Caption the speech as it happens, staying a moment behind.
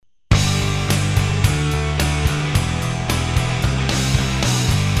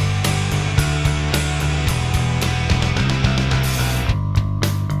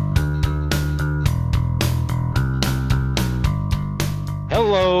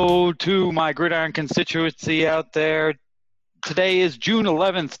Hello to my gridiron constituency out there. Today is June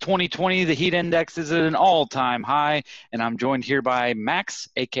 11th, 2020. The heat index is at an all-time high, and I'm joined here by Max,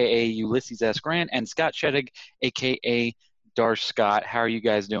 a.k.a. Ulysses S. Grant, and Scott Sheddig, a.k.a. Darsh Scott. How are you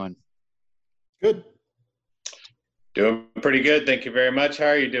guys doing? Good. Doing pretty good. Thank you very much. How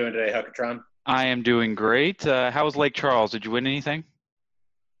are you doing today, Huckatron? I am doing great. How was Lake Charles? Did you win anything?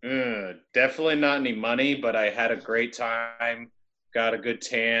 Definitely not any money, but I had a great time. Got a good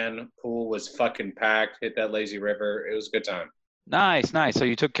tan. Pool was fucking packed. Hit that lazy river. It was a good time. Nice. So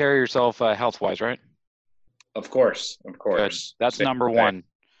you took care of yourself health-wise, right? Of course. Good. That's number one.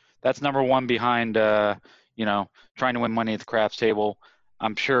 That's number one behind, trying to win money at the craps table.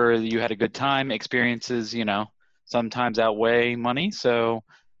 I'm sure you had a good time. Experiences, sometimes outweigh money. So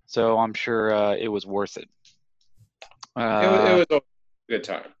I'm sure it was worth it. It was a good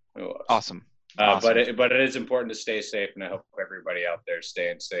time. It was awesome. But it is important to stay safe, and I hope everybody out there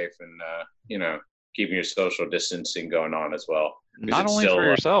staying safe and keeping your social distancing going on as well. Not only for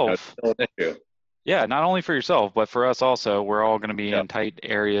yourself. Still an issue. Yeah, not only for yourself, but for us also. We're all going to be in tight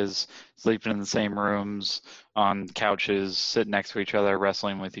areas, sleeping in the same rooms, on couches, sitting next to each other,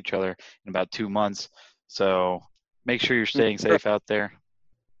 wrestling with each other in about 2 months. So make sure you're staying safe out there.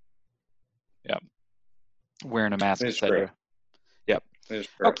 Yep. Wearing a mask, etc. Yep.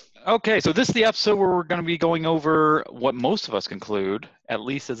 Okay, so this is the episode where we're going to be going over what most of us conclude, at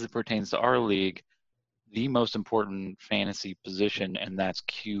least as it pertains to our league, the most important fantasy position, and that's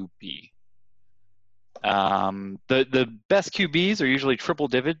QB. The best QBs are usually triple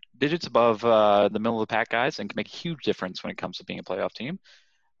digits above the middle of the pack guys and can make a huge difference when it comes to being a playoff team.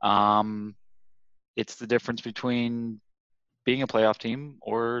 It's the difference between being a playoff team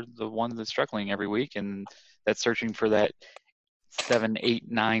or the one that's struggling every week and that's searching for that 7,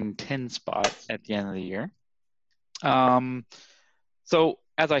 8, 9, 10 spot at the end of the year. So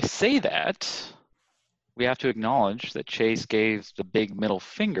as I say that, we have to acknowledge that Chase gave the big middle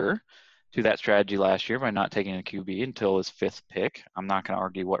finger to that strategy last year by not taking a QB until his 5th pick. I'm not going to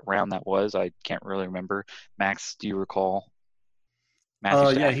argue what round that was. I can't really remember. Max, do you recall?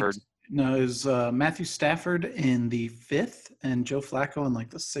 Matthew Stafford. It was Matthew Stafford in the 5th and Joe Flacco in like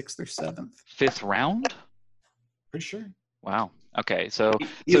the 6th or 7th. 5th round? Pretty sure. Wow. Okay, so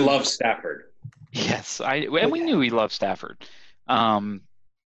he loves Stafford. Yes, we knew he loved Stafford.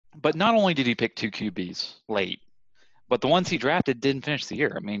 But not only did he pick 2 QBs late, but the ones he drafted didn't finish the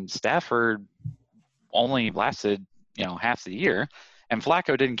year. I mean, Stafford only lasted, half the year, and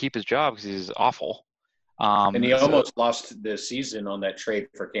Flacco didn't keep his job because he's awful. And he almost lost the season on that trade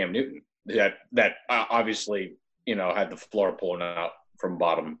for Cam Newton. That obviously, had the floor pulling out from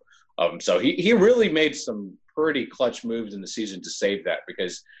bottom of him. So he really made some pretty clutch moves in the season to save that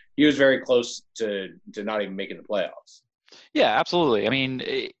because he was very close to not even making the playoffs. Yeah, absolutely. I mean,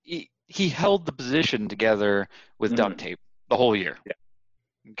 he held the position together with duct tape the whole year. Yeah.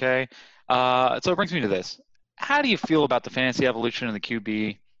 Okay. So it brings me to this. How do you feel about the fantasy evolution of the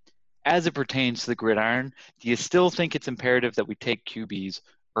QB as it pertains to the gridiron? Do you still think it's imperative that we take QBs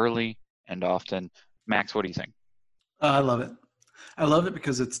early and often? Max, what do you think? I love it. I love it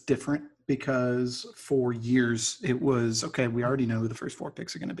because it's different. Because for years it was, okay, we already know who the first 4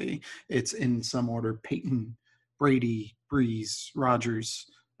 picks are going to be. It's in some order: Peyton, Brady, Breeze, Rodgers.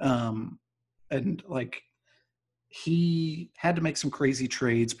 And like he had to make some crazy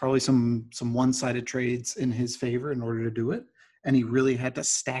trades, probably some one-sided trades in his favor in order to do it. And he really had to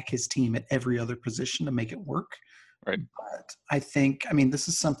stack his team at every other position to make it work. Right. But this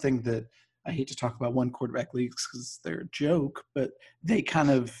is something that I hate to talk about one quarterback leagues because they're a joke, but they kind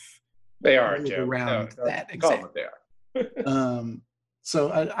of – they are a joke. Around that example. They are.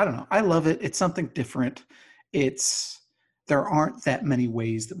 So I don't know. I love it. It's something different. There aren't that many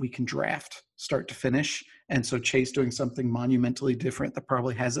ways that we can draft start to finish. And so Chase doing something monumentally different that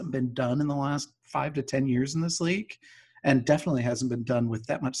probably hasn't been done in the last 5 to 10 years in this league and definitely hasn't been done with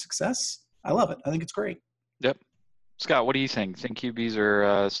that much success. I love it. I think it's great. Yep. Scott, what do you think? Think QBs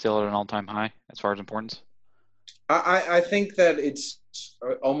are still at an all-time high as far as importance? I think that it's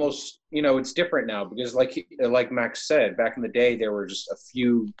almost, it's different now because like Max said, back in the day, there were just a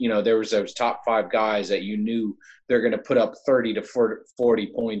few, there was those top 5 guys that you knew they're going to put up 30 to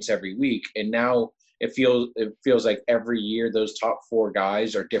 40 points every week. And now it feels like every year those top 4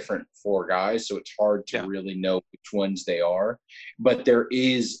 guys are different 4 guys. So it's hard to really know which ones they are. But there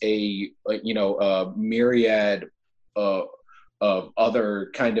is a myriad of other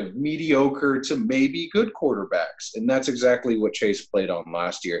kind of mediocre to maybe good quarterbacks. And that's exactly what Chase played on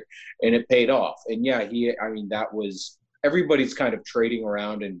last year. And it paid off. And that was everybody's kind of trading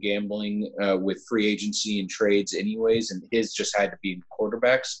around and gambling with free agency and trades anyways, and his just had to be in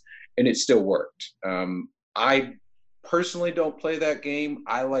quarterbacks, and it still worked. I personally don't play that game.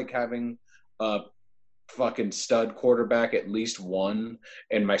 I like having a fucking stud quarterback, at least one,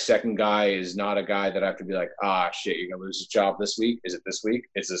 and my second guy is not a guy that I have to be like, shit, you're gonna lose your job this week. Is it this week?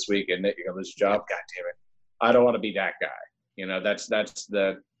 It's this week, isn't it? You're gonna lose your job. God damn it! I don't want to be that guy. You know, that's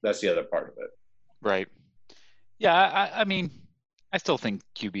the other part of it. Right. Yeah, I mean, I still think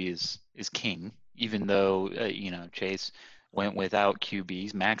QB is king, even though Chase went without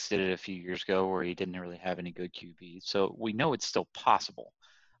QBs. Max did it a few years ago where he didn't really have any good QBs, so we know it's still possible.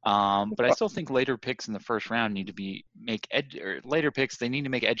 But I still think later picks in the first round need to later picks. They need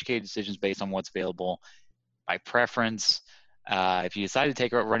to make educated decisions based on what's available by preference. If you decide to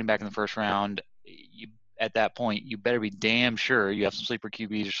take a running back in the first round, at that point, you better be damn sure you have some sleeper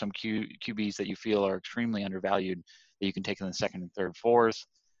QBs or some QBs that you feel are extremely undervalued that you can take in the second and third, fourth.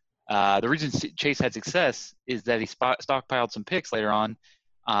 The reason Chase had success is that he stockpiled some picks later on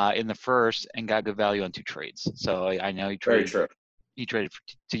in the first and got good value on 2 trades. So I know he traded. Very true. He traded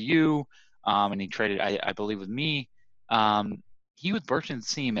to you, and he traded, I believe, with me. He was bursting the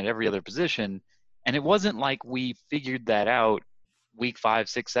seam at every other position, and it wasn't like we figured that out week 5,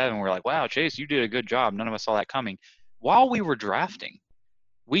 6, 7. We're like, wow, Chase, you did a good job. None of us saw that coming. While we were drafting,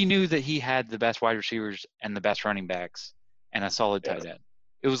 we knew that he had the best wide receivers and the best running backs and a solid tight end.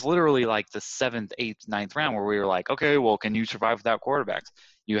 It was literally like the 7th, 8th, 9th round where we were like, okay, well, can you survive without quarterbacks?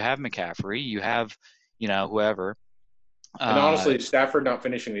 You have McCaffrey, you have, whoever. And honestly, Stafford not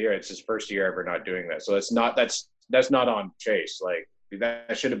finishing the year, it's his first year ever not doing that. So that's not on Chase. Like,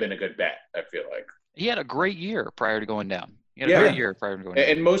 that should have been a good bet, I feel like. He had a great year prior to going down. He had a great year prior to going down.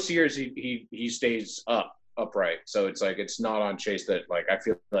 And most years he stays upright. So it's like, it's not on Chase that, like, I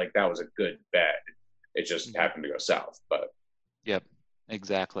feel like that was a good bet. It just happened to go south. But yep,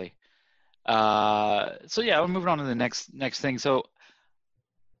 exactly. So yeah, we're moving on to the next thing. So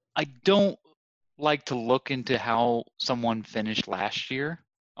I don't like to look into how someone finished last year.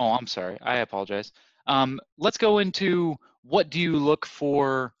 Oh, I'm sorry. I apologize. Let's go into, what do you look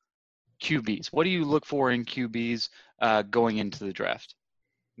for QBs? What do you look for in QBs going into the draft?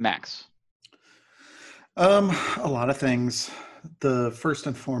 Max. A lot of things. The first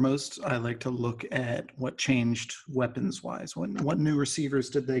and foremost, I like to look at what changed weapons-wise. What new receivers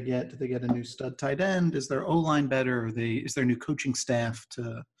did they get? Did they get a new stud tight end? Is their O-line better? Is there new coaching staff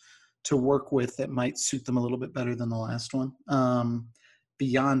to work with that might suit them a little bit better than the last one?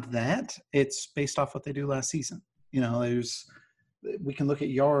 Beyond that, it's based off what they do last season. We can look at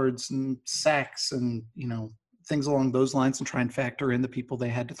yards and sacks and things along those lines and try and factor in the people they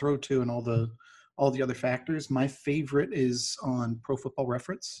had to throw to and all the other factors. My favorite is on Pro Football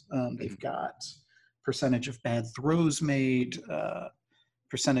Reference. They've got percentage of bad throws made,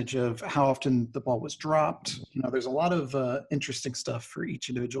 percentage of how often the ball was dropped. There's a lot of interesting stuff for each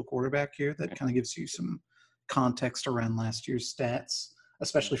individual quarterback here that kind of gives you some context around last year's stats,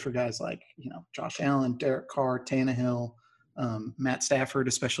 especially for guys like, Josh Allen, Derek Carr, Tannehill, Matt Stafford,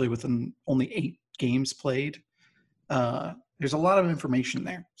 especially with only 8 games played. There's a lot of information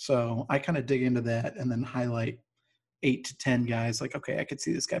there. So I kind of dig into that and then highlight 8 to 10 guys like, okay, I could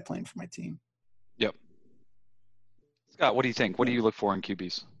see this guy playing for my team. Yep. Scott, what do you think? What do you look for in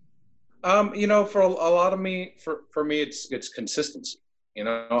QBs? For a lot of me, for me, it's consistency.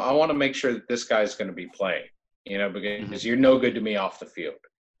 I want to make sure that this guy's going to be playing, because you're no good to me off the field.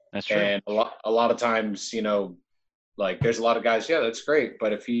 That's true. And a lot of times, like, there's a lot of guys, that's great.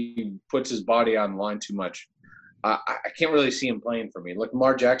 But if he puts his body on the line too much, I can't really see him playing for me. Like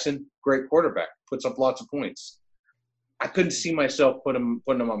Lamar Jackson, great quarterback, puts up lots of points. I couldn't see myself putting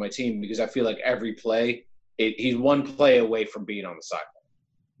him on my team because I feel like every play, he's one play away from being on the sideline.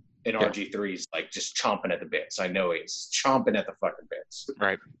 And RG3's like just chomping at the bits. I know he's chomping at the fucking bits.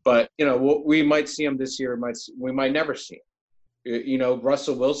 Right. But, we might see him this year. We might never see him.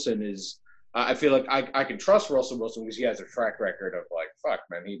 Russell Wilson is – I feel like I can trust Russell Wilson because he has a track record of like, fuck,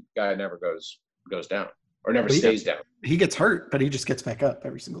 man, guy never goes down or never stays down. He gets hurt, but he just gets back up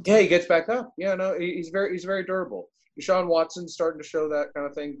every single time. Yeah, he gets back up. Yeah, no, he's very durable. Deshaun Watson's starting to show that kind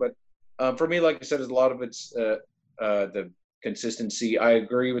of thing. But for me, like I said, is a lot of it's the consistency. I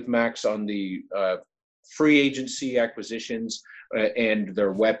agree with Max on the free agency acquisitions and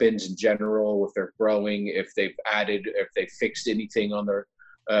their weapons in general, if they're growing, if they've fixed anything on their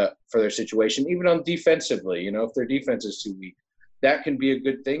for their situation, even on defensively. If their defense is too weak, that can be a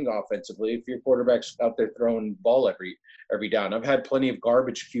good thing offensively if your quarterback's out there throwing ball every down. I've had plenty of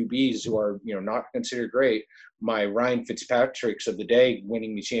garbage QBs who are not considered great. My Ryan Fitzpatrick's of the day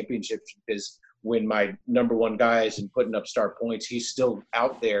winning me championships because when my number one guy isn't putting up star points, he's still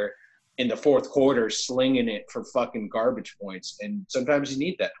out there in the fourth quarter slinging it for fucking garbage points. And sometimes you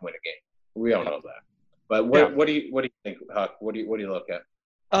need that to win a game. We all know that. But what do you think, Huck? What do you look at?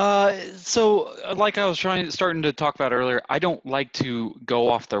 So like I was starting to talk about earlier, I don't like to go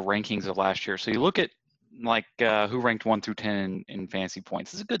off the rankings of last year. So you look at like who ranked 1 through 10 in fantasy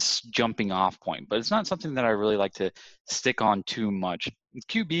points. It's a good jumping off point, but it's not something that I really like to stick on too much.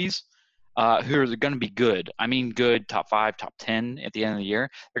 QBs who are going to be good. I mean, good top 5, top 10 at the end of the year.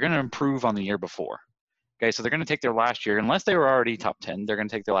 They're going to improve on the year before. Okay, so they're going to take their last year, unless they were already top 10. They're going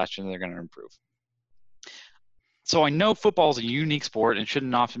to take their last year and they're going to improve. So I know football is a unique sport and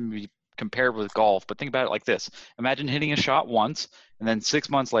shouldn't often be compared with golf, but think about it like this. Imagine hitting a shot once, and then 6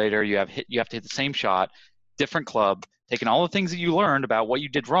 months later you have to hit the same shot, different club, taking all the things that you learned about what you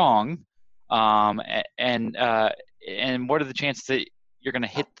did wrong, and what are the chances that you're going to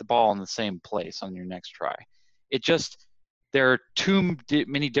hit the ball in the same place on your next try? There are too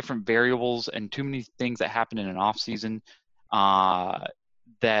many different variables and too many things that happen in an off season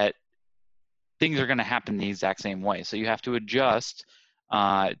that things are going to happen the exact same way. So you have to adjust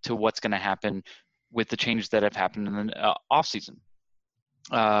to what's going to happen with the changes that have happened in the off season.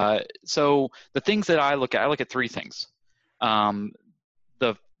 So the things that I look at 3 things.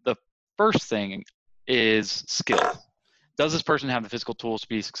 The first thing is skill. Does this person have the physical tools to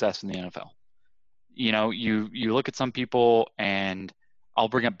be a success in the NFL? You know, you look at some people, and I'll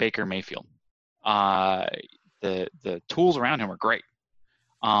bring up Baker Mayfield. The tools around him are great.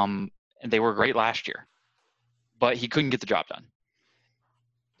 And they were great last year, but he couldn't get the job done.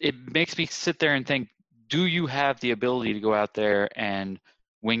 It makes me sit there and think, do you have the ability to go out there and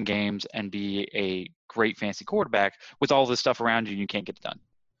win games and be a great fantasy quarterback with all this stuff around you and you can't get it done?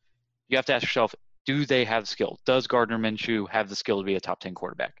 You have to ask yourself, do they have the skill? Does Gardner Minshew have the skill to be a top 10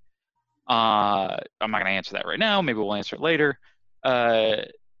 quarterback? I'm not going to answer that right now. Maybe we'll answer it later. The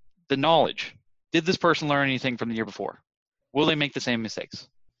knowledge. Did this person learn anything from the year before? Will they make the same mistakes?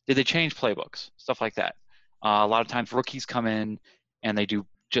 Did they change playbooks? Stuff like that. A lot of times rookies come in and they do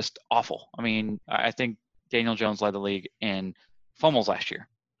just awful. I mean, I think Daniel Jones led the league in fumbles last year.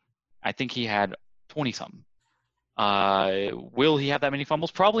 I think he had 20-something. Will he have that many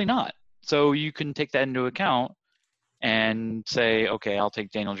fumbles? Probably not. So you can take that into account and say, okay, I'll take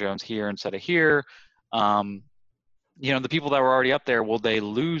Daniel Jones here instead of here. You know, the people that were already up there, will they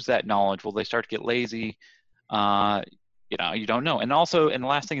lose that knowledge? Will they start to get lazy? You know, you don't know. And also, and the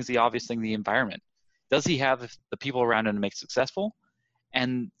last thing is the obvious thing, the environment. Does he have the people around him to make successful?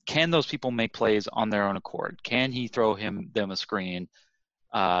 And can those people make plays on their own accord? Can he throw them a screen?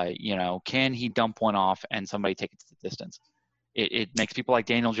 You know, can he dump one off and somebody take it to the distance? It makes people like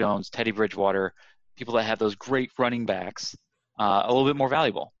Daniel Jones, Teddy Bridgewater, people that have those great running backs a little bit more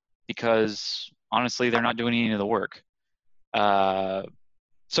valuable, because honestly, they're not doing any of the work.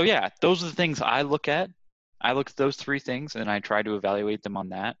 So yeah, those are the things I look at. I look at those 3 things and I try to evaluate them on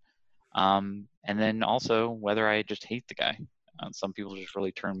that. And then also whether I just hate the guy. Some people just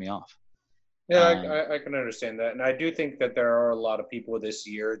really turn me off. Yeah, I can understand that. And I do think that there are a lot of people this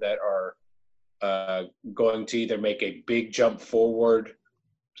year that are going to either make a big jump forward,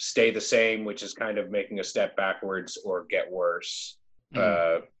 stay the same, which is kind of making a step backwards, or get worse.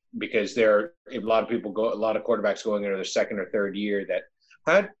 Because there are a lot of quarterbacks going into their second or third year that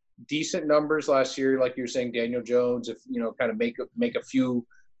had decent numbers last year, like you were saying, Daniel Jones, if you know, kind of make a few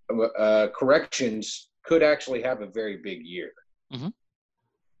corrections, could actually have a very big year.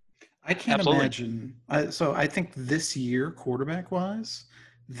 I can't imagine. So I think this year, quarterback wise,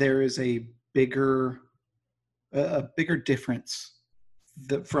 there is a bigger difference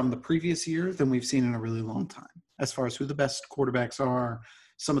from the previous year than we've seen in a really long time, as far as who the best quarterbacks are.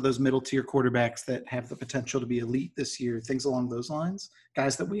 Some of those middle tier quarterbacks that have the potential to be elite this year, things along those lines,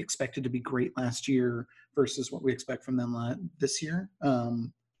 guys that we expected to be great last year versus what we expect from them this year.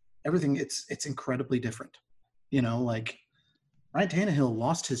 Everything, it's incredibly different. You know, like Ryan Tannehill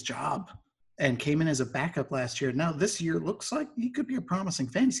lost his job and came in as a backup last year. Now this year looks like he could be a promising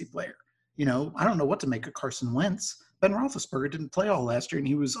fantasy player. You know, I don't know what to make of Carson Wentz. Ben Roethlisberger didn't play all last year, and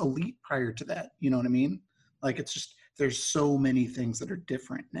he was elite prior to that. You know what I mean? Like, it's just, there's so many things that are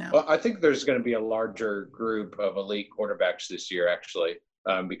different now. Well, I think there's going to be a larger group of elite quarterbacks this year, actually,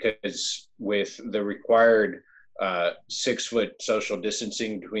 because with the required 6-foot social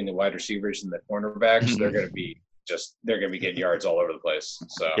distancing between the wide receivers and the cornerbacks, they're going to be getting yards all over the place.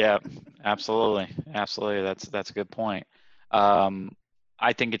 So yeah, absolutely. That's a good point.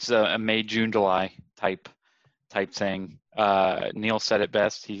 I think it's a May, June, July type thing. Neil said it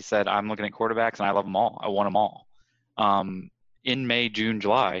best. He said, I'm looking at quarterbacks and I love them all. I want them all. In May, June,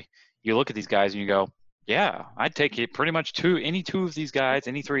 July, you look at these guys and you go, yeah, I'd take it pretty much any two of these guys,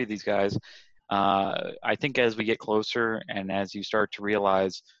 any three of these guys. I think as we get closer and as you start to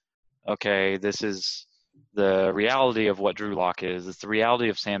realize, okay, this is the reality of what Drew Lock is. It's the reality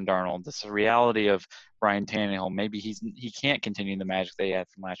of Sam Darnold. It's the reality of Brian Tannehill. Maybe he can't continue the magic they had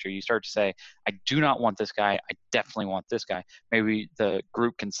from last year. You start to say, I do not want this guy. I definitely want this guy. Maybe the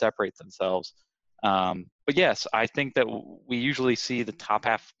group can separate themselves. But yes, I think that we usually see the top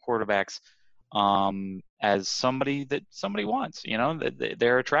half quarterbacks as somebody that somebody wants. You know,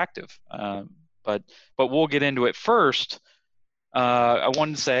 they're attractive. But we'll get into it first. I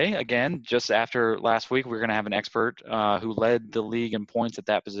wanted to say, again, just after last week, we're going to have an expert who led the league in points at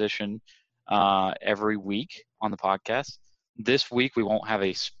that position every week on the podcast. This week, we won't have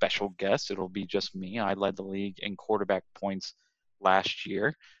a special guest. It'll be just me. I led the league in quarterback points last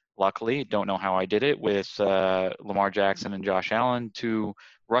year. Luckily, don't know how I did it with Lamar Jackson and Josh Allen, two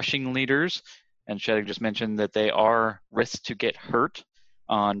rushing leaders. And Sheddick just mentioned that they are risked to get hurt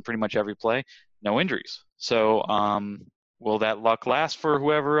on pretty much every play. No injuries. So, will that luck last for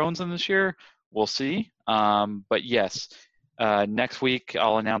whoever owns them this year? We'll see. But yes, next week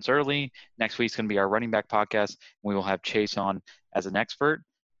I'll announce early. Next week's going to be our running back podcast. We will have Chase on as an expert.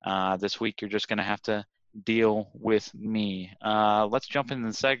 This week you're just going to have to deal with me. Let's jump into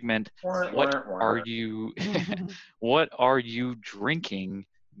the segment. What are you what are you drinking,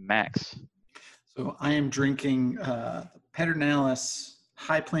 Max? So I am drinking Pedernales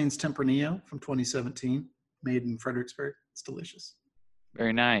High Plains Tempranillo from 2017, made in Fredericksburg. It's delicious.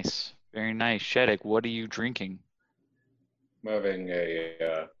 Very nice. Very nice. Sheddick, what are you drinking? I'm having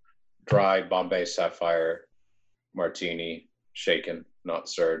a dry Bombay Sapphire martini, shaken, not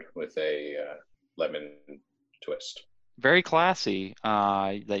stirred, with a lemon twist. Very classy.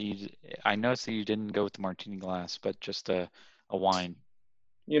 I noticed that you didn't go with the martini glass, but just a wine.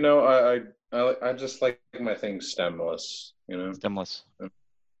 You know, I just like my things stemless. You know, Stemless.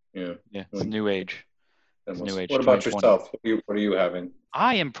 Yeah. Yeah. It's new age. Stemless. What about yourself? What are you having?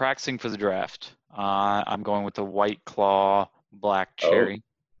 I am practicing for the draft. I'm going with the White Claw Black Cherry.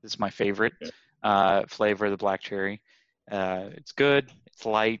 This is my favorite flavor of the black cherry. It's good. It's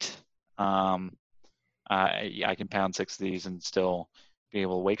light. I can pound 6 of these and still be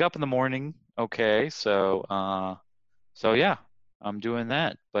able to wake up in the morning. Okay, so yeah, I'm doing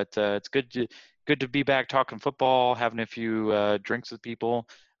that. But it's good to be back talking football, having a few drinks with people.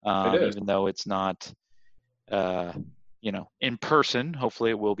 Even though it's not, in person.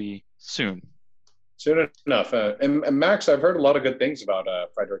 Hopefully, it will be soon. Soon enough. And Max, I've heard a lot of good things about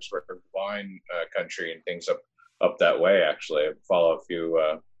Fredericksburg wine country and things up that way. Actually, I follow a few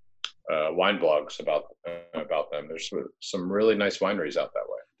wine blogs about them. There's some really nice wineries out that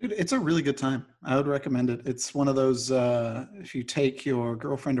way. Dude, it's a really good time. I would recommend it. It's one of those if you take your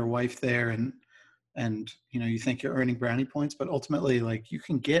girlfriend or wife there and you think you're earning brownie points, but ultimately, like, you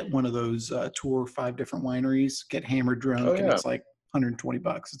can get one of those tour 5 different wineries, get hammered drunk, and it's like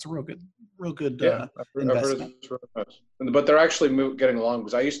 $120. It's a real good I've investment. heard it's really nice. But they're actually getting along,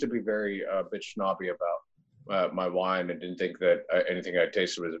 because I used to be very bit snobby about my wine and didn't think that anything I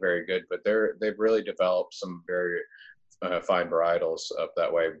tasted was very good. But they've really developed some very fine varietals up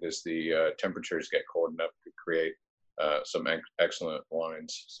that way, because the temperatures get cold enough to create some excellent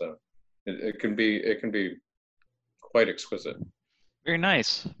wines. So it can be quite exquisite. Very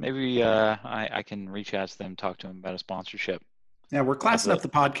nice. Maybe I can reach out to them, talk to them about a sponsorship. Yeah, we're classing up the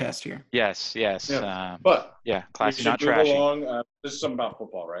podcast here. Yes. Yeah. But classy, not trashy. This is something about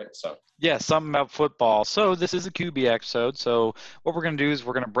football, right? So yeah, something about football. So this is a QB episode. So what we're going to do is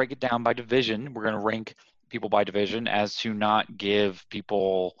we're going to break it down by division. We're going to rank people by division, as to not give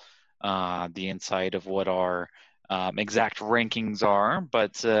people the insight of what our exact rankings are,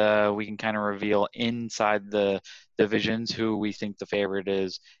 but we can kind of reveal inside the divisions who we think the favorite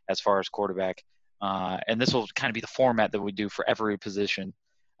is as far as quarterback. And this will kind of be the format that we do for every position.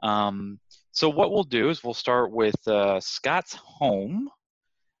 So what we'll do is we'll start with Scott's home,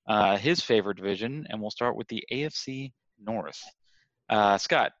 his favorite division, and we'll start with the AFC North.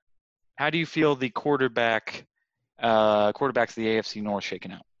 Scott, how do you feel the quarterbacks of the AFC North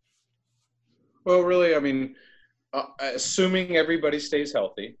shaking out? Well, really, I mean, assuming everybody stays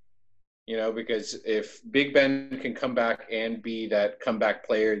healthy, because if Big Ben can come back and be that comeback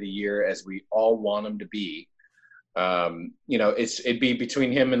player of the year, as we all want him to be, it'd be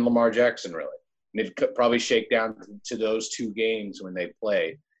between him and Lamar Jackson, really. And it'd probably shake down to those 2 games when they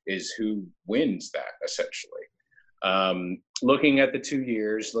play, is who wins that, essentially. Looking at the 2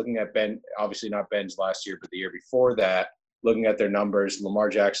 years, looking at Ben, obviously not Ben's last year, but the year before that, looking at their numbers, Lamar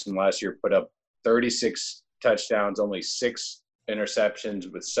Jackson last year put up 36 touchdowns, only 6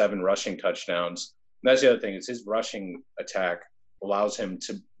 interceptions with 7 rushing touchdowns. And that's the other thing is his rushing attack allows him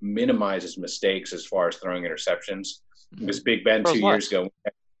to minimize his mistakes as far as throwing interceptions. Because Big Ben 2 years ago,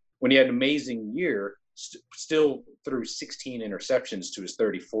 when he had an amazing year, still threw 16 interceptions to his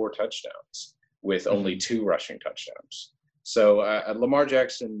 34 touchdowns with only 2 rushing touchdowns. So Lamar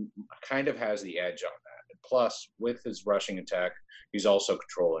Jackson kind of has the edge on that. And plus, with his rushing attack, he's also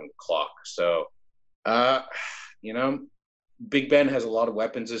controlling the clock. So, Big Ben has a lot of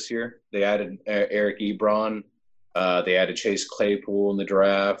weapons this year. They added Eric Ebron. They added Chase Claypool in the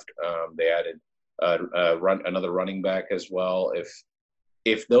draft. They added another running back as well.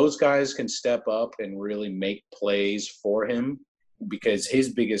 If those guys can step up and really make plays for him, because his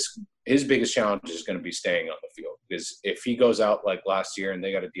biggest challenge is going to be staying on the field. Because if he goes out like last year and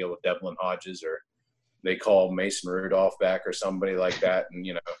they got to deal with Devlin Hodges, or they call Mason Rudolph back or somebody like that, and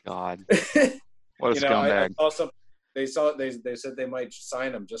God, what a scumbag. I saw some. They said they might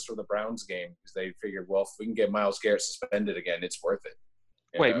sign him just for the Browns game because they figured, well, if we can get Myles Garrett suspended again, it's worth it.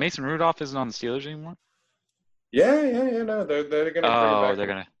 Wait, Mason Rudolph isn't on the Steelers anymore? Yeah. No, they're going to. Oh,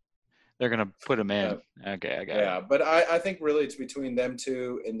 they're gonna put him in. Yeah. Okay, I got it. Yeah, but I think really it's between them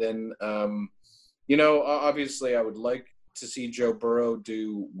two, and then obviously I would like to see Joe Burrow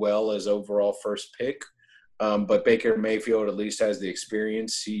do well as overall first pick, but Baker Mayfield at least has the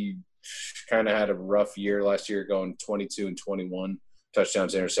experience. He kind of had a rough year last year, going 22 and 21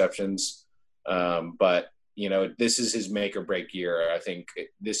 touchdowns, interceptions. But this is his make or break year. I think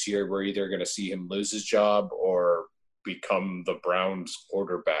this year we're either going to see him lose his job or become the Browns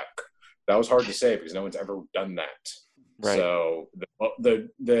quarterback. That was hard to say because no one's ever done that. Right. So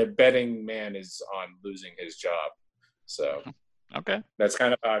the betting man is on losing his job. So okay, that's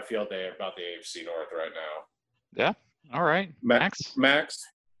kind of how I feel about the AFC North right now. Yeah. All right, Max.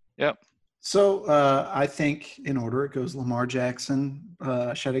 Yep. So I think in order it goes Lamar Jackson.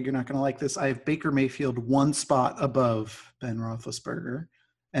 Sheddig, you're not going to like this. I have Baker Mayfield 1 spot above Ben Roethlisberger,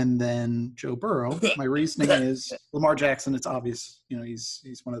 and then Joe Burrow. My reasoning is Lamar Jackson. It's obvious,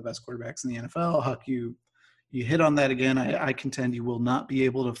 he's one of the best quarterbacks in the NFL. Huck, you hit on that again. I contend you will not be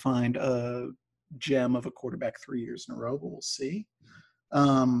able to find a gem of a quarterback 3 years in a row, but we'll see.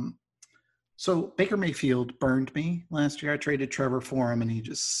 So Baker Mayfield burned me last year. I traded Trevor for him, and he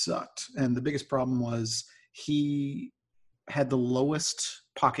just sucked. And the biggest problem was he had the lowest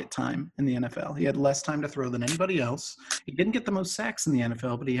pocket time in the NFL. He had less time to throw than anybody else. He didn't get the most sacks in the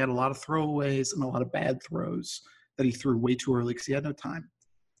NFL, but he had a lot of throwaways and a lot of bad throws that he threw way too early because he had no time.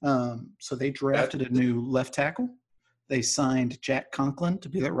 So they drafted a new left tackle. They signed Jack Conklin to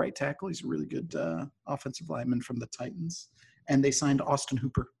be their right tackle. He's a really good offensive lineman from the Titans. And they signed Austin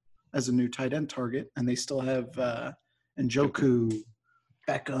Hooper as a new tight end target, and they still have Njoku,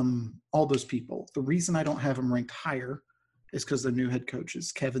 Beckham, all those people. The reason I don't have them ranked higher is because their new head coach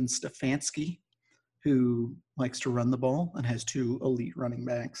is Kevin Stefanski, who likes to run the ball and has 2 elite running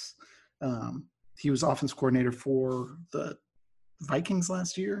backs. He was offense coordinator for the Vikings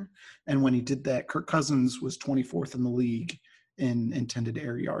last year, and when he did that, Kirk Cousins was 24th in the league in intended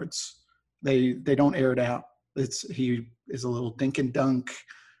air yards. They don't air it out. He is a little dink and dunk,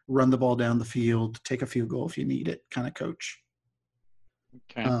 run the ball down the field, take a field goal if you need it kind of coach.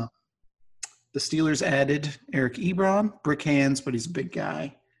 Okay. The Steelers added Eric Ebron, brick hands, but he's a big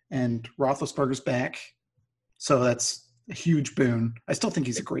guy. And Roethlisberger's back. So that's a huge boon. I still think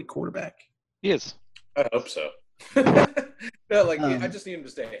he's a great quarterback. He is. I hope so. I just need him to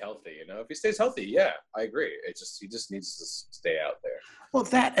stay healthy. If he stays healthy, yeah, I agree. He just needs to stay out there. Well,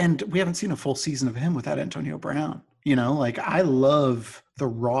 that, and we haven't seen a full season of him without Antonio Brown. I love the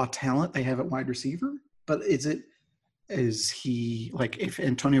raw talent they have at wide receiver, but is he if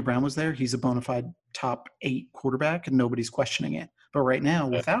Antonio Brown was there, he's a bona fide top 8 quarterback and nobody's questioning it. But right now,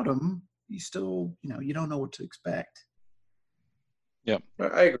 without him, you still, you don't know what to expect. Yep.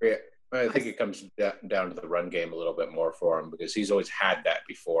 I agree. I think it comes down to the run game a little bit more for him because he's always had that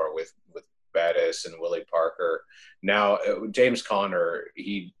before with Bettis and Willie Parker. Now James Conner,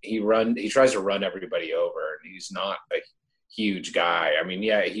 he tries to run everybody over, and he's not a huge guy. I mean,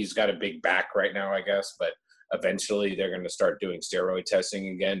 yeah, he's got a big back right now, I guess, but eventually they're going to start doing steroid testing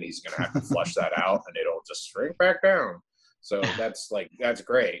again. He's going to have to flush that out, and it'll just shrink back down. So that's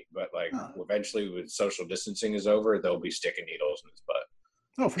great, but eventually when social distancing is over, they'll be sticking needles in his butt.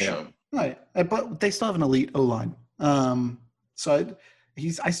 Oh, for sure. Right. But they still have an elite O-line. So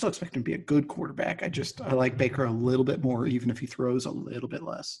I still expect him to be a good quarterback. I like Baker a little bit more, even if he throws a little bit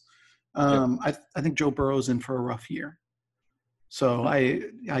less. I think Joe Burrow's in for a rough year. So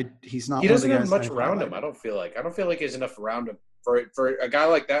he's not. He doesn't have much around him. I don't feel like he has enough around him for a guy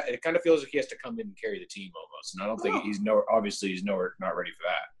like that. It kind of feels like he has to come in and carry the team almost. close. And I don't think he's not ready for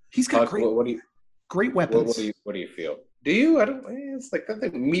that. He's got great weapons. What do you feel? Do you? I don't. It's like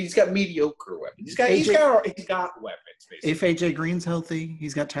he's got mediocre weapons. He's got weapons. Basically. If AJ Green's healthy,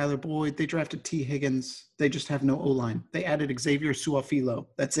 he's got Tyler Boyd. They drafted T. Higgins. They just have no O-line. They added Xavier Suafilo.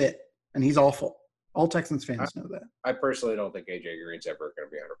 That's it, and he's awful. All Texans fans know that. I personally don't think AJ Green's ever going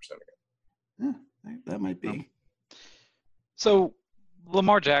to be 100% again. Yeah, that might be. So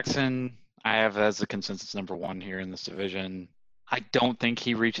Lamar Jackson, I have as a consensus number one here in this division. I don't think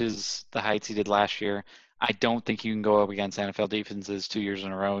he reaches the heights he did last year. I don't think you can go up against NFL defenses 2 years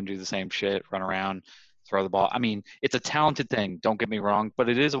in a row and do the same shit, run around, throw the ball. I mean, it's a talented thing, don't get me wrong, but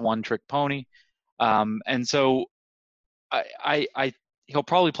it is a one-trick pony. And so he'll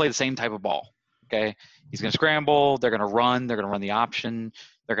probably play the same type of ball, okay? He's going to scramble, they're going to run the option,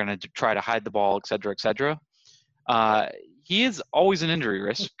 they're going to try to hide the ball, et cetera, et cetera. He is always an injury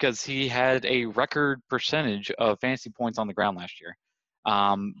risk because he had a record percentage of fantasy points on the ground last year.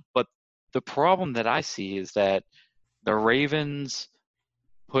 But the problem that I see is that the Ravens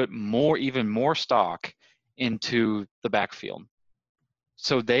put even more stock into the backfield.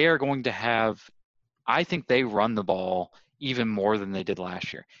 So they are going to have, I think they run the ball even more than they did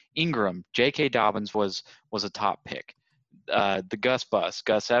last year. Ingram, J.K. Dobbins was a top pick. The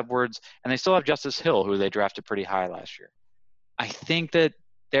Gus Edwards, and they still have Justice Hill, who they drafted pretty high last year. I think that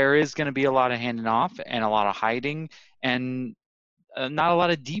there is going to be a lot of handing off and a lot of hiding and not a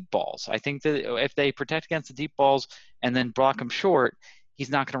lot of deep balls. I think that if they protect against the deep balls and then block him short, he's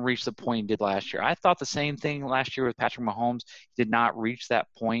not going to reach the point he did last year. I thought the same thing last year with Patrick Mahomes. He did not reach that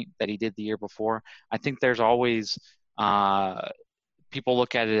point that he did the year before. I think there's always people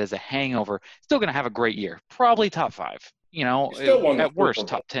look at it as a hangover. Still going to have a great year. Probably top 5. At worst,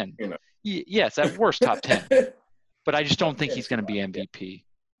 top 10. Yes, at worst, top 10. But I just don't think he's going to be MVP.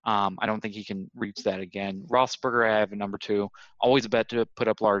 I don't think he can reach that again. Roethlisberger, I have at number 2. Always a bet to put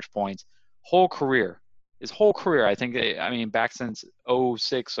up large points. His whole career, I think, back since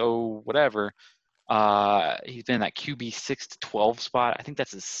 06, whatever, he's been in that QB 6 to 12 spot. I think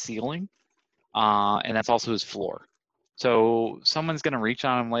that's his ceiling, and that's also his floor. So someone's going to reach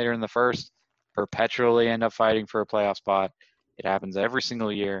on him later in the first, perpetually end up fighting for a playoff spot. It happens every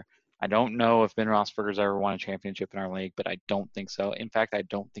single year. I don't know if Ben Roethlisberger's ever won a championship in our league, but I don't think so. In fact, I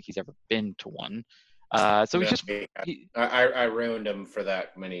don't think he's ever been to one. I ruined him for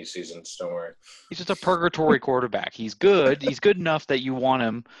that many seasons. Don't worry. He's just a purgatory quarterback. He's good. He's good enough that you want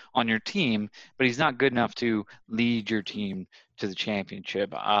him on your team, but he's not good enough to lead your team to the championship.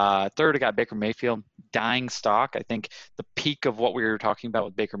 Third, I got Baker Mayfield. Dying stock. I think the peak of what we were talking about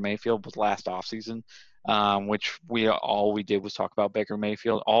with Baker Mayfield was last offseason, which all we did was talk about Baker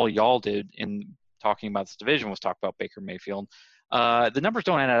Mayfield. All y'all did in talking about this division was talk about Baker Mayfield. The numbers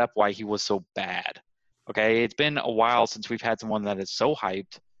don't add up why he was so bad. Okay, it's been a while since we've had someone that is so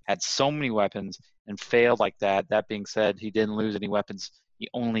hyped, had so many weapons, and failed like that. That being said, he didn't lose any weapons. He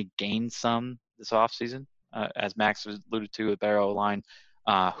only gained some this offseason, as Max alluded to with Barrow line.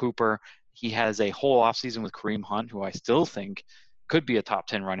 Hooper, he has a whole offseason with Kareem Hunt, who I still think could be a top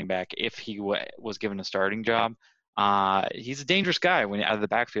 10 running back if he was given a starting job. He's a dangerous guy when out of the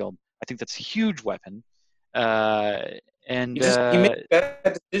backfield. I think that's a huge weapon. He makes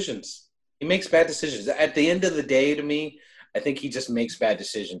bad decisions. He makes bad decisions. At the end of the day, to me, I think he just makes bad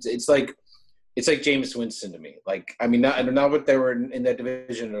decisions. It's like Jameis Winston to me. Not what they were in that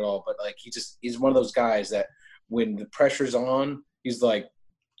division at all, but he's one of those guys that when the pressure's on, he's like,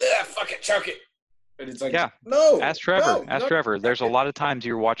 fuck it, chuck it. And it's like, no. Ask Trevor. There's a lot of times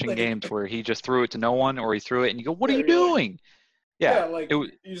you're watching games where he just threw it to no one, or he threw it and you go, what are you doing?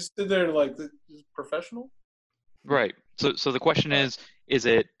 You just sit there like, this is professional. Right. So the question is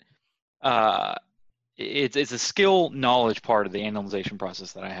it it's a skill knowledge part of the analyzation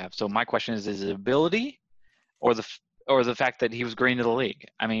process that I have. So my question is it ability or the fact that he was green to the league?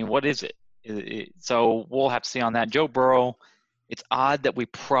 I mean, what is it? So we'll have to see on that. Joe Burrow, it's odd that we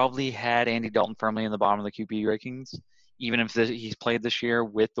probably had Andy Dalton firmly in the bottom of the QB rankings. Even if he's played this year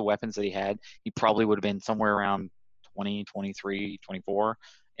with the weapons that he had, he probably would have been somewhere around 20, 23, 24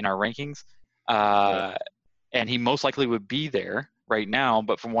 in our rankings. And he most likely would be there right now.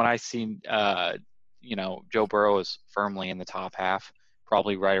 But from what I've seen, Joe Burrow is firmly in the top half,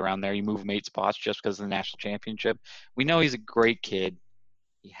 probably right around there. You move him 8 spots just because of the national championship. We know he's a great kid.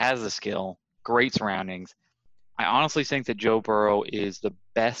 He has the skill, great surroundings. I honestly think that Joe Burrow is the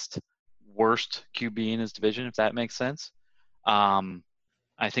worst QB in his division, if that makes sense.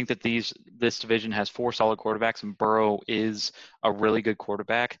 I think that this division has 4 solid quarterbacks, and Burrow is a really good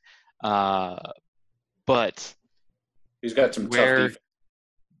quarterback. But he's got some tough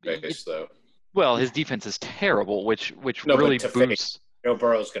defense, though. Well, his defense is terrible, which No, really but to face boosts. Joe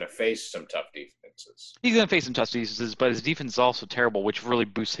Burrow's going to face some tough defenses. He's going to face some tough defenses, but his defense is also terrible, which really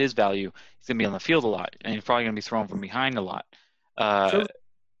boosts his value. He's going to be on the field a lot, and he's probably going to be throwing from behind a lot. True.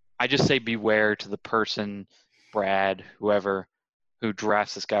 I just say beware to the person, Brad, whoever, who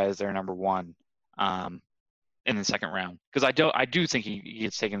drafts this guy as their number one in the second round, because I do think he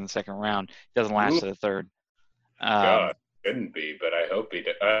gets taken in the second round. He doesn't last to the third. God, couldn't be, but I hope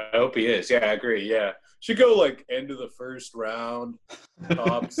he is. Yeah, I agree. Yeah, should go like end of the first round,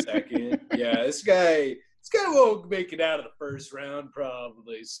 top second. Yeah, this guy won't make it out of the first round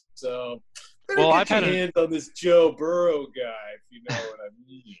probably. So better Well, get your hands on this Joe Burrow guy, if you know what I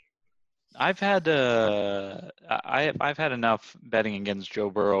mean. I've had enough betting against Joe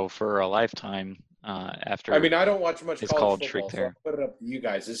Burrow for a lifetime. After I mean, I don't watch much his college streak football, so there. I'll put it up to you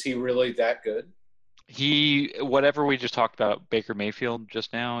guys. Is he really that good? Whatever we just talked about Baker Mayfield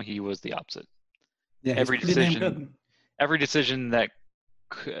just now, he was the opposite. Yeah, every decision that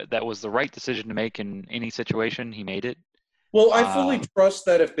was the right decision to make in any situation, he made it. Well, I fully trust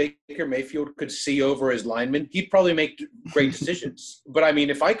that if Baker Mayfield could see over his linemen, he'd probably make great decisions. But, I mean,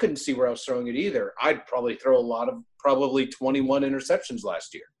 if I couldn't see where I was throwing it either, I'd probably throw a lot of probably 21 interceptions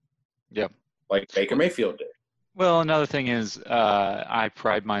last year. Yep. Like Baker Mayfield did. Well, another thing is I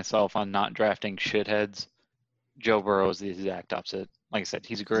pride myself on not drafting shitheads. Joe Burrow is the exact opposite. Like I said,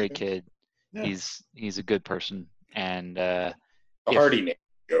 he's a great kid. Yeah. He's a good person. And a hearty name,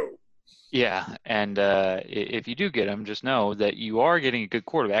 Joe. Yeah, and if you do get him, just know that you are getting a good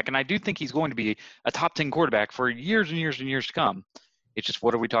quarterback. And I do think he's going to be a top 10 quarterback for years and years and years to come. It's just,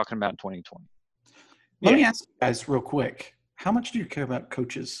 what are we talking about in 2020? Let me ask you guys real quick. How much do you care about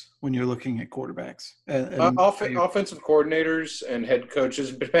coaches when you're looking at quarterbacks? Offensive coordinators and head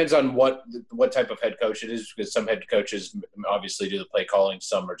coaches. It depends on what type of head coach it is, because some head coaches obviously do the play calling.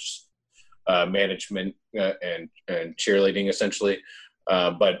 Some are just management and cheerleading, essentially.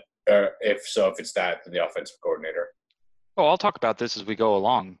 But if it's that, then the offensive coordinator. Oh, I'll talk about this as we go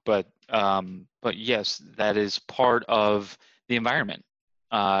along, but yes, that is part of the environment.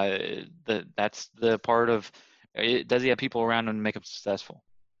 That's the part of it. Does he have people around him to make him successful?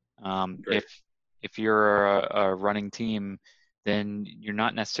 If you're a running team, then you're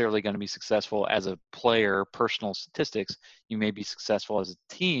not necessarily going to be successful as a player, personal statistics. You may be successful as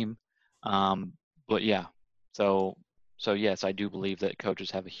a team, but yeah. So yes, I do believe that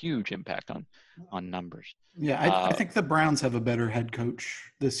coaches have a huge impact on numbers. Yeah, I think the Browns have a better head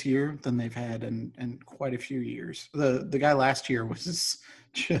coach this year than they've had in quite a few years. The guy last year was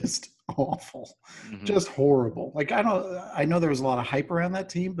just awful, just horrible. Like I know there was a lot of hype around that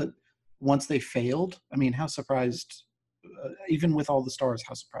team, but once they failed, I mean, how surprised? Even with all the stars,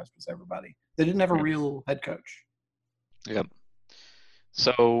 how surprised was everybody? They didn't have a real head coach. Yep.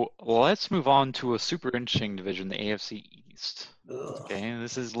 So let's move on to a super interesting division, the AFC East. Ugh. Okay,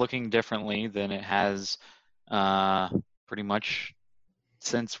 this is looking differently than it has pretty much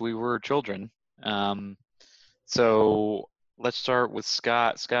since we were children. So let's start with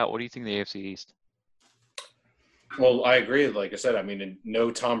Scott. Scott, what do you think of the AFC East? Well, I agree. Like I said, I mean, no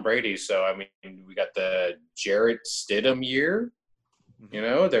Tom Brady. So, I mean, we got the Jarrett Stidham year. You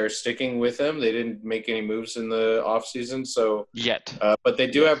know, they're sticking with him. They didn't make any moves in the offseason. So yet. But they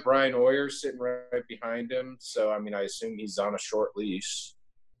do have Brian Hoyer sitting right behind him. So, I mean, I assume he's on a short leash.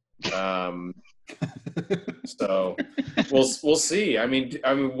 So we'll see. I mean,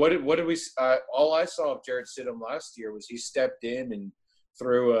 what did we? All I saw of Jarrett Stidham last year was he stepped in and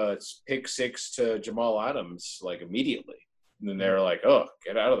threw a pick six to Jamal Adams like immediately, and then they were like, "Oh,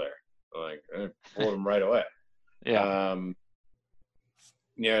 get out of there!" Like pulled him right away. Yeah.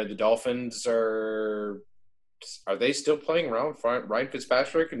 Yeah, the Dolphins are they still playing around Ryan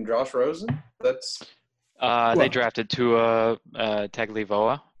Fitzpatrick and Josh Rosen? That's they drafted Tua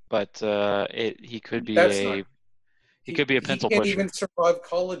Tagovailoa, but he could be he could be a pencil pusher. He can't even survive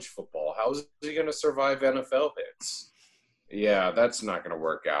college football. How is he going to survive NFL hits? Yeah, that's not going to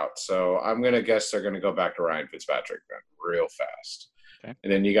work out. So I'm going to guess they're going to go back to Ryan Fitzpatrick then real fast. Okay.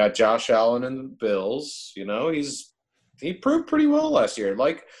 And then you got Josh Allen and the Bills. You know, he proved pretty well last year.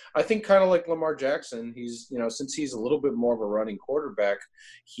 Like, I think kind of like Lamar Jackson, he's, you know, since he's a little bit more of a running quarterback,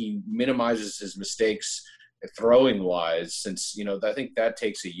 he minimizes his mistakes throwing wise, since, you know, I think that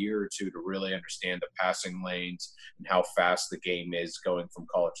takes a year or two to really understand the passing lanes and how fast the game is going from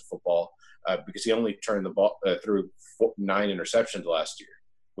college to football, because he only turned the ball through 9 interceptions last year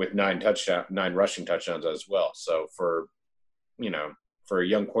with 9 rushing touchdowns as well. So for a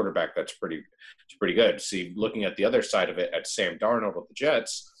young quarterback, that's pretty good. See, looking at the other side of it, at Sam Darnold with the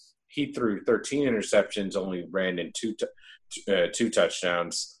Jets, he threw 13 interceptions, only ran in two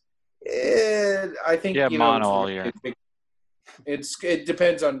touchdowns. I think Yeah, mono all year. It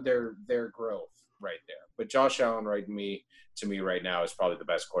depends on their growth right there. But Josh Allen, to me right now, is probably the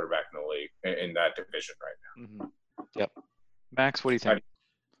best quarterback in the league in that division right now. Mm-hmm. Yep. Max, what do you think?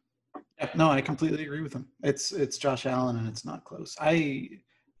 No, I completely agree with him. It's Josh Allen, and it's not close.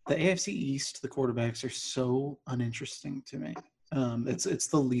 The AFC East, the quarterbacks are so uninteresting to me. It's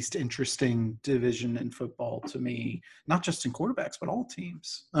the least interesting division in football to me, not just in quarterbacks, but all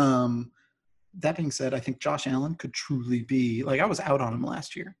teams. That being said, I think Josh Allen could truly be like I was out on him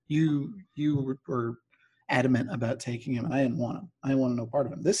last year. You were adamant about taking him, and I didn't want him. I didn't want no part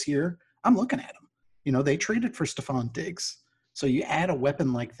of him. This year, I'm looking at him. You know, they traded for Stephon Diggs. So you add a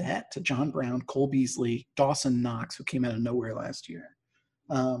weapon like that to John Brown, Cole Beasley, Dawson Knox, who came out of nowhere last year.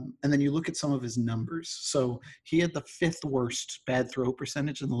 And then you look at some of his numbers. So he had the 5th worst bad throw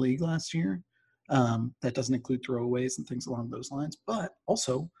percentage in the league last year. That doesn't include throwaways and things along those lines. But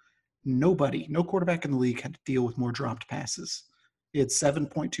also, no quarterback in the league had to deal with more dropped passes. He had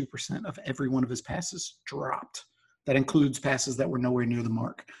 7.2% of every one of his passes dropped. That includes passes that were nowhere near the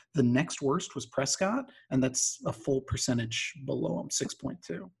mark. The next worst was Prescott, and that's a full percentage below him,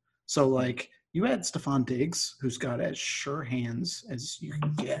 6.2. So, like, you add Stephon Diggs, who's got as sure hands as you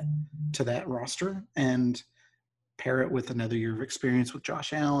can get to that roster, and pair it with another year of experience with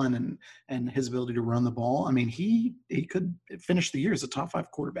Josh Allen and his ability to run the ball. I mean, he could finish the year as a top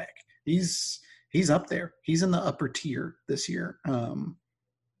 5 quarterback. He's up there. He's in the upper tier this year.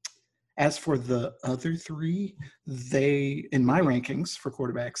 As for the other 3, they, in my rankings for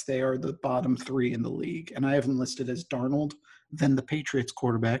quarterbacks, they are the bottom 3 in the league. And I have them listed as Darnold, then the Patriots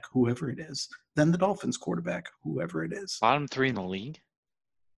quarterback, whoever it is, then the Dolphins quarterback, whoever it is. Bottom 3 in the league?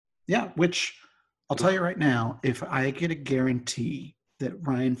 Yeah, which I'll tell you right now, if I get a guarantee that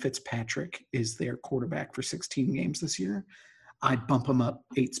Ryan Fitzpatrick is their quarterback for 16 games this year, I'd bump him up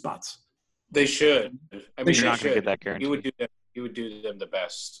 8 spots. They should. I mean, you're not going to get that guarantee. You would do them the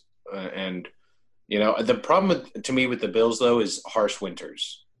best. And, you know, the problem to me with the Bills, though, is harsh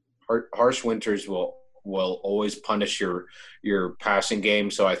winters. Harsh winters will always punish your passing game.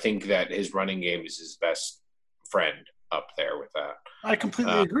 So I think that his running game is his best friend up there with that. I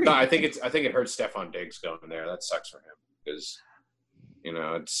completely agree. No, I think it hurts Stephon Diggs going there. That sucks for him because, you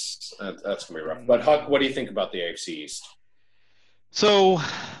know, that's going to be rough. But, Huck, what do you think about the AFC East? So,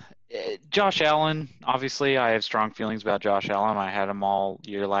 Josh Allen, obviously, I have strong feelings about Josh Allen. I had him all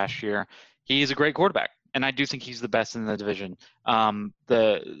year last year. He's a great quarterback, and I do think he's the best in the division.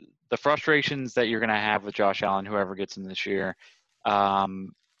 The frustrations that you're going to have with Josh Allen, whoever gets him this year,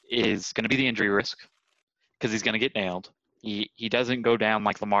 is going to be the injury risk because he's going to get nailed. He doesn't go down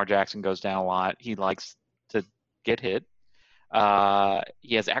like Lamar Jackson goes down a lot. He likes to get hit.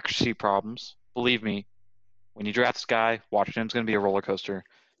 He has accuracy problems. Believe me, when you draft this guy, Washington's going to be a roller coaster.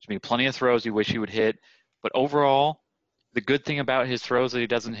 There's going to be plenty of throws you wish he would hit. But overall, the good thing about his throws that he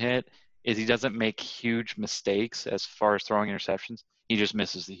doesn't hit is he doesn't make huge mistakes as far as throwing interceptions. He just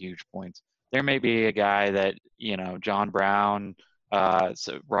misses the huge points. There may be a guy that, you know, John Brown,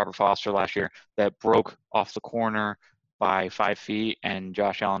 Robert Foster last year, that broke off the corner by 5 feet and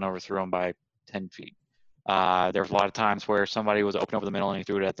Josh Allen overthrew him by 10 feet. There was a lot of times where somebody was open over the middle and he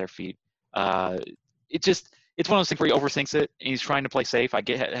threw it at their feet. It's one of those things where he overthinks it and he's trying to play safe. I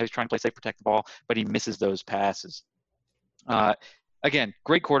get how he's trying to play safe, protect the ball, but he misses those passes. Again,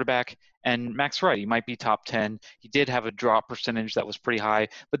 great quarterback, and Max right, he might be top 10. He did have a drop percentage that was pretty high,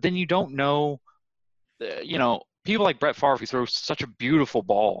 but then you don't know, you know, people like Brett Favre, who throws such a beautiful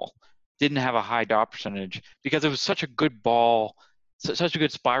ball, didn't have a high drop percentage because it was such a good ball, such a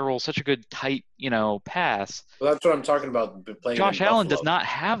good spiral, such a good tight, you know, pass. Well, that's what I'm talking about. Josh Allen does not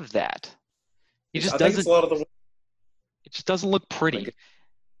have that. He just doesn't. It's a lot of the. It just doesn't look pretty.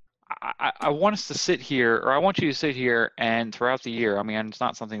 I want us to sit here, or I want you to sit here and throughout the year, I mean, it's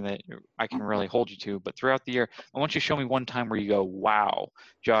not something that I can really hold you to, but throughout the year, I want you to show me one time where you go, wow,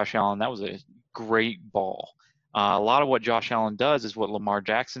 Josh Allen, that was a great ball. A lot of what Josh Allen does is what Lamar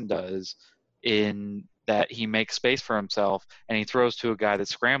Jackson does in that he makes space for himself and he throws to a guy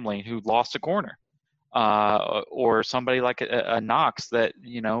that's scrambling who lost a corner. Or somebody like a Knox that,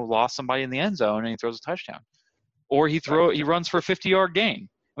 you know, lost somebody in the end zone and he throws a touchdown. Or he runs for a 50-yard gain.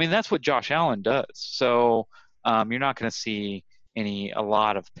 I mean, that's what Josh Allen does. So you're not going to see a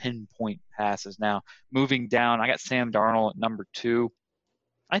lot of pinpoint passes. Now, moving down, I got Sam Darnold at number 2.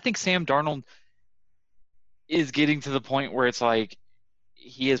 I think Sam Darnold is getting to the point where it's like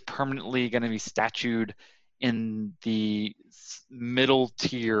he is permanently going to be statued in the middle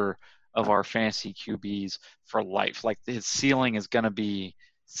tier of our fantasy QBs for life. Like his ceiling is going to be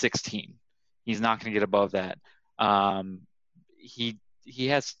 16. He's not going to get above that. He he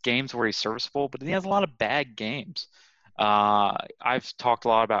has games where he's serviceable, but he has a lot of bad games. I've talked a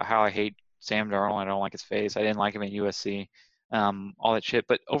lot about how I hate Sam Darnold. I don't like his face. I didn't like him at USC, all that shit.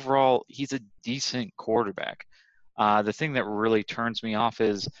 But overall, he's a decent quarterback. The thing that really turns me off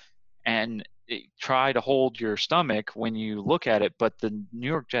is, and try to hold your stomach when you look at it, but the New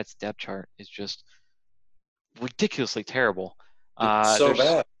York Jets depth chart is just ridiculously terrible. It's so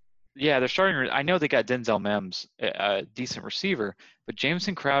bad. Yeah, they're starting. I know they got Denzel Mims, a decent receiver, but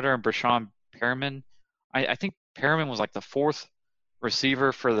Jameson Crowder and Brashon Perriman. I think Perriman was like the fourth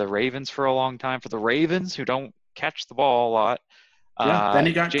receiver for the Ravens for a long time. For the Ravens, who don't catch the ball a lot. Then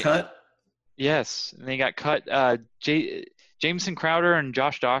he got cut. Yes, and they got cut. Jameson Crowder and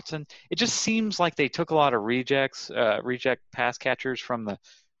Josh Doctson. It just seems like they took a lot of reject pass catchers from the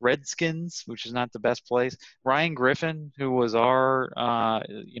Redskins, which is not the best place. Ryan Griffin, who was our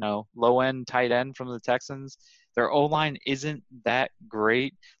low end tight end from the Texans. Their O-line isn't that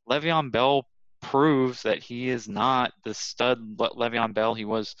great. Le'Veon Bell proves that he is not the stud Le'Veon Bell he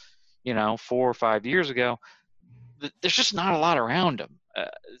was, 4 or 5 years ago. There's just not a lot around him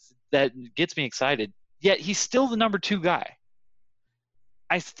that gets me excited. Yet he's still the number 2 guy.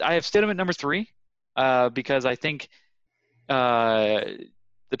 I have stood him at number 3 because I think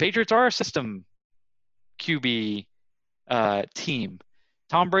the Patriots are a system QB team.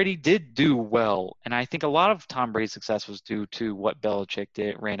 Tom Brady did do well, and I think a lot of Tom Brady's success was due to what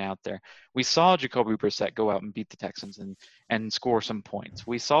Belichick ran out there. We saw Jacoby Brissett go out and beat the Texans and score some points.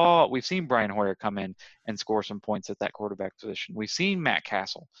 We've seen Brian Hoyer come in and score some points at that quarterback position. We've seen Matt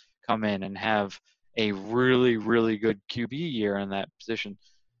Castle come in and have a really, really good QB year in that position.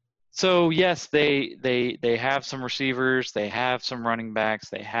 So yes, they have some receivers, they have some running backs,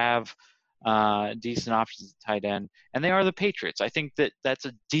 they have decent options at tight end, and they are the Patriots. I think that's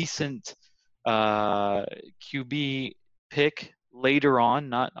a decent QB pick later on,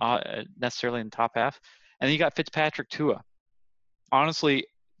 not necessarily in the top half. And then you got Fitzpatrick, Tua. Honestly,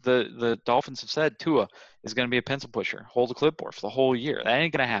 the Dolphins have said Tua is going to be a pencil pusher, hold the clipboard for the whole year. That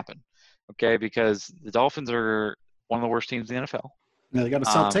ain't going to happen, okay? Because the Dolphins are one of the worst teams in the NFL. Yeah, they got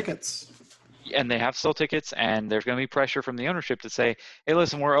to sell tickets. And they have to sell tickets, and there's going to be pressure from the ownership to say, hey,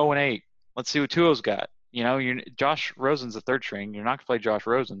 listen, we're 0-8. Let's see what Tua's got. Josh Rosen's the third string. You're not going to play Josh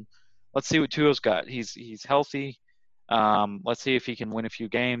Rosen. Let's see what Tua's got. He's healthy. Let's see if he can win a few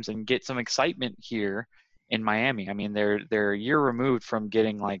games and get some excitement here in Miami. I mean, they're a year removed from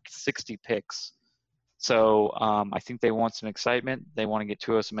getting like 60 picks. So I think they want some excitement. They want to get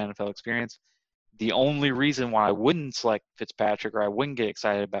Tua some NFL experience. The only reason why I wouldn't select Fitzpatrick or I wouldn't get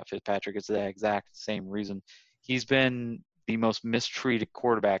excited about Fitzpatrick is the exact same reason. He's been the most mistreated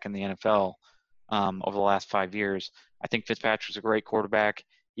quarterback in the NFL over the last 5 years. I think Fitzpatrick's a great quarterback.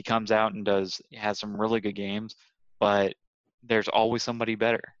 He comes out and has some really good games, but there's always somebody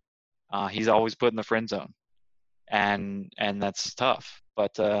better. He's always put in the friend zone, and that's tough.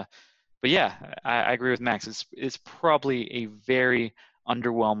 But yeah, I agree with Max. It's probably a very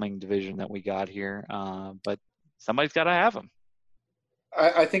underwhelming division that we got here, but somebody's got to have them.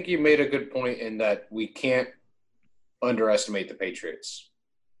 I think you made a good point in that we can't underestimate the Patriots.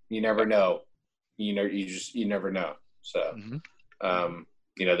 You never know. You never know. So,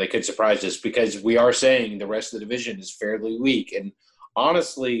 they could surprise us because we are saying the rest of the division is fairly weak. And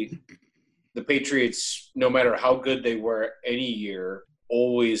honestly, the Patriots, no matter how good they were any year,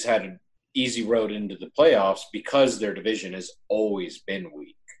 always had an easy road into the playoffs because their division has always been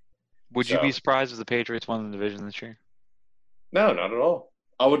weak. Would you be surprised if the Patriots won the division this year? No, not at all.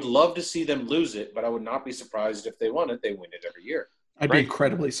 I would love to see them lose it, but I would not be surprised if they won it. They win it every year. I'd be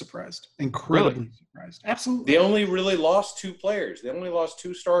incredibly surprised. Surprised. Absolutely. They only really lost 2 players. They only lost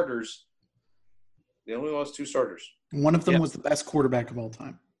 2 starters. One of them was the best quarterback of all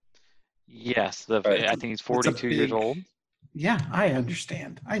time. Yes. I think he's 42 years old. Yeah, I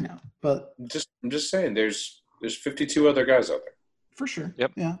understand. I know. But I'm just saying there's 52 other guys out there. For sure.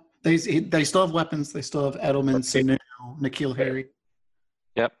 Yep. Yeah. They still have weapons. They still have Edelman, Sanu, N'Keal Harry.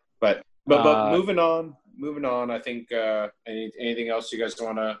 Yep. But moving on, I think anything else you guys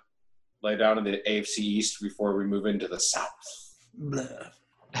want to lay down in the AFC East before we move into the South? No,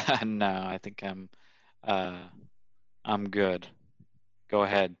 I think I'm good. Go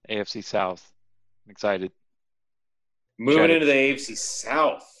ahead. AFC South. I'm excited. Moving into the AFC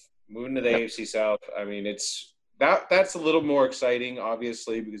South. I mean, that's a little more exciting,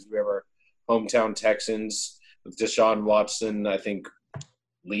 obviously, because we have our hometown Texans with Deshaun Watson, I think,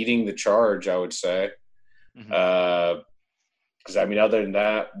 leading the charge, I would say. Because, other than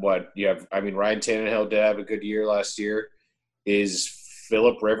that, Ryan Tannehill did have a good year last year. Is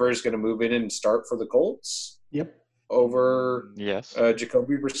Phillip Rivers going to move in and start for the Colts? Yep. over Yes.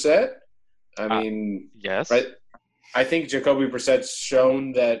 Jacoby Brissett. I mean, yes. Right? I think Jacoby Brissett's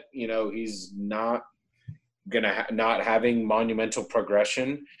shown that he's not not having monumental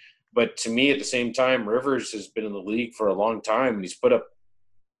progression. But to me, at the same time, Rivers has been in the league for a long time, and he's put up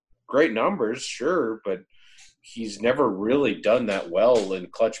great numbers, sure, but he's never really done that well in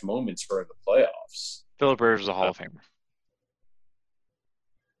clutch moments for the playoffs. Philip Rivers is a Hall of Famer.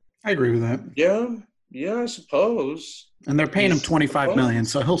 I agree with that. Yeah, I suppose. And they're paying him $25 million,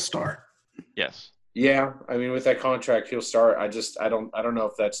 so he'll start. Yes. Yeah, I mean, with that contract, he'll start. I don't know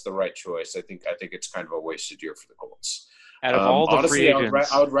if that's the right choice. I think it's kind of a wasted year for the Colts. Out of all the honestly, free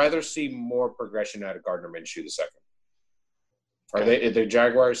agents, I would rather see more progression out of Gardner Minshew the second. Are the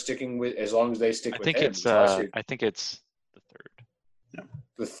Jaguars sticking with as long as they stick with him? I think it's the third. Yeah.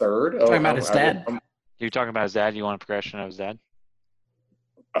 The third? Talking about his dad. You're talking about his dad? You want a progression of his dad?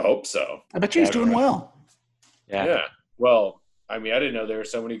 I hope so. I bet you he's doing well. Yeah. Well, I mean, I didn't know there were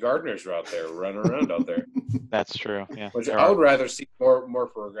so many Gardners out there running around out there. That's true. Yeah. I would rather see more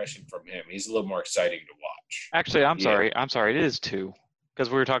progression from him. He's a little more exciting to watch. Actually, I'm sorry. It is 2 because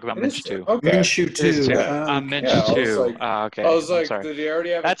we were talking about Minch 2. Okay. Minshew 2. Minch 2. Okay. I was like, did he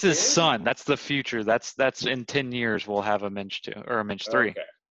already have? That's his son. That's the future. That's in 10 years we'll have a Minch 2 or a Minch 3. Okay.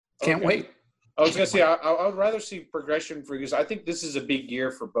 Can't wait. I was gonna say I would rather see progression because I think this is a big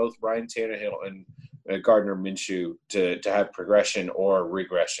year for both Ryan Tannehill and Gardner Minshew to have progression or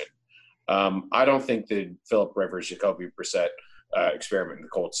regression. I don't think the Philip Rivers, Jacoby Brissett experiment in the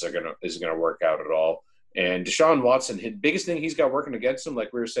Colts is gonna work out at all. And Deshaun Watson, his biggest thing he's got working against him,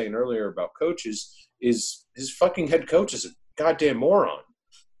 like we were saying earlier about coaches, is his fucking head coach is a goddamn moron.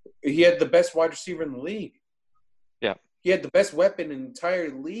 He had the best wide receiver in the league. Yeah. He had the best weapon in the entire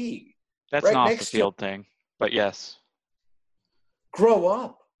league. That's an off-the-field thing, but yes. Grow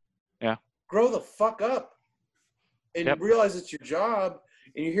up. Yeah. Grow the fuck up. And realize it's your job,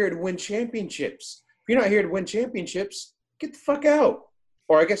 and you're here to win championships. If you're not here to win championships, get the fuck out.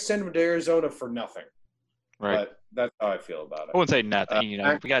 Or I guess send him to Arizona for nothing. Right. But that's how I feel about it. I wouldn't say nothing.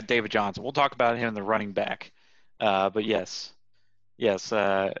 We got David Johnson. We'll talk about him in the running back. But yes,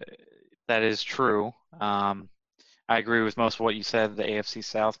 that is true. I agree with most of what you said, the AFC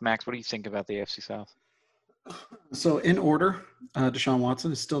South. Max, what do you think about the AFC South? So in order, Deshaun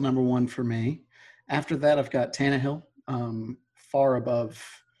Watson is still number 1 for me. After that, I've got Tannehill, far above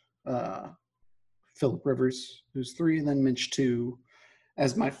Philip Rivers, who's 3, and then Minch 2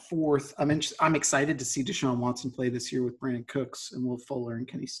 as my 4th. I'm excited to see Deshaun Watson play this year with Brandon Cooks and Will Fuller and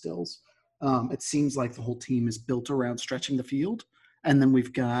Kenny Stills. It seems like the whole team is built around stretching the field. And then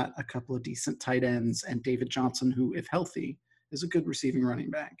we've got a couple of decent tight ends and David Johnson, who, if healthy, is a good receiving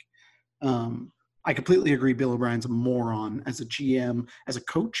running back. I completely agree Bill O'Brien's a moron as a GM. As a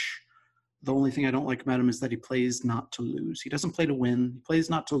coach, the only thing I don't like about him is that he plays not to lose. He doesn't play to win. He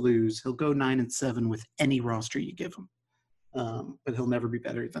plays not to lose. He'll go 9-7 with any roster you give him. But he'll never be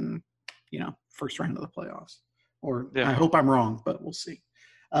better than, first round of the playoffs. I hope I'm wrong, but we'll see.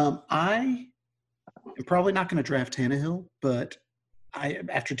 I am probably not going to draft Tannehill, but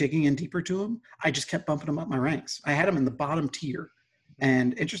after digging in deeper to him, I just kept bumping him up my ranks. I had him in the bottom tier.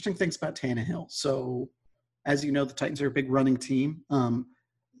 And interesting things about Tannehill. So, as you know, the Titans are a big running team.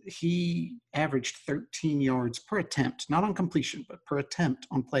 He averaged 13 yards per attempt, not on completion, but per attempt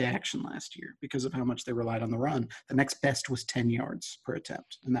on play action last year because of how much they relied on the run. The next best was 10 yards per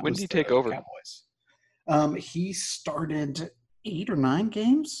attempt. And that when was did he take over? Cowboys. He started 8 or 9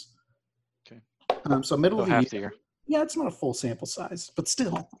 games. Okay. So middle of the year. Yeah, it's not a full sample size, but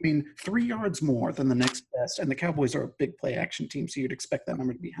still, 3 yards more than the next best. And the Cowboys are a big play action team, so you'd expect that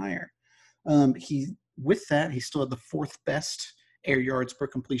number to be higher. With that, he still had the 4th best air yards per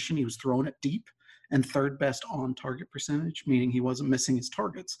completion. He was throwing it deep, and 3rd best on target percentage, meaning he wasn't missing his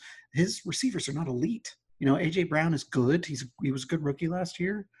targets. His receivers are not elite. A.J. Brown is good. He was a good rookie last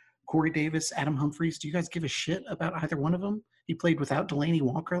year. Corey Davis, Adam Humphries. Do you guys give a shit about either one of them? He played without Delaney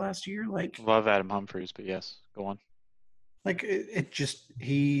Walker last year. Love Adam Humphries, but yes, go on. I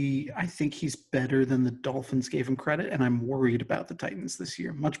think he's better than the Dolphins gave him credit, and I'm worried about the Titans this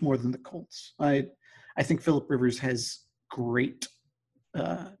year, much more than the Colts. I think Philip Rivers has great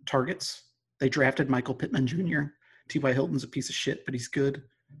targets. They drafted Michael Pittman Jr. T.Y. Hilton's a piece of shit, but he's good.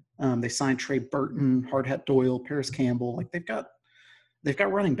 They signed Trey Burton, Hardhat Doyle, Paris Campbell. They've got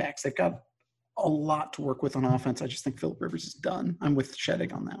running backs. They've got a lot to work with on offense. I just think Philip Rivers is done. I'm with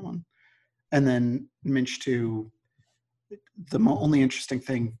Sheddig on that one. And then Minch too. The only interesting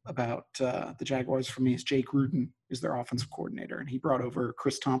thing about the Jaguars for me is Jay Gruden is their offensive coordinator, and he brought over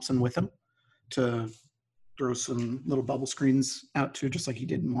Chris Thompson with him to throw some little bubble screens out to, just like he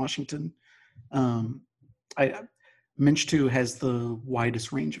did in Washington. Minshew has the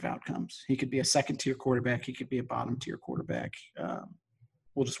widest range of outcomes. He could be a second-tier quarterback. He could be a bottom-tier quarterback.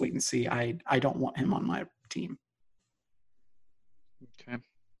 We'll just wait and see. I don't want him on my team. Okay.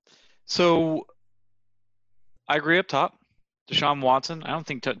 So I agree up top. Deshaun Watson. I don't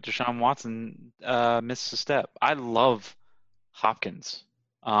think Deshaun Watson missed a step. I love Hopkins.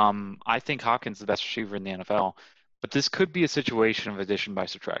 I think Hopkins is the best receiver in the NFL, but this could be a situation of addition by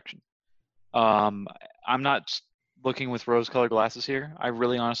subtraction. I'm not looking with rose-colored glasses here. I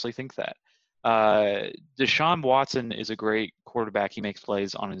really honestly think that. Deshaun Watson is a great quarterback. He makes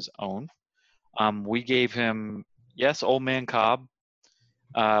plays on his own. We gave him, yes, old man Cobb.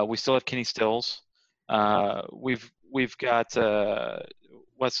 We still have Kenny Stills. We've got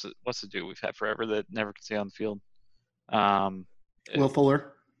what's the dude we've had forever that never can stay on the field. Will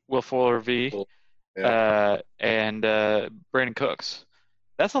Fuller. Will Fuller V. Yeah. And Brandon Cooks.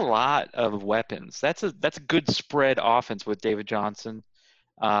 That's a lot of weapons. That's a good spread offense with David Johnson.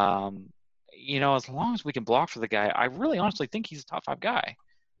 As long as we can block for the guy, I really honestly think he's a top 5 guy.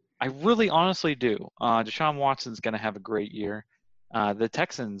 I really honestly do. Deshaun Watson's going to have a great year. The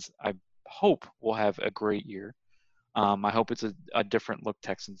Texans, I hope, will have a great year. I hope it's a different look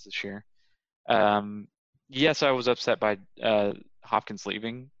Texans this year. Yes, I was upset by Hopkins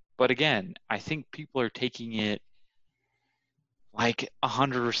leaving, but again, I think people are taking it like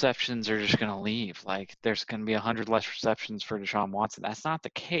 100 receptions are just going to leave. Like there's going to be 100 less receptions for Deshaun Watson. That's not the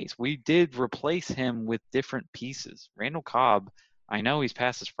case. We did replace him with different pieces. Randall Cobb, I know he's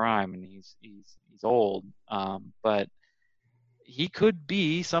past his prime and he's old, but he could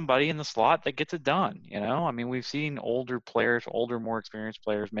be somebody in the slot that gets it done. I mean, we've seen older, more experienced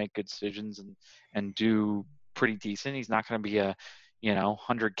players make good decisions and do pretty decent. He's not going to be a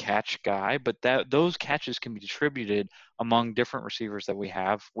 100 catch guy, but those catches can be distributed among different receivers that we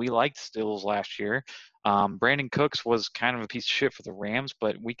have. We liked Stills last year. Brandon Cooks was kind of a piece of shit for the Rams,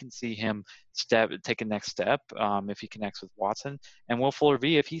 but we can see him take a next step if he connects with Watson. And Will Fuller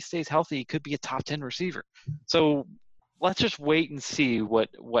V, if he stays healthy, he could be a top 10 receiver. So let's just wait and see what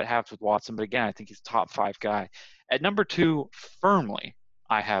happens with Watson. But again, I think he's a top 5 guy. At number 2, firmly,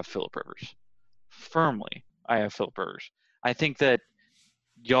 I have Phillip Rivers. I think that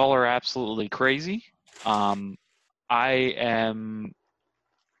y'all are absolutely crazy. I am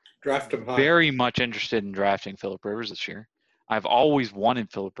Draft him high. very much interested in drafting Phillip Rivers this year. I've always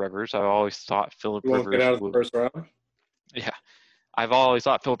wanted Phillip Rivers. I've always thought Phillip Rivers get out of the first round. Yeah, I've always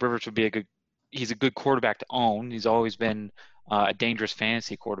thought Phillip Rivers would be he's a good quarterback to own. He's always been a dangerous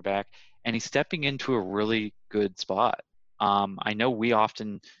fantasy quarterback, and he's stepping into a really good spot. I know we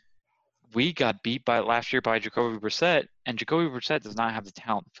got beat last year by Jacoby Brissett, and Jacoby Brissett does not have the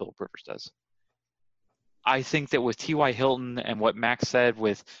talent that Phillip Rivers does. I think that with T.Y. Hilton and what Max said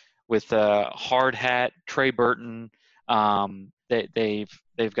with Hard Hat, Trey Burton, they've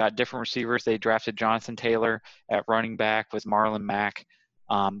got different receivers. They drafted Jonathan Taylor at running back with Marlon Mack.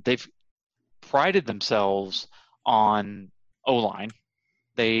 They've prided themselves on O-line.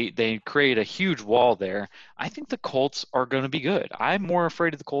 They create a huge wall there. I think the Colts are going to be good. I'm more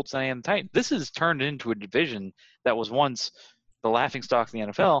afraid of the Colts than I am the Titans. This has turned into a division that was once the laughingstock in the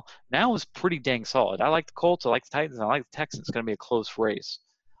NFL. Now is pretty dang solid. I like the Colts. I like the Titans. I like the Texans. It's going to be a close race.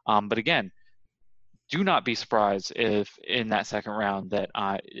 But again, do not be surprised if in that second round that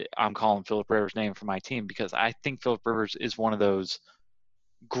I'm calling Phillip Rivers' name for my team, because I think Phillip Rivers is one of those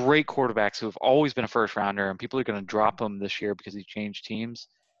great quarterbacks who have always been a first rounder, and people are going to drop him this year because he changed teams.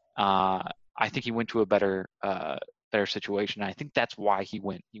 I think he went to a better situation. I think that's why he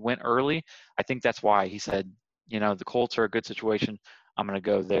went. He went early. I think that's why he said, the Colts are a good situation. I'm going to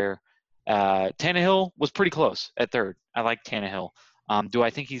go there. Tannehill was pretty close at 3rd. I like Tannehill. Do I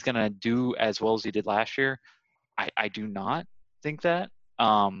think he's going to do as well as he did last year? I do not think that.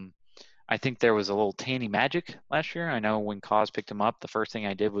 I think there was a little Tanny magic last year. I know when Cause picked him up, the first thing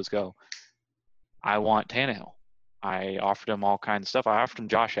I did was go, I want Tannehill. I offered him all kinds of stuff. I offered him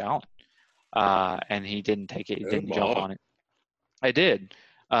Josh Allen, and he didn't take it. He didn't jump on it. I did,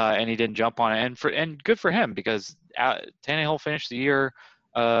 and he didn't jump on it. And good for him, because Tannehill finished the year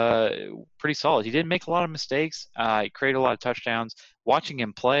pretty solid. He didn't make a lot of mistakes. He created a lot of touchdowns. Watching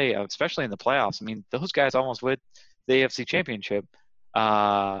him play, especially in the playoffs, I mean, those guys almost won the AFC Championship.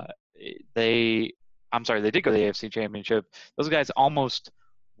 They did go to the AFC Championship. Those guys almost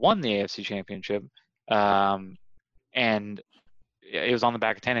won the AFC Championship, and it was on the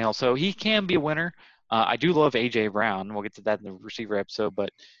back of Tannehill. So he can be a winner. I do love A.J. Brown. We'll get to that in the receiver episode,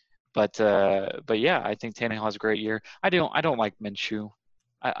 but yeah, I think Tannehill has a great year. I don't like Minshew.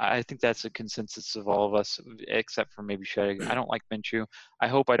 I think that's a consensus of all of us, except for maybe Shay. I don't like Minshew. I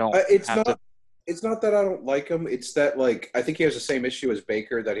hope I don't It's not that I don't like him. It's that, like, I think he has the same issue as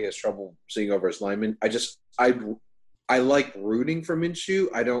Baker, that he has trouble seeing over his linemen. I like rooting for Minshew.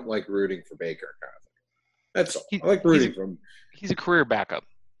 I don't like rooting for Baker, kind of thing. That's all. He, I like he's a, rooting for him. he's a career backup.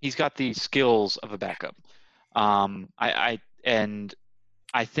 He's got the skills of a backup. And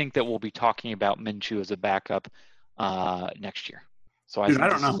I think that we'll be talking about Minshew as a backup next year. So I Dude, think I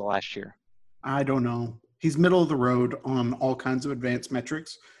don't this is know. the last year. I don't know. He's middle of the road on all kinds of advanced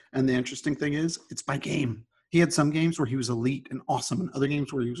metrics. And the interesting thing is, it's by game. He had some games where he was elite and awesome, and other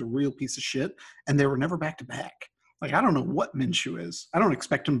games where he was a real piece of shit, and they were never back to back. Like, I don't know what Minshew is. I don't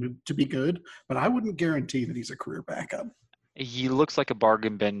expect him to be good, but I wouldn't guarantee that he's a career backup. He looks like a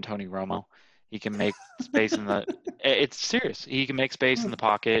bargain bin Tony Romo. He can make space in the – it's serious. He can make space in the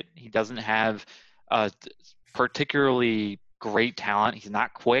pocket. He doesn't have particularly great talent. He's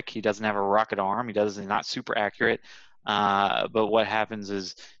not quick. He doesn't have a rocket arm. He's not super accurate. But what happens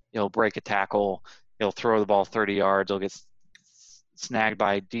is he'll break a tackle. He'll throw the ball 30 yards. He'll get snagged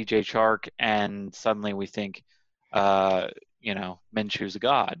by DJ Chark, and suddenly we think, Minshew's a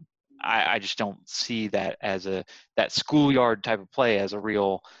god. I just don't see that as that schoolyard type of play as a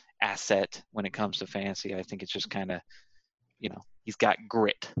real asset when it comes to fantasy. I think it's just kind of, he's got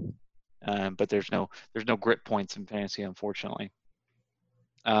grit, but there's no grit points in fantasy, unfortunately.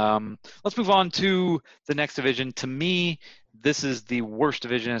 Let's move on to the next division. To me, this is the worst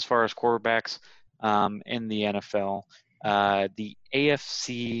division as far as quarterbacks in the NFL. The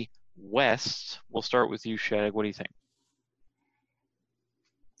AFC West. We'll start with you, Shag. What do you think?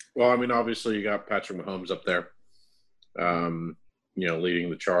 Well, I mean, obviously you got Patrick Mahomes up there, leading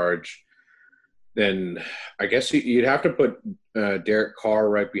the charge. Then I guess you'd have to put Derek Carr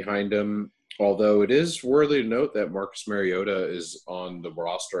right behind him, although it is worthy to note that Marcus Mariota is on the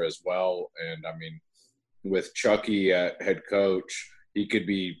roster as well. And, I mean, with Chucky at head coach, he could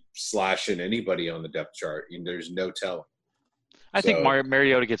be slashing anybody on the depth chart. There's no telling. I think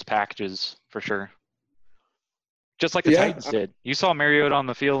Mariota gets packages for sure. Just like the Titans did. You saw Mariota on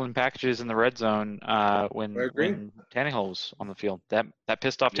the field in packages in the red zone when Tannehill was on the field. That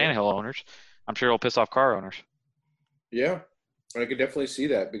pissed off Tannehill owners. I'm sure it'll piss off Carr owners. Yeah, I could definitely see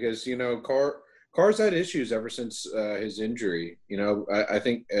that because, Carr's had issues ever since his injury. I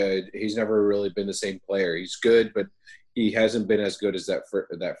think he's never really been the same player. He's good, but he hasn't been as good as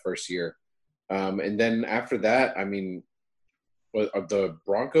that first year. And then after that, I mean, are the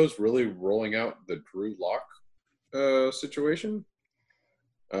Broncos really rolling out the Drew Lock situation?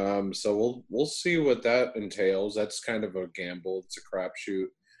 So we'll see what that entails. That's kind of a gamble. It's a crapshoot.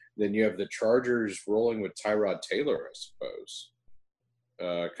 Then you have the Chargers rolling with Tyrod Taylor, I suppose,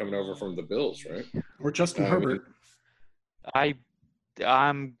 coming over from the Bills, right? Or Justin Herbert.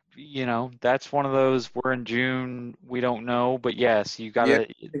 I'm that's one of those. We're in June. We don't know, but yes, you got to.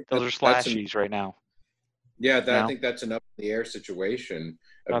 Those are slashies right now. Yeah, I think that's an up in the air situation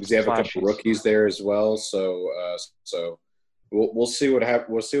because they have a couple rookies there as well. So we'll see what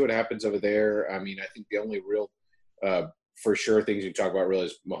we'll see what happens over there. I mean, I think the only real for sure things you talk about really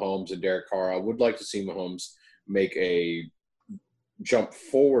is Mahomes and Derek Carr. I would like to see Mahomes make a jump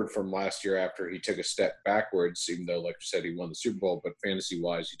forward from last year after he took a step backwards, even though, like you said, he won the Super Bowl. But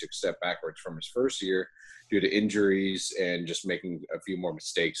fantasy-wise, he took a step backwards from his first year due to injuries and just making a few more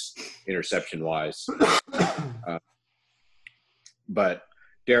mistakes interception-wise. But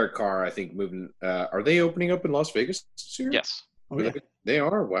Derek Carr, I think, moving are they opening up in Las Vegas this year? Yes. Oh, yeah. They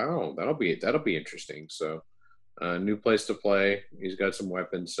are. Wow. That'll be interesting. So new place to play. He's got some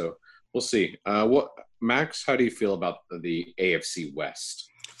weapons. So we'll see. Max, how do you feel about the AFC West?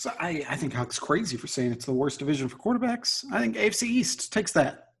 So I think Huck's crazy for saying it's the worst division for quarterbacks. I think AFC East takes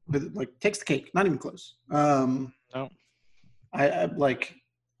that. Takes the cake. Not even close. No.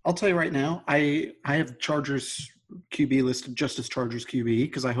 I'll tell you right now, I have Chargers QB listed just as Chargers QB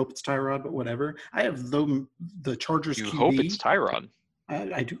because I hope it's Tyrod, but whatever. I have the Chargers QB. You hope it's Tyrod.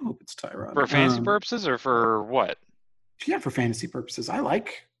 I do hope it's Tyrod. For fantasy purposes or for what? Yeah, for fantasy purposes. I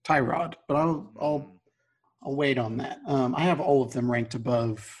like Tyrod, but I'll wait on that. I have all of them ranked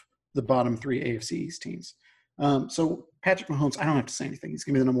above the bottom three AFC East teams. So Patrick Mahomes, I don't have to say anything. He's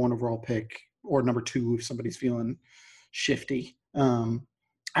going to be the number one overall pick or number two if somebody's feeling shifty.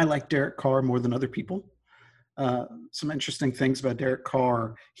 I like Derek Carr more than other people. Some interesting things about Derek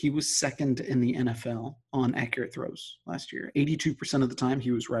Carr. He was second in the NFL on accurate throws last year. 82% of the time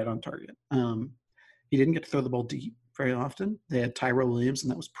he was right on target. He didn't get to throw the ball deep very often. They had Tyrell Williams,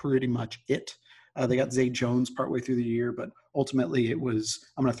 and that was pretty much it. They got Zay Jones partway through the year, but ultimately it was,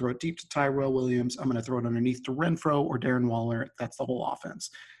 I'm going to throw it deep to Tyrell Williams. I'm going to throw it underneath to Renfro or Darren Waller. That's the whole offense.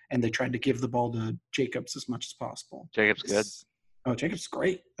 And they tried to give the ball to Jacobs as much as possible. Jacobs good. Oh, Jacobs is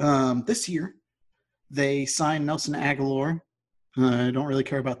great. This year, They signed Nelson Aguilar. I don't really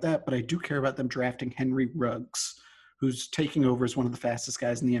care about that, but I do care about them drafting Henry Ruggs, who's taking over as one of the fastest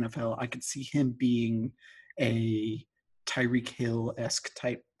guys in the NFL. I could see him being a Tyreek Hill-esque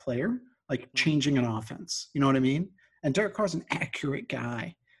type player, like changing an offense. You know what I mean? And Derek Carr's an accurate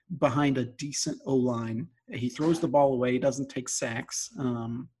guy behind a decent O-line. He throws the ball away, doesn't take sacks. I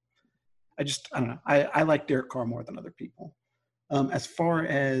don't know. I like Derek Carr more than other people. As far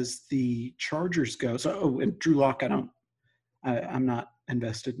as the Chargers go, and Drew Lock, I'm not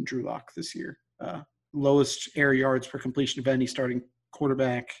invested in Drew Lock this year. Lowest air yards per completion of any starting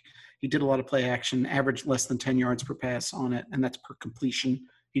quarterback. He did a lot of play action, averaged less than 10 yards per pass on it, and that's per completion.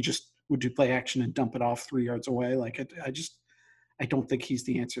 He just would do play action and dump it off 3 yards away. I don't think he's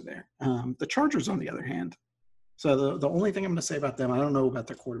the answer there. The Chargers, on the other hand, so the only thing I'm going to say about them, I don't know about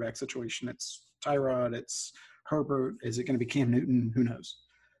their quarterback situation. It's Tyrod, it's Herbert. Is it going to be Cam Newton? Who knows?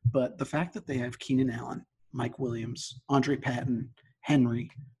 But the fact that they have Keenan Allen, Mike Williams, Andre Patton, Henry,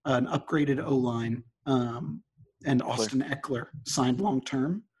 an upgraded O-line, and Austin Eckler signed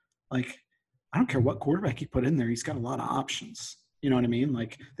long-term, I don't care what quarterback you put in there. He's got a lot of options. You know what I mean?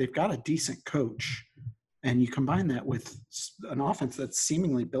 They've got a decent coach, and you combine that with an offense that's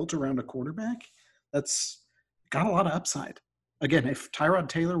seemingly built around a quarterback that's got a lot of upside. Again, if Tyrod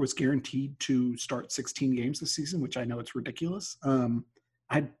Taylor was guaranteed to start 16 games this season, which I know it's ridiculous,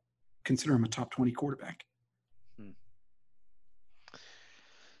 I'd consider him a top 20 quarterback.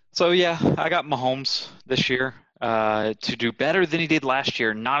 So, yeah, I got Mahomes this year to do better than he did last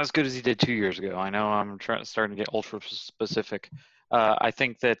year, not as good as he did 2 years ago. I know I'm starting to get ultra specific. I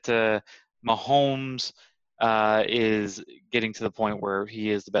think that Mahomes is getting to the point where he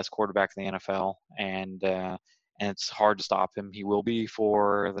is the best quarterback in the NFL, and it's hard to stop him. He will be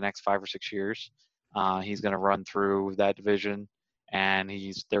for the next 5 or 6 years. He's going to run through that division, and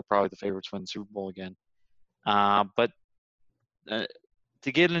they're probably the favorites to win the Super Bowl again. But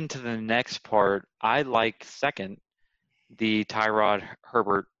to get into the next part, I like second the Tyrod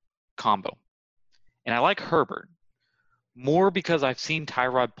Herbert combo. And I like Herbert more because I've seen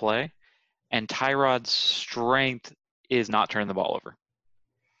Tyrod play, and Tyrod's strength is not turning the ball over.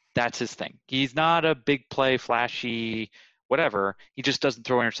 That's his thing. He's not a big play, flashy, whatever. He just doesn't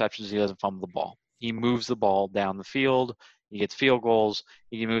throw interceptions. He doesn't fumble the ball. He moves the ball down the field. He gets field goals.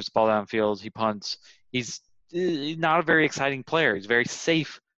 He moves the ball downfield. He punts. He's not a very exciting player. He's a very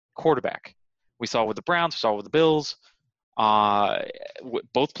safe quarterback. We saw it with the Browns. We saw it with the Bills.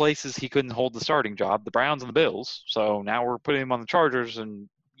 Both places he couldn't hold the starting job, the Browns and the Bills. So now we're putting him on the Chargers, and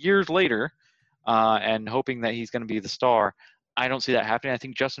years later, and hoping that he's going to be the star. I don't see that happening. I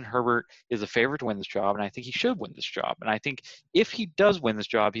think Justin Herbert is a favorite to win this job, and I think he should win this job. And I think if he does win this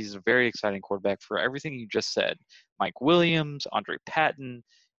job, he's a very exciting quarterback for everything you just said. Mike Williams, Andre Patton,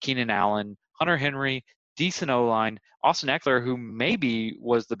 Keenan Allen, Hunter Henry, decent O-line, Austin Eckler, who maybe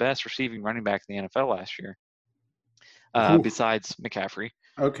was the best receiving running back in the NFL last year, besides McCaffrey.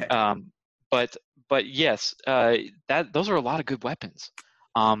 Okay. But yes, those are a lot of good weapons.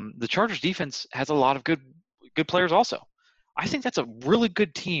 The Chargers defense has a lot of good players also. I think that's a really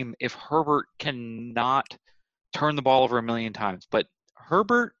good team if Herbert cannot turn the ball over a million times. But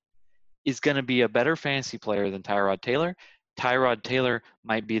Herbert is going to be a better fantasy player than Tyrod Taylor. Tyrod Taylor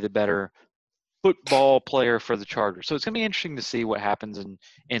might be the better football player for the Chargers. So it's going to be interesting to see what happens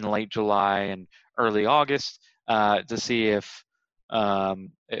in late July and early August to see if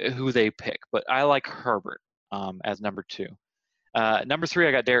who they pick. But I like Herbert as number 2. Number 3,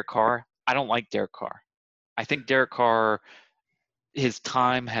 I got Derek Carr. I don't like Derek Carr. I think Derek Carr, his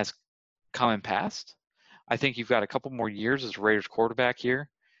time has come and passed. I think you've got a couple more years as a Raiders quarterback here,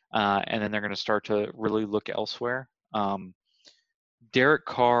 and then they're going to start to really look elsewhere. Derek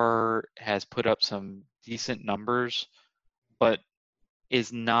Carr has put up some decent numbers, but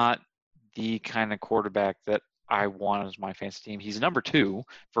is not the kind of quarterback that I want as my fantasy team. He's number 2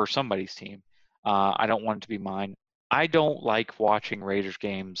 for somebody's team. I don't want it to be mine. I don't like watching Raiders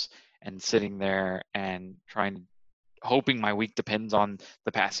games and sitting there and hoping my week depends on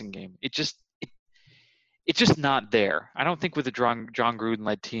the passing game. It's just not there. I don't think with the John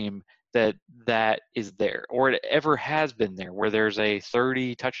Gruden-led team that is there, or it ever has been there, where there's a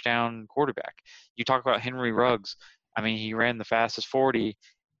 30 touchdown quarterback. You talk about Henry Ruggs. I mean, he ran the fastest 40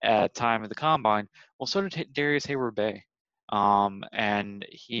 at time of the combine. Well, so did Darius Hayward-Bay, and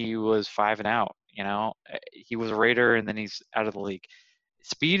he was 5 and out. You know, he was a Raider, and then he's out of the league.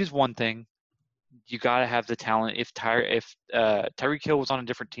 Speed is one thing. You got to have the talent. If Tyreek Hill was on a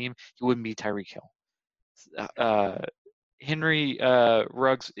different team, he wouldn't be Tyreek Hill. Henry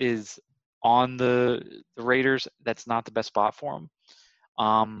Ruggs is on the Raiders. That's not the best spot for him.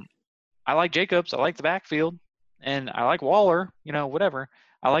 I like Jacobs. I like the backfield, and I like Waller. Whatever.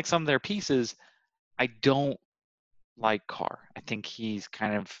 I like some of their pieces. I don't like Carr. I think he's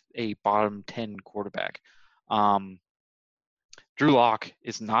kind of a bottom 10 quarterback. Drew Lock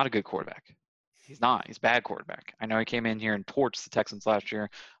is not a good quarterback. He's not. He's a bad quarterback. I know he came in here and torched the Texans last year.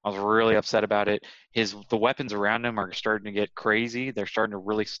 I was really upset about it. The weapons around him are starting to get crazy. They're starting to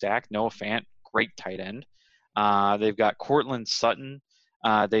really stack. Noah Fant, great tight end. They've got Cortland Sutton.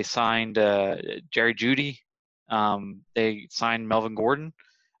 They signed Jerry Jeudy. They signed Melvin Gordon.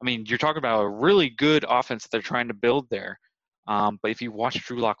 I mean, you're talking about a really good offense that they're trying to build there. But if you watch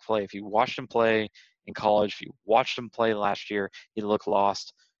Drew Lock play, if you watched him play in college, if you watched him play last year, he looked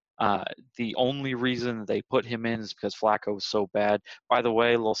lost. The only reason they put him in is because Flacco was so bad. By the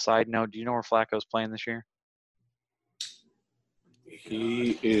way, a little side note, do you know where Flacco's playing this year?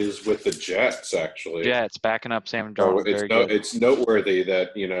 He is with the Jets, actually. Jets, backing up Sam Darnold. It's noteworthy that,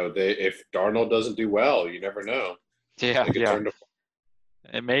 if Darnold doesn't do well, you never know. Yeah, they could turn to.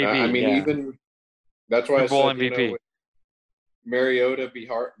 It may be. Even that's why Super Bowl I said, MVP. Mariota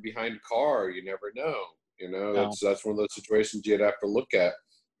behind Carr, you never know. That's one of those situations you'd have to look at.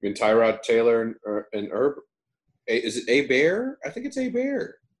 I mean, Tyrod Taylor and Herbert. Is it A Bear? I think it's A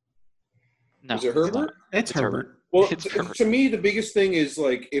Bear. No, is it Herbert? It's Herbert. Well, to me, the biggest thing is,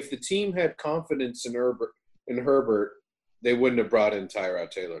 like, if the team had confidence in Herbert, they wouldn't have brought in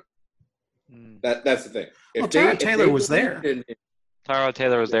Tyrod Taylor. That's the thing. Tyrod Taylor was there. Tyrod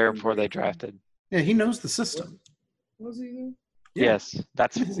Taylor was there before they drafted. Yeah, he knows the system. Was he there? Yeah. Yes,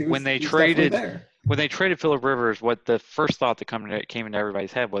 that's when they traded. When they traded Phillip Rivers, what the first thought that came into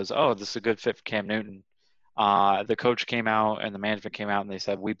everybody's head was, "Oh, this is a good fit for Cam Newton." The coach came out and the management came out and they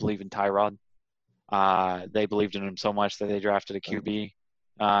said, "We believe in Tyrod." They believed in him so much that they drafted a QB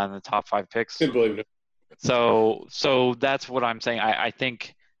in the top 5 picks. Didn't believe it. So that's what I'm saying. I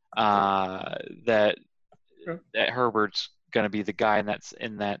think that Herbert's going to be the guy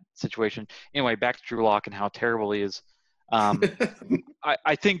in that situation. Anyway, back to Drew Lock and how terrible he is.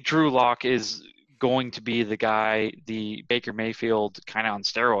 I think Drew Lock is going to be the guy, the Baker Mayfield kind of on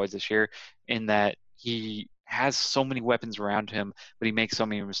steroids this year, in that he has so many weapons around him, but he makes so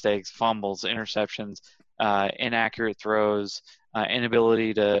many mistakes, fumbles, interceptions, inaccurate throws,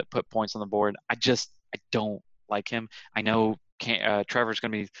 inability to put points on the board. I don't like him. I know Trevor's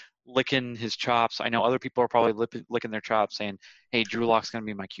going to be licking his chops. I know other people are probably licking their chops saying, hey, Drew Lock's going to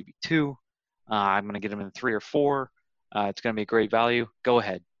be my QB2. I'm going to get him in 3 or 4. It's going to be a great value. Go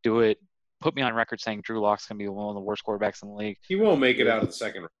ahead. Do it. Put me on record saying Drew Lock's going to be one of the worst quarterbacks in the league. He won't make it out of the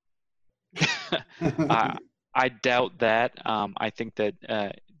second round. I doubt that. I think that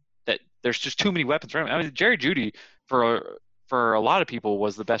there's just too many weapons around him. I mean, Jerry Jeudy, for a lot of people,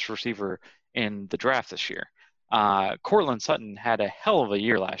 was the best receiver in the draft this year. Cortland Sutton had a hell of a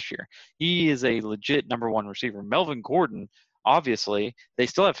year last year. He is a legit number 1 receiver. Melvin Gordon, obviously, they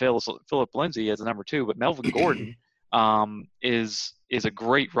still have Philip Lindsay as a number 2, but Melvin Gordon is a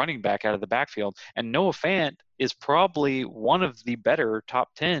great running back out of the backfield. And Noah Fant is probably one of the better top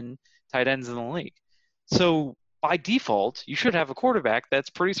 10 tight ends in the league. So by default, you should have a quarterback that's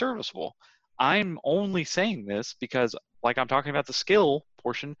pretty serviceable. I'm only saying this because, like I'm talking about the skill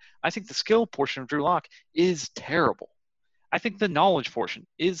portion, I think the skill portion of Drew Lock is terrible. I think the knowledge portion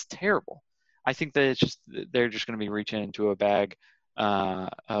is terrible. I think that they're just going to be reaching into a bag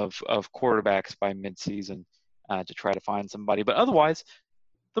of quarterbacks by midseason to try to find somebody. But otherwise,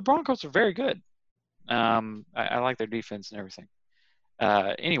 the Broncos are very good. I like their defense and everything.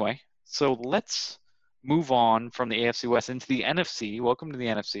 Anyway, so let's move on from the AFC West into the NFC. Welcome to the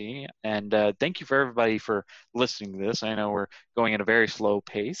NFC, and thank you for everybody for listening to this. I know we're going at a very slow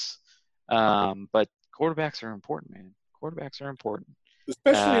pace, but quarterbacks are important, man. Quarterbacks are important.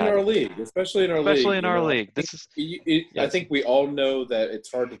 Especially in our league. Especially in our league. Yes. I think we all know that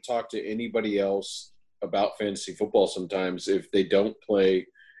it's hard to talk to anybody else about fantasy football sometimes if they don't play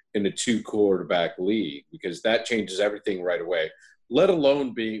in a 2-quarterback league, because that changes everything right away, let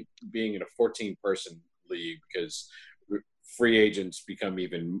alone being in a 14-person league, because free agents become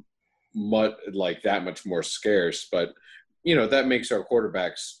even that much more scarce. But, that makes our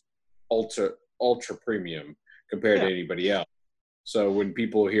quarterbacks ultra premium compared to anybody else. So when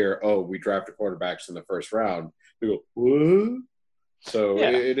people hear, oh, we drafted quarterbacks in the first round, they go, what? So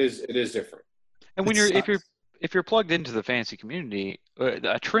it is different. And when if you're plugged into the fantasy community,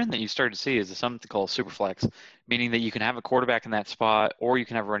 a trend that you start to see is something called superflex, meaning that you can have a quarterback in that spot, or you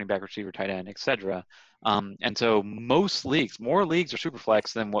can have a running back, receiver, tight end, etc. And so more leagues are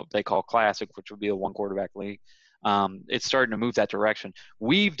superflex than what they call classic, which would be a 1-quarterback league. It's starting to move that direction.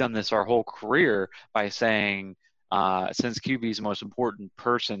 We've done this our whole career by saying Since QB is the most important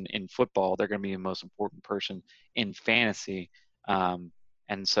person in football, they're going to be the most important person in fantasy. And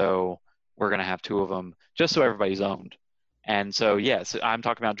so we're going to have two of them just so everybody's owned. And so, yes, I'm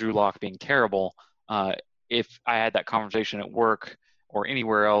talking about Drew Lock being terrible. If I had that conversation at work or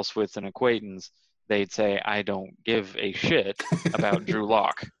anywhere else with an acquaintance, they'd say, I don't give a shit about Drew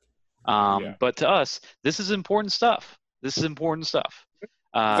Lock. But to us, this is important stuff. That's so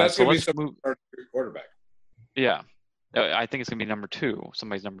going to be some quarterback. Yeah. I think it's going to be number 2.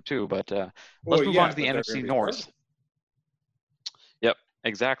 Somebody's number 2. But let's move on to the NFC North. Yep,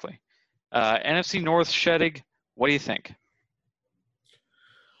 exactly. NFC North, Sheddig, what do you think?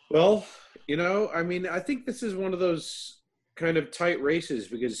 Well, I think this is one of those kind of tight races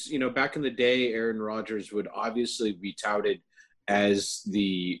because, back in the day, Aaron Rodgers would obviously be touted as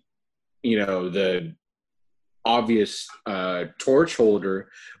the obvious torch holder,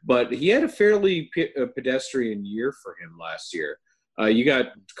 but he had a fairly pedestrian year for him last year. You got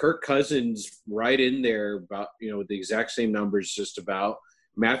Kirk Cousins right in there about, with the exact same numbers just about.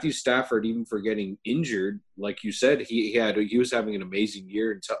 Matthew Stafford, even for getting injured, like you said, he was having an amazing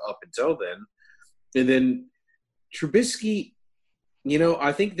year up until then. And then Trubisky,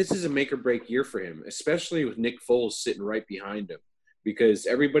 I think this is a make or break year for him, especially with Nick Foles sitting right behind him, because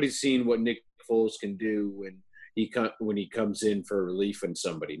everybody's seen what Nick Foles can do when he comes in for relief on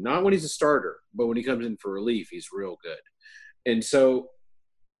somebody. Not when he's a starter, but when he comes in for relief, he's real good. And so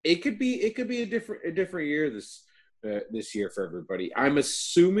it could be a different year this year for everybody. I'm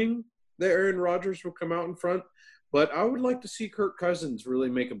assuming that Aaron Rodgers will come out in front, but I would like to see Kirk Cousins really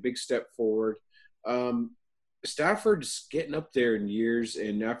make a big step forward. Stafford's getting up there in years,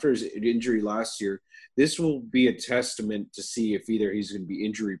 and after his injury last year, this will be a testament to see if either he's going to be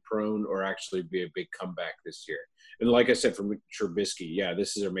injury prone or actually be a big comeback this year. And like I said, from Trubisky,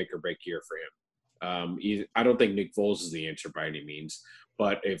 this is a make or break year for him. I don't think Nick Foles is the answer by any means,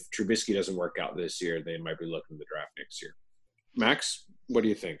 but if Trubisky doesn't work out this year, they might be looking at the draft next year. Max, what do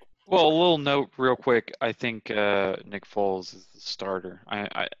you think? Well, a little note real quick. I think Nick Foles is the starter.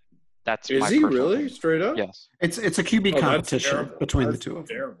 That's is my he really opinion. Straight up? Yes. It's a QB competition between the two of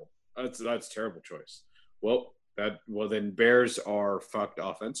them. Terrible. That's a terrible choice. Well, then Bears are fucked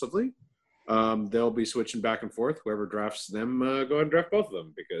offensively. They'll be switching back and forth. Whoever drafts them, go ahead and draft both of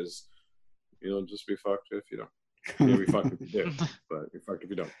them because you'll just be fucked if you don't. You'll be fucked if you do, but you're fucked if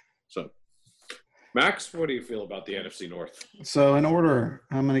you don't. So, Max, what do you feel about the NFC North? So, in order,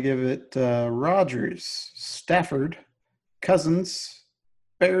 I'm going to give it Rodgers, Stafford, Cousins,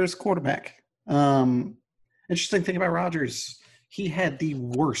 Bears quarterback. Interesting thing about Rodgers, he had the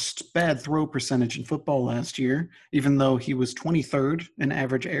worst bad throw percentage in football last year, even though he was 23rd in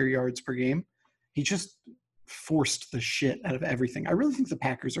average air yards per game. He just forced the shit out of everything. I really think the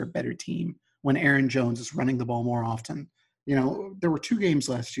Packers are a better team when Aaron Jones is running the ball more often. There were 2 games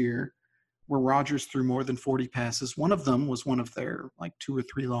last year where Rodgers threw more than 40 passes. One of them was one of their 2 or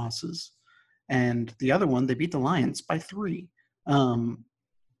 3 losses. And the other one, they beat the Lions by 3.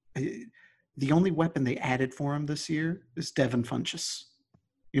 The only weapon they added for him this year is Devin Funchess.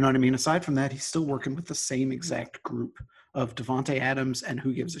 You know what I mean? Aside from that, he's still working with the same exact group of Devontae Adams and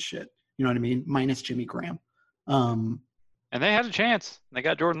who gives a shit. You know what I mean? Minus Jimmy Graham. And they had a chance. They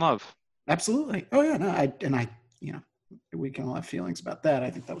got Jordan Love. Absolutely. Oh yeah. No, we can all have feelings about that. I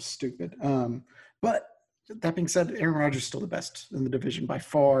think that was stupid. But that being said, Aaron Rodgers is still the best in the division by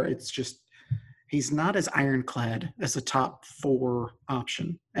far. It's just he's not as ironclad as a top 4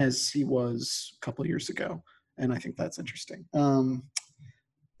 option as he was a couple of years ago. And I think that's interesting.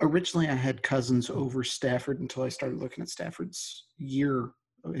 Originally, I had Cousins over Stafford until I started looking at Stafford's year,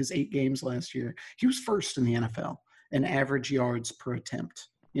 his 8 games last year. He was first in the NFL in average yards per attempt.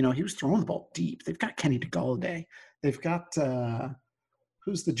 He was throwing the ball deep. They've got Kenny Golladay. They've got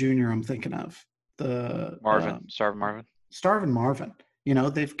who's the junior I'm thinking of? Starvin Marvin. Starvin Marvin.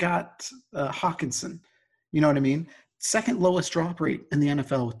 They've got Hawkinson. You know what I mean? Second lowest drop rate in the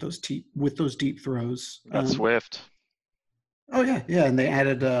NFL with those deep throws. Got Swift. Oh yeah, and they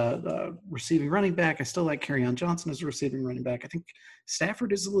added a receiving running back. I still like Kerryon Johnson as a receiving running back. I think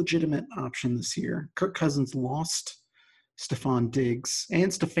Stafford is a legitimate option this year. Kirk Cousins lost Stephon Diggs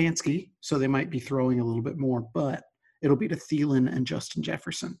and Stefanski, so they might be throwing a little bit more, but it'll be to Thielen and Justin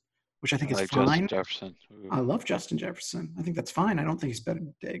Jefferson, which I think is fine. Justin Jefferson. I love Justin Jefferson. I think that's fine. I don't think he's better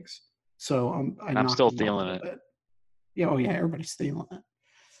than Diggs. So I'm still feeling it. Yeah, everybody's feeling it.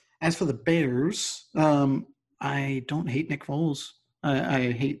 As for the Bears, I don't hate Nick Foles.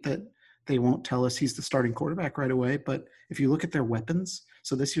 I hate that they won't tell us he's the starting quarterback right away. But if you look at their weapons,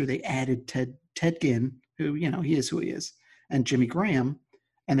 so this year they added Ted Ginn, who, he is who he is, and Jimmy Graham.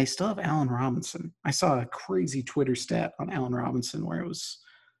 and they still have Allen Robinson. I saw a crazy Twitter stat on Allen Robinson where it was,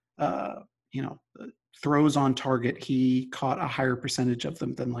 you know, throws on target. He caught a higher percentage of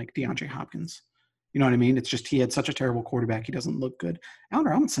them than like DeAndre Hopkins. You know what I mean? It's just he had such a terrible quarterback. He doesn't look good. Allen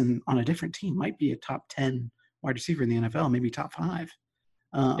Robinson on a different team might be a top 10 wide receiver in the NFL, maybe top 5.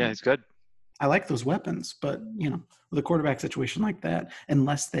 Yeah, he's good. I like those weapons, but, you know, with a quarterback situation like that,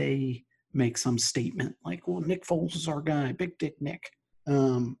 unless they make some statement like, well, Nick Foles is our guy, Big Dick Nick,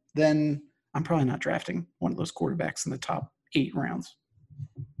 then I'm probably not drafting one of those quarterbacks in the top 8 rounds.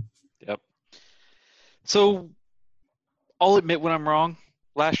 Yep. So I'll admit when I'm wrong.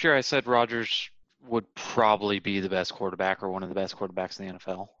 Last year I said Rodgers would probably be the best quarterback or one of the best quarterbacks in the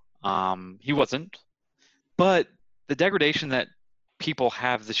NFL. He wasn't. But the degradation that people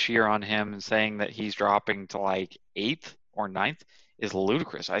have this year on him and saying that he's dropping to like 8th or 9th is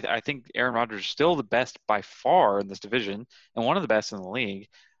ludicrous. I think Aaron Rodgers is still the best by far in this division and one of the best in the league.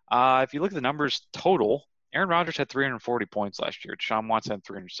 If you look at the numbers total, Aaron Rodgers had 340 points last year. Deshaun Watson had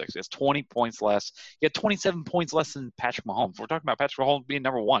 306. He has 20 points less. He had 27 points less than Patrick Mahomes. We're talking about Patrick Mahomes being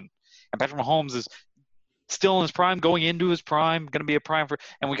number 1. And Patrick Mahomes is still in his prime, going into his prime, going to be a prime for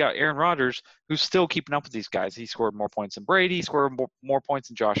 – and we got Aaron Rodgers, who's still keeping up with these guys. He scored more points than Brady. He scored more points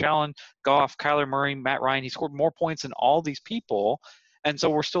than Josh Allen, Goff, Kyler Murray, Matt Ryan. He scored more points than all these people. And so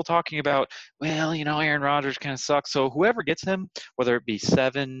we're still talking about, well, you know, Aaron Rodgers kind of sucks. So whoever gets him, whether it be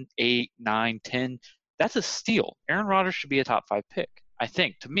 7, 8, 9, 10, that's a steal. Aaron Rodgers should be a top 5 pick, I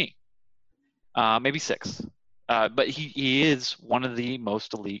think, to me. Maybe 6. But he is one of the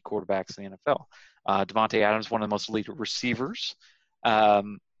most elite quarterbacks in the NFL. Devontae Adams, one of the most elite receivers.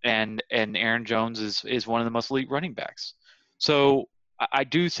 And Aaron Jones is one of the most elite running backs. So I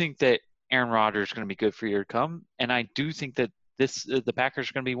do think that Aaron Rodgers is going to be good for year to come. And I do think that the Packers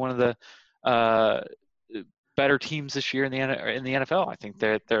are going to be one of the better teams this year in the NFL. I think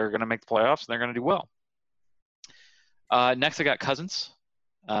that they're going to make the playoffs and they're going to do well. Next, I got Cousins.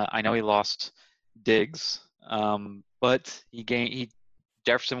 I know he lost Diggs, but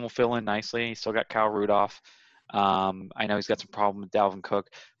Jefferson will fill in nicely. He's still got Kyle Rudolph. I know he's got some problem with Dalvin Cook,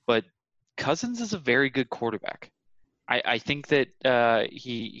 but Cousins is a very good quarterback. I think that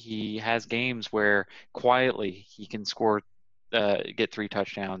he has games where quietly he can score, get 3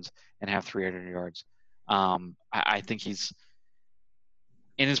 touchdowns and have 300 yards. I think he's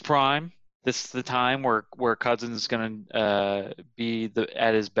in his prime. This is the time where Cousins is going to be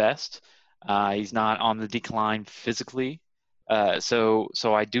at his best. He's not on the decline physically. So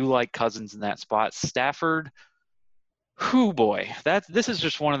I do like Cousins in that spot. Stafford, boy, this is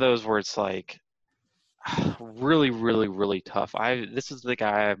just one of those where it's like really, really, really tough. This is the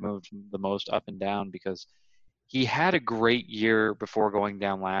guy I've moved the most up and down because he had a great year before going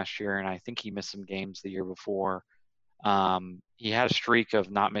down last year, and I think he missed some games the year before. He had a streak of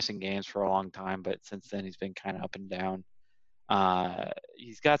not missing games for a long time, but since then he's been kind of up and down.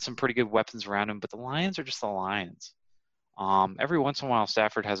 He's got some pretty good weapons around him, but the Lions are just the Lions. Every once in a while,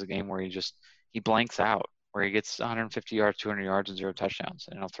 Stafford has a game where he blanks out, where he gets 150 yards, 200 yards, and 0 touchdowns,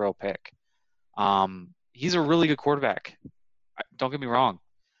 and he'll throw a pick. He's a really good quarterback. Don't get me wrong.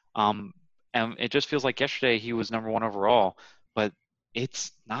 And it just feels like yesterday he was number 1 overall, but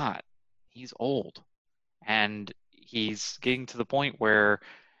it's not. He's old. And he's getting to the point where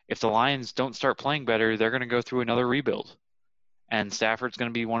if the Lions don't start playing better, they're going to go through another rebuild. And Stafford's going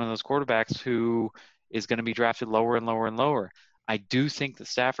to be one of those quarterbacks who is going to be drafted lower and lower and lower. I do think that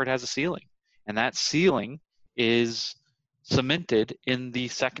Stafford has a ceiling, and that ceiling is cemented in the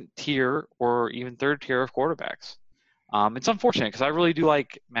 2nd tier or even 3rd tier of quarterbacks. It's unfortunate because I really do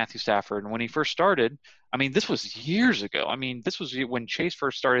like Matthew Stafford. And when he first started, I mean, this was years ago. I mean, this was when Chase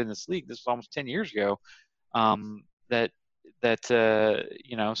first started in this league. This was almost 10 years ago. You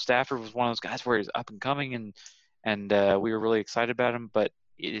know, Stafford was one of those guys where he's up and coming, and we were really excited about him. But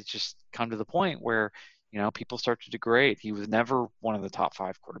it's just come to the point where, you know, people start to degrade. He was never one of the top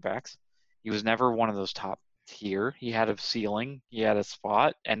 5 quarterbacks. He was never one of those top tier. He had a ceiling. He had a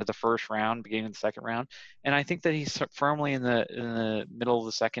spot, end of the 1st round, beginning of the 2nd round. And I think that he's firmly in the middle of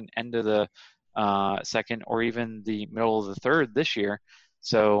the 2nd, end of the 2nd, or even the middle of the 3rd this year.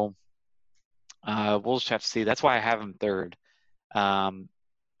 So we'll just have to see. That's why I have him 3rd.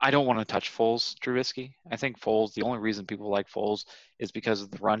 I don't want to touch Foles, Trubisky. I think Foles, the only reason people like Foles is because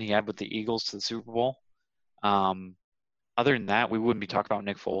of the run he had with the Eagles to the Super Bowl. Other than that, we wouldn't be talking about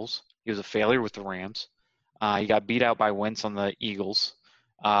Nick Foles. He was a failure with the Rams. He got beat out by Wentz on the Eagles.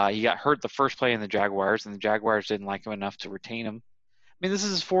 He got hurt the first play in the Jaguars, and the Jaguars didn't like him enough to retain him. I mean, this is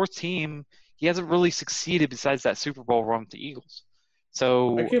his 4th team. He hasn't really succeeded besides that Super Bowl run with the Eagles.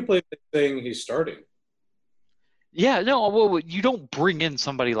 So I can't believe the thing he's starting. Yeah, no, well, you don't bring in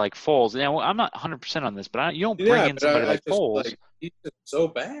somebody like Foles. Now, I'm not 100% on this, but you don't bring in somebody like just Foles. he's just so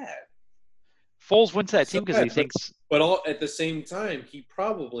bad. Foles went to that So team because bad, he thinks but all at the same time, he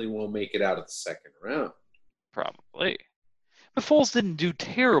probably won't make it out of the second round. probably. But Foles didn't do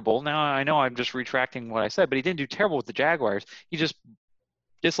terrible. Now, I know I'm just retracting what I said, but he didn't do terrible with the Jaguars. He just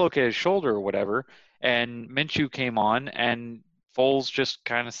dislocated his shoulder or whatever, and Minshew came on, and Foles just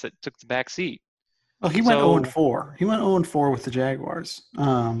kind of took the back seat. Well, he went 0-4. He went 0-4 with the Jaguars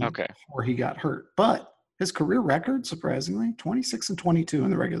Okay. before he got hurt. But his career record, surprisingly, 26-22 in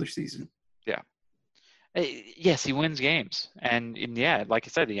the regular season. Yeah. Yes, he wins games, and yeah, like I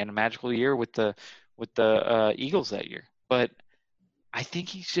said, he had a magical year with the Eagles that year. But I think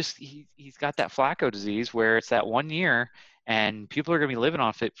he's got that Flacco disease where it's that 1 year, and people are going to be living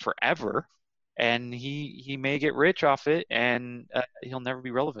off it forever, and he may get rich off it, and he'll never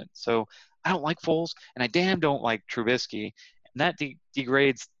be relevant. So I don't like Foles, and I damn don't like Trubisky, and that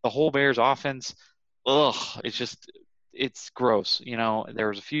degrades the whole Bears offense. Ugh, it's gross. You know, there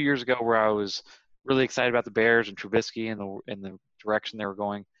was a few years ago where I was really excited about the Bears and Trubisky and the direction they were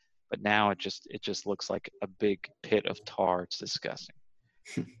going, but now it just looks like a big pit of tar. It's disgusting.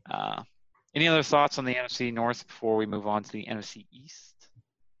 Any other thoughts on the NFC North before we move on to the NFC East?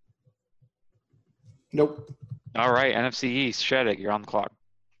 Nope. All right, NFC East. Sheddick, you're on the clock.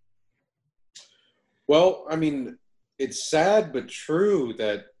 Well, I mean, it's sad but true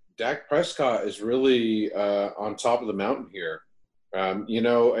that Dak Prescott is really on top of the mountain here. You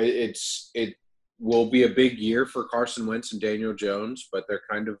know, it will be a big year for Carson Wentz and Daniel Jones, but they're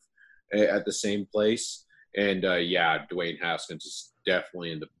kind of at the same place. And yeah, Dwayne Haskins is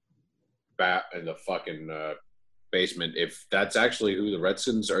definitely in the fucking basement. If that's actually who the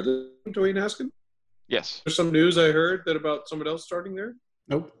Redskins are, Dwayne Haskins. Yes. There's some news I heard that about someone else starting there.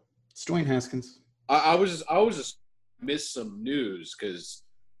 Nope, it's Dwayne Haskins. I was just missed some news because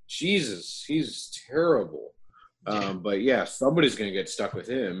Jesus, he's terrible. But yeah, somebody's gonna get stuck with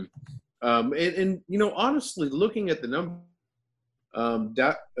him. And you know, honestly, looking at the number,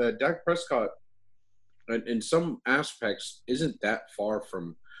 Dak Prescott, in some aspects, isn't that far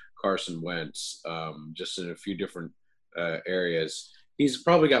from Carson Wentz. Just in a few different areas, he's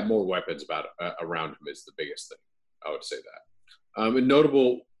probably got more weapons around him. Is the biggest thing I would say that. A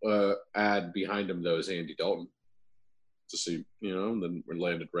notable ad behind him though is Andy Dalton. To see, you know, and then we're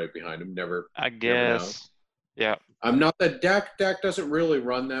landed right behind him. I guess. Yeah. I'm not that Dak doesn't really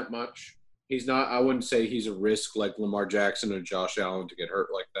run that much. He's not. I wouldn't say he's a risk like Lamar Jackson or Josh Allen to get hurt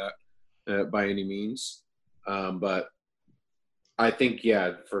like that by any means. But I think,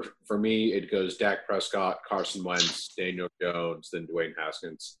 yeah, for me, it goes Dak Prescott, Carson Wentz, Daniel Jones, then Dwayne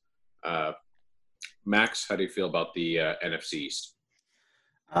Haskins. Max, how do you feel about the NFC East?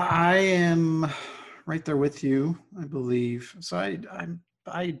 I am right there with you, I believe. So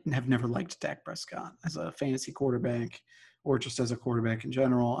I have never liked Dak Prescott as a fantasy quarterback or just as a quarterback in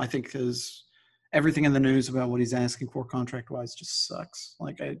general. I think everything in the news about what he's asking for contract-wise just sucks.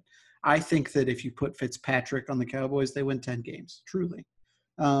 Like I think that if you put Fitzpatrick on the Cowboys, they win 10 games, truly.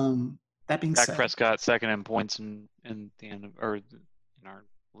 That being said, Dak Prescott second in points in the end in our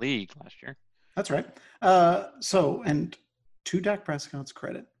league last year. That's right. And to Dak Prescott's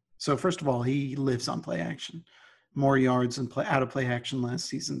credit. So first of all, he lives on play action, more yards and out of play action last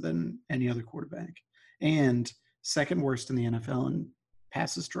season than any other quarterback, and second worst in the NFL in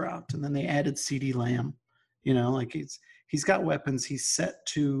passes dropped. And then they added CeeDee Lamb. You know, like he's got weapons. He's set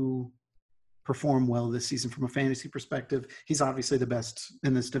to perform well this season from a fantasy perspective. He's obviously the best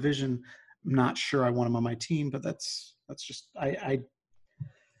in this division. I'm not sure I want him on my team, but that's just I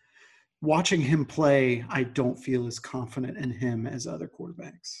watching him play, I don't feel as confident in him as other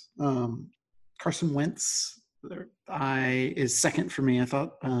quarterbacks. Carson Wentz is second for me. I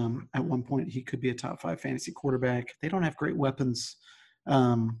thought at one point he could be a top 5 fantasy quarterback. They don't have great weapons.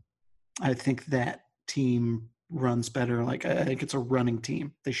 I think that team runs better. Like I think it's a running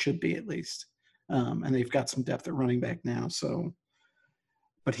team. They should be at least. And they've got some depth at running back now. So,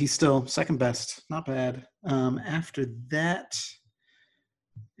 but he's still second best. Not bad. After that,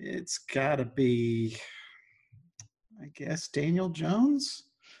 it's got to be, I guess, Daniel Jones.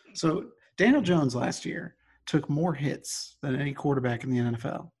 So Daniel Jones last year took more hits than any quarterback in the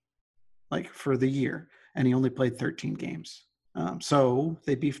NFL, like for the year, and he only played 13 games. So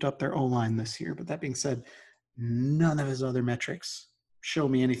they beefed up their O-line this year. But that being said, none of his other metrics show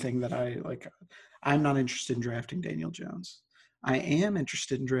me anything that I like. I'm not interested in drafting Daniel Jones. I am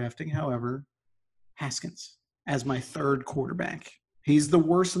interested in drafting, however, Haskins as my third quarterback. He's the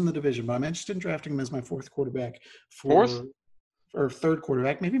worst in the division, but I'm interested in drafting him as my fourth quarterback. Or third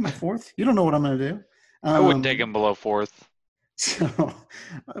quarterback, maybe my fourth. You don't know what I'm going to do. I wouldn't take him below 4th. So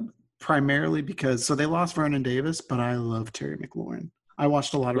primarily because they lost Vernon Davis, but I love Terry McLaurin. I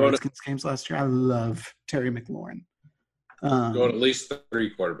watched a lot of Redskins games last year. I love Terry McLaurin. Going at least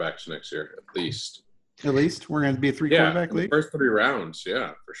 3 quarterbacks next year, at least. At least we're going to be a 3 quarterback league. The first 3 rounds,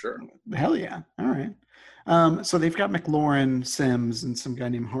 yeah, for sure. Hell yeah! All right. So they've got McLaurin, Sims, and some guy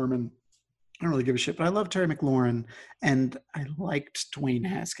named Harmon. I don't really give a shit, but I love Terry McLaurin, and I liked Dwayne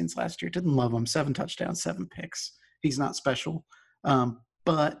Haskins last year. Didn't love him. 7 touchdowns, 7 picks. He's not special,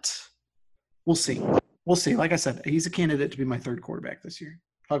 but we'll see. We'll see. Like I said, he's a candidate to be my 3rd quarterback this year.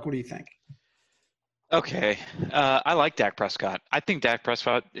 Huck, what do you think? Okay. I like Dak Prescott. I think Dak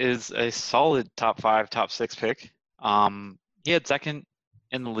Prescott is a solid top 5, top 6 pick. He had 2nd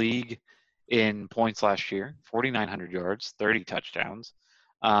in the league in points last year, 4,900 yards, 30 touchdowns.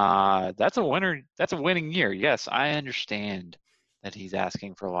 That's a winner. That's a winning year. Yes, I understand that he's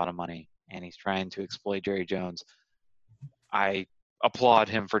asking for a lot of money and he's trying to exploit Jerry Jones. I applaud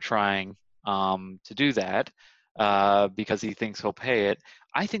him for trying to do that because he thinks he'll pay it.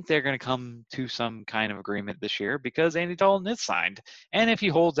 I think they're going to come to some kind of agreement this year because Andy Dalton is signed. And if he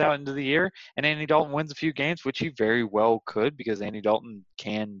holds out into the year and Andy Dalton wins a few games, which he very well could because Andy Dalton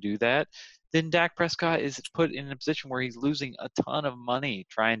can do that, then Dak Prescott is put in a position where he's losing a ton of money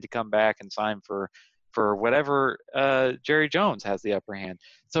trying to come back and sign for whatever Jerry Jones has the upper hand.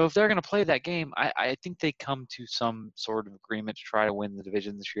 So if they're going to play that game, I think they come to some sort of agreement to try to win the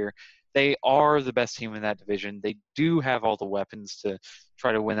division this year. They are the best team in that division. They do have all the weapons to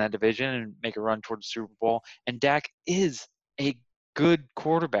try to win that division and make a run towards the Super Bowl. And Dak is a good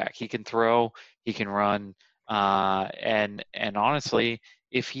quarterback. He can throw, he can run, and honestly,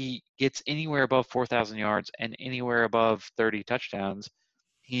 if he gets anywhere above 4,000 yards and anywhere above 30 touchdowns,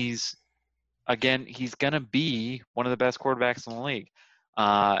 he's going to be one of the best quarterbacks in the league.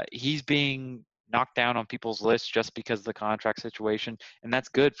 He's being knocked down on people's lists just because of the contract situation, and that's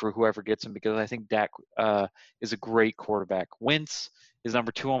good for whoever gets him because I think Dak is a great quarterback. Wentz is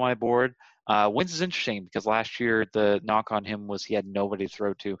number 2 on my board. Wentz is interesting because last year the knock on him was he had nobody to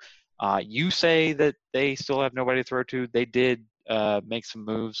throw to. You say that they still have nobody to throw to. They did make some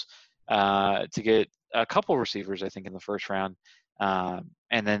moves to get a couple receivers, I think, in the first round.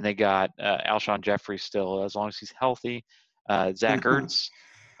 And then they got Alshon Jeffrey still, as long as he's healthy. Zach Ertz,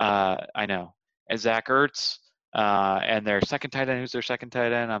 I know. And Zach Ertz, and their second tight end. Who's their second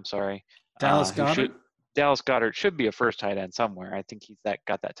tight end? I'm sorry. Dallas Goedert? Dallas Goedert should be a first tight end somewhere. I think he's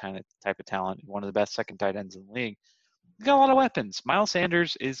got that type of talent. One of the best second tight ends in the league. He's got a lot of weapons. Miles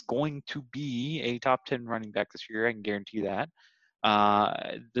Sanders is going to be a top 10 running back this year. I can guarantee that.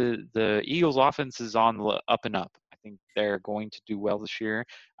 The Eagles offense is on the up and up. I think they're going to do well this year.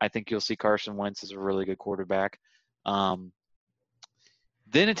 I think you'll see Carson Wentz as a really good quarterback.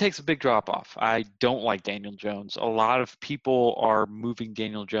 Then it takes a big drop off. I don't like Daniel Jones. A lot of people are moving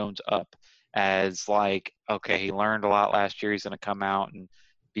Daniel Jones up as like, okay, he learned a lot last year. He's going to come out and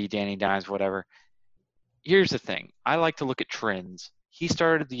be Danny Dimes, whatever. Here's the thing. I like to look at trends. He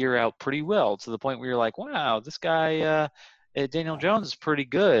started the year out pretty well to the point where you're like, wow, this guy, Daniel Jones is pretty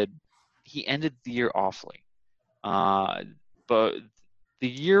good. He ended the year awfully. But the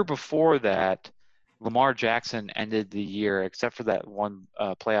year before that, Lamar Jackson ended the year, except for that one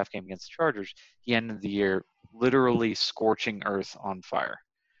playoff game against the Chargers, he ended the year literally scorching earth on fire.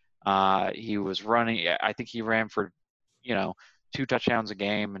 He was running. I think he ran for, 2 touchdowns a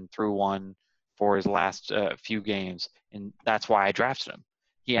game and threw one for his last few games, and that's why I drafted him.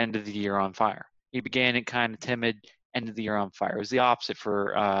 He ended the year on fire. He began it kind of timid, ended the year on fire. It was the opposite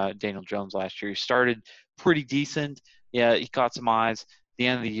for Daniel Jones last year. He started pretty decent. Yeah, he caught some eyes. The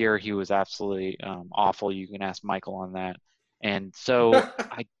end of the year, he was absolutely awful. You can ask Michael on that. And so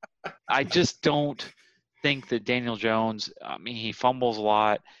I just don't think that Daniel Jones, he fumbles a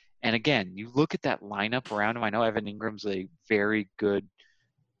lot. And again, you look at that lineup around him. I know Evan Ingram's a very good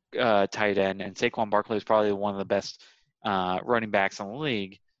tight end, and Saquon Barkley is probably one of the best running backs in the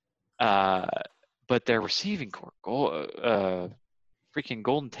league. But their receiving core, freaking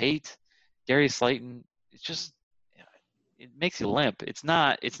Golden Tate, Darius Slayton, it's just it makes you limp. It's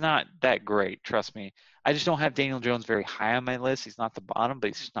not that great, trust me. I just don't have Daniel Jones very high on my list. He's not the bottom, but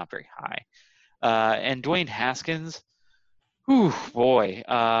he's just not very high. And Dwayne Haskins, whew, boy,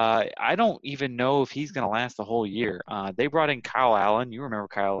 I don't even know if he's going to last the whole year. They brought in Kyle Allen. You remember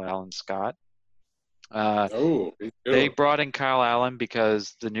Kyle Allen, Scott. They brought in Kyle Allen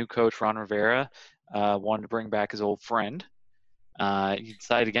because the new coach, Ron Rivera, wanted to bring back his old friend. He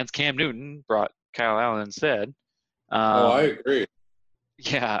decided against Cam Newton, brought Kyle Allen instead. I agree.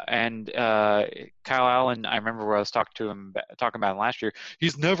 Yeah, and Kyle Allen, I remember where I was talking about him last year.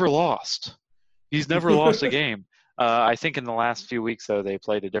 He's never lost. He's never lost a game. I think in the last few weeks, though, they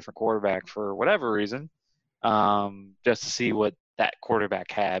played a different quarterback for whatever reason, just to see what that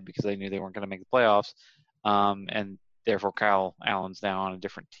quarterback had because they knew they weren't going to make the playoffs. And therefore, Kyle Allen's now on a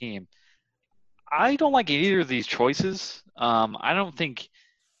different team. I don't like either of these choices. I don't think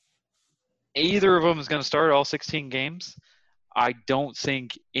either of them is going to start all 16 games. I don't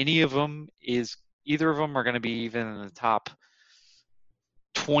think either of them are going to be even in the top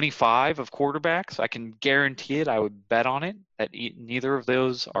 25 of quarterbacks. I can guarantee it. I would bet on it that neither of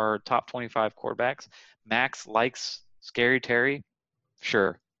those are top 25 quarterbacks. Max likes Scary Terry.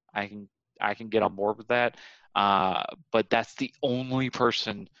 Sure, I can get on board with that. But that's the only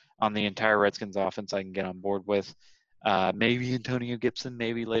person on the entire Redskins offense I can get on board with. Maybe Antonio Gibson,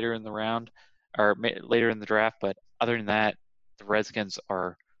 maybe later in the round or later in the draft. But other than that, the Redskins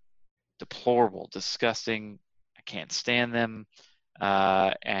are deplorable, disgusting. I can't stand them.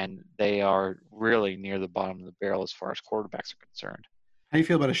 And they are really near the bottom of the barrel as far as quarterbacks are concerned. How do you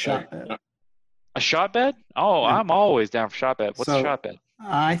feel about a shot bet? A shot bet? Oh, Yeah. I'm always down for shot bet. What's a shot bet?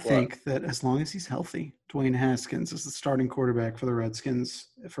 I think that as long as he's healthy, Dwayne Haskins is the starting quarterback for the Redskins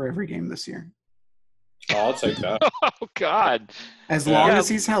for every game this year. Oh, I'll take that. Oh, God. As long as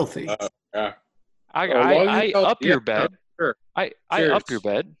he's healthy. Yeah. I up your bet. Sure. I up your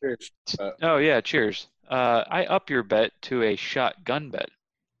bet. Cheers. Oh, yeah, cheers. I up your bet to a shotgun bet.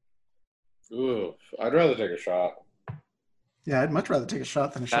 Ooh, I'd rather take a shot. Yeah, I'd much rather take a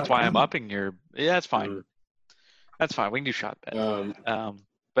shot than a shot. That's why I'm upping your. Yeah, that's fine. That's fine. We can do shot bet.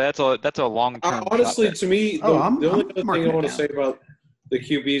 But that's a long term. Honestly, to me, the only other thing I want to down. say about the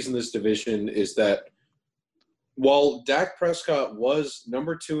QBs in this division is that while Dak Prescott was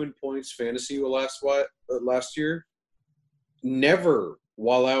number 2 in points fantasy last year, never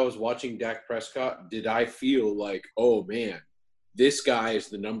while I was watching Dak Prescott did I feel like, oh man, this guy is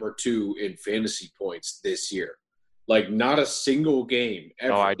the number 2 in fantasy points this year. Like not a single game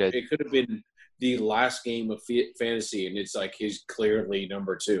ever. Oh, I did. It could have been the last game of fantasy, and it's like he's clearly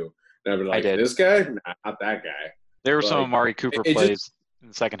number 2. And I'd be like, this guy? Nah, not that guy. There were some Amari Cooper plays in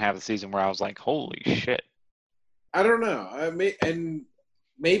the second half of the season where I was like, holy shit. I don't know. And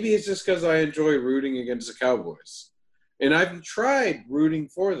maybe it's just because I enjoy rooting against the Cowboys. And I've tried rooting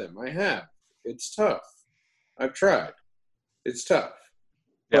for them. I have. It's tough. I've tried. It's tough.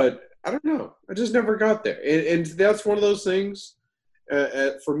 Yep. But I don't know. I just never got there. And that's one of those things.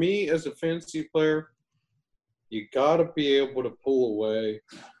 For me as a fantasy player, you got to be able to pull away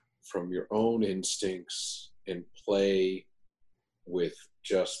from your own instincts and play with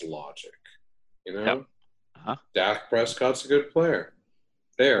just logic. You know? Yep. Uh-huh. Dak Prescott's a good player.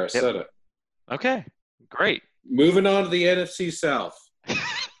 There, I said it. Okay, great. Moving on to the NFC South.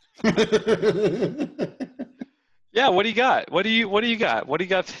 Yeah, what do you got? What do you got? What do you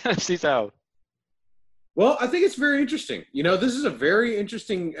got for NFC South? Well, I think it's very interesting. You know, this is a very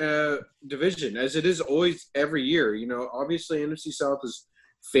interesting division, as it is always every year. You know, obviously NFC South is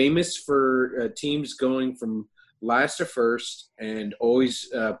famous for teams going from last to first and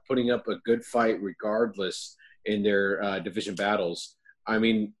always putting up a good fight regardless in their division battles. I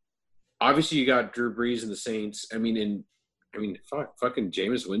mean, obviously you got Drew Brees and the Saints. Fucking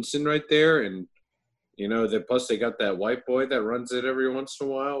Jameis Winston right there. And, you know, plus they got that white boy that runs it every once in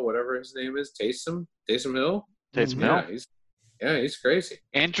a while, whatever his name is, Taysom Hill. He's crazy.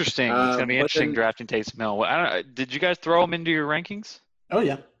 Interesting. It's going to be interesting drafting Taysom Hill. Did you guys throw him into your rankings? Oh,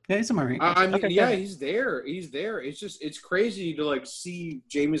 yeah. Yeah, he's in my rankings. He's there. It's crazy to like see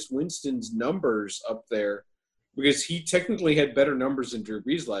Jameis Winston's numbers up there because he technically had better numbers than Drew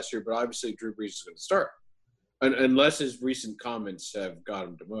Brees last year, but obviously Drew Brees is going to start unless his recent comments have got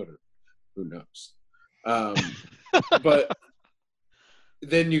him demoted. Who knows? But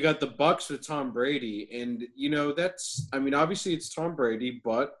then you got the Bucs with Tom Brady, and you know obviously it's Tom Brady,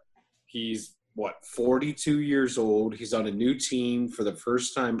 but he's 42 years old. He's on a new team for the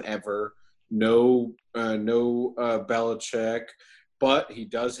first time ever. No Belichick, but he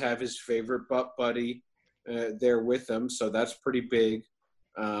does have his favorite butt buddy there with him, so that's pretty big.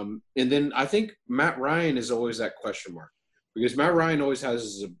 And then I think Matt Ryan is always that question mark because Matt Ryan always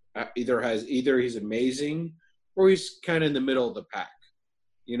has either he's amazing or he's kind of in the middle of the pack.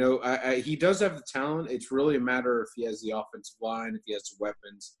 You know, he does have the talent. It's really a matter if he has the offensive line, if he has the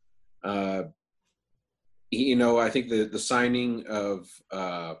weapons. I think the signing of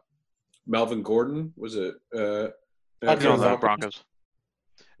Melvin Gordon was it? The Broncos.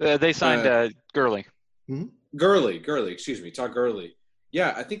 They signed Gurley. Mm-hmm. Gurley, excuse me, Todd Gurley.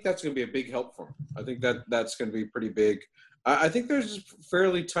 Yeah, I think that's going to be a big help for him. I think that's going to be pretty big. I think there's a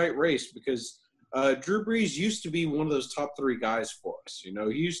fairly tight race because Drew Brees used to be one of those top 3 guys for us. He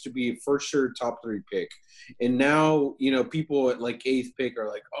used to be for sure top 3 pick. And now, people at like 8th pick are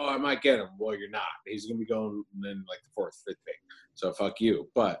like, oh, I might get him. Well, you're not. He's going to be going in like the 4th, 5th pick. So fuck you.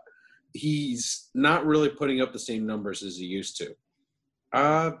 But he's not really putting up the same numbers as he used to.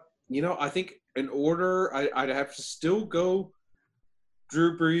 I think in order, I'd have to still go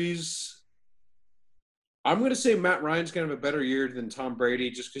Drew Brees. I'm going to say Matt Ryan's going to have a better year than Tom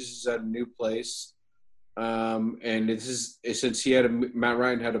Brady just because he's at a new place. And since Matt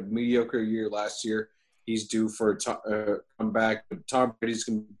Ryan had a mediocre year last year, he's due for a comeback. Tom Brady's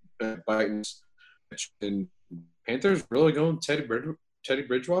going to bite. And Panthers really going Teddy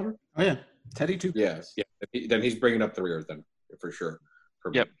Bridgewater? Oh, yeah. Teddy, too. Yeah. Then he's bringing up the rear then, for sure.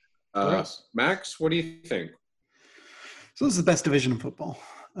 Yep. Max, what do you think? So this is the best division in football.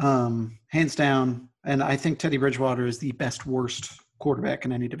 Hands down. And I think Teddy Bridgewater is the worst quarterback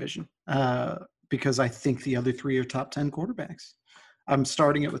in any division because I think the other 3 are top 10 quarterbacks. I'm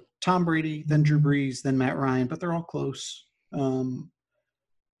starting it with Tom Brady, then Drew Brees, then Matt Ryan, but they're all close.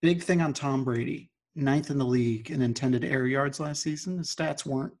 Big thing on Tom Brady, 9th in the league in intended air yards last season. His stats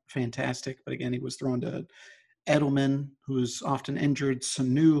weren't fantastic, but again, he was thrown to Edelman, who was often injured,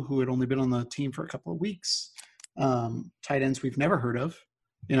 Sanu, who had only been on the team for a couple of weeks, tight ends we've never heard of.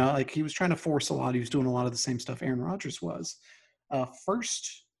 He was trying to force a lot. He was doing a lot of the same stuff Aaron Rodgers was.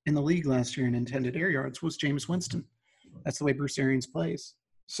 First in the league last year in intended air yards was Jameis Winston. That's the way Bruce Arians plays.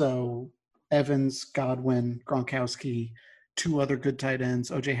 So Evans, Godwin, Gronkowski, 2 other good tight ends,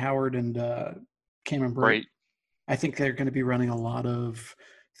 O.J. Howard and Cameron Brate. Right. I think they're going to be running a lot of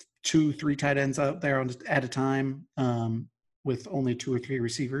 2, 3 tight ends out there at a time with only 2 or 3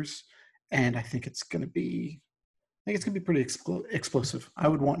 receivers. And I think it's going to be pretty explosive. I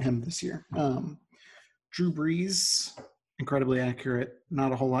would want him this year. Drew Brees, incredibly accurate.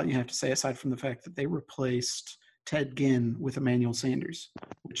 Not a whole lot you have to say aside from the fact that they replaced Ted Ginn with Emmanuel Sanders,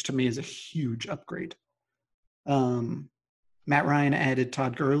 which to me is a huge upgrade. Matt Ryan added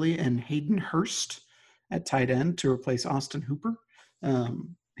Todd Gurley and Hayden Hurst at tight end to replace Austin Hooper.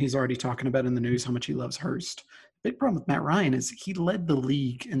 He's already talking about in the news how much he loves Hurst. Big problem with Matt Ryan is he led the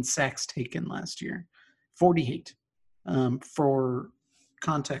league in sacks taken last year, 48. For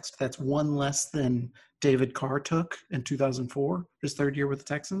context, that's 1 less than David Carr took in 2004, his 3rd year with the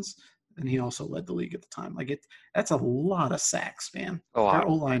Texans, and he also led the league at the time. That's a lot of sacks, man. Their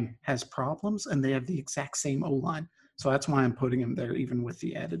O-line has problems, and they have the exact same O-line. So that's why I'm putting him there, even with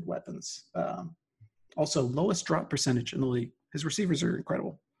the added weapons. Also, lowest drop percentage in the league. His receivers are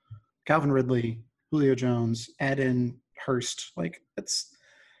incredible. Calvin Ridley, Julio Jones, add in Hurst.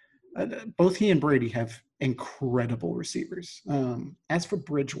 Both he and Brady have incredible receivers. As for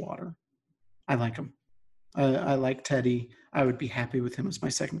Bridgewater, I like him. I like Teddy. I would be happy with him as my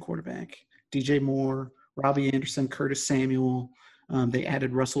 2nd quarterback. DJ Moore, Robbie Anderson, Curtis Samuel. They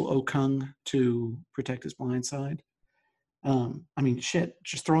added Russell Okung to protect his blind side.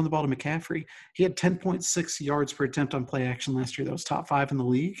 Just throwing the ball to McCaffrey. He had 10.6 yards per attempt on play action last year. That was top 5 in the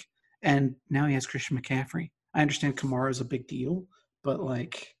league. And now he has Christian McCaffrey. I understand Kamara is a big deal, but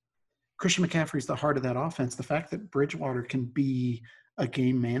Christian McCaffrey is the heart of that offense. The fact that Bridgewater can be a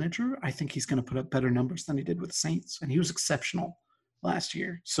game manager, I think he's going to put up better numbers than he did with the Saints. And he was exceptional last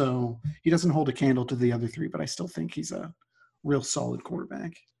year. So he doesn't hold a candle to the other 3, but I still think he's a real solid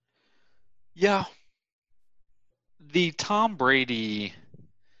quarterback. Yeah. The Tom Brady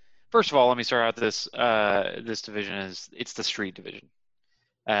 – first of all, let me start out this division it's the street division.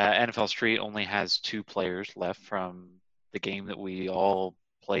 NFL Street only has 2 players left from the game that we all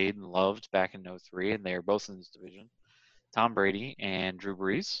played and loved back in 2003, and they are both in this division. Tom Brady and Drew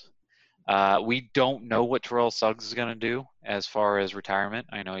Brees. We don't know what Terrell Suggs is going to do as far as retirement.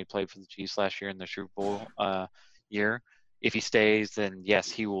 I know he played for the Chiefs last year in the Super Bowl year. If he stays, then yes,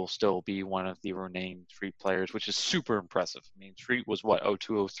 he will still be one of the remaining Street players, which is super impressive. I mean, Street was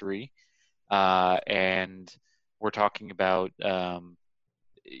 02, 03, and we're talking about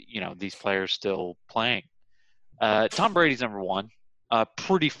these players still playing. Tom Brady's number 1,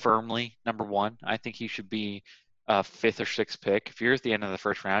 pretty firmly number 1. I think he should be 5th or 6th pick. If you're at the end of the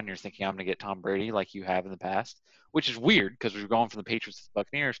 1st round and you're thinking I'm going to get Tom Brady like you have in the past, which is weird because we're going from the Patriots to the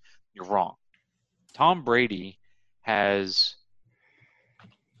Buccaneers, you're wrong. Tom Brady has,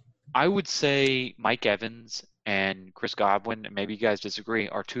 I would say, Mike Evans and Chris Godwin, and maybe you guys disagree,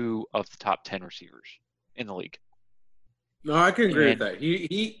 are 2 of the top 10 receivers in the league. No, I can agree with that.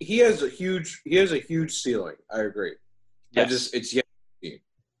 He has a huge ceiling. I agree. Yes. It's yet.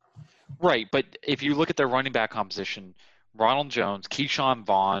 Right, but if you look at their running back composition, Ronald Jones, Keyshawn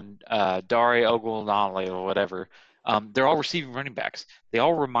Vaughn, Dare Ogunlale or whatever, They're all receiving running backs. They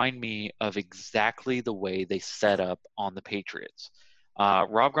all remind me of exactly the way they set up on the Patriots.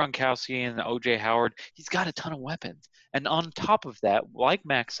 Rob Gronkowski and O.J. Howard, he's got a ton of weapons. And on top of that, like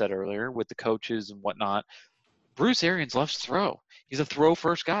Max said earlier, with the coaches and whatnot, Bruce Arians loves to throw. He's a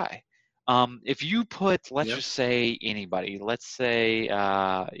throw-first guy. If you put, let's just say anybody, let's say,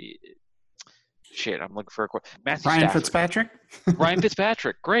 I'm looking for a quote. Matthew Ryan Stafford. Fitzpatrick? Ryan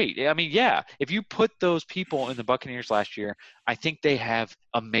Fitzpatrick, great. I mean, yeah, if you put those people in the Buccaneers last year, I think they have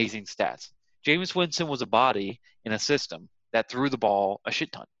amazing stats. Jameis Winston was a body in a system that threw the ball a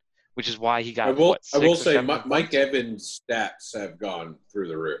shit ton, which is why he got, I will six or say seven Mike points? Evans' stats have gone through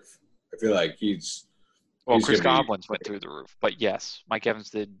the roof. I feel like he's Chris gonna be- Godwin's went through the roof. But yes, Mike Evans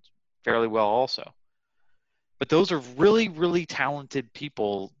did fairly well also. But those are really, really talented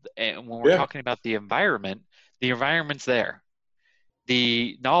people. And when we're talking about the environment's there.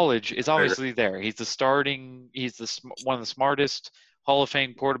 The knowledge is obviously there. He's one of the smartest Hall of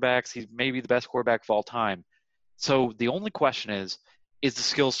Fame quarterbacks. He's maybe the best quarterback of all time. So the only question is the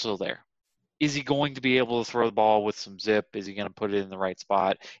skill still there? Is he going to be able to throw the ball with some zip? Is he going to put it in the right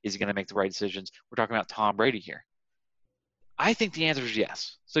spot? Is he going to make the right decisions? We're talking about Tom Brady here. I think the answer is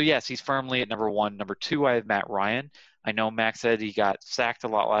yes. So yes, he's firmly at number one. Number two, I have Matt Ryan. I know Max said he got sacked a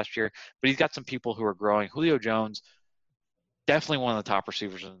lot last year, but he's got some people who are growing. Julio Jones, definitely one of the top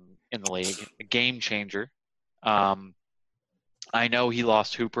receivers in the league, a game changer. I know he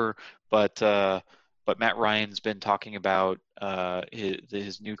lost Hooper, but Matt Ryan's been talking about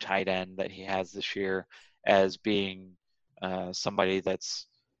his new tight end that he has this year as being somebody that's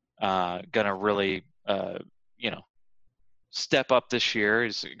going to really step up this year.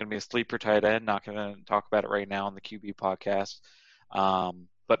 He's going to be a sleeper tight end. Not going to talk about it right now on the QB podcast.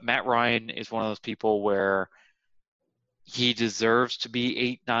 But Matt Ryan is one of those people where he deserves to be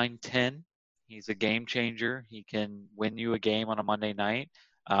 8, 9, 10. He's a game changer. He can win you a game on a Monday night.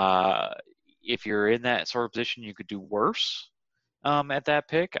 If you're in that sort of position, you could do worse at that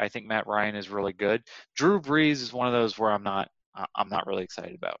pick. I think Matt Ryan is really good. Drew Brees is one of those where I'm not really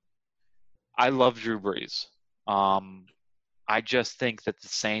excited about. I love Drew Brees. I just think that the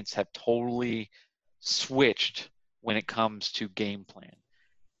Saints have totally switched when it comes to game plan.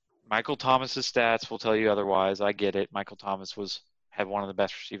 Michael Thomas's stats will tell you otherwise. I get it. Michael Thomas had one of the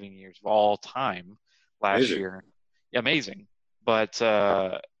best receiving years of all time last year. Amazing. But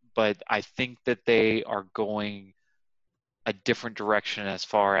I think that they are going a different direction as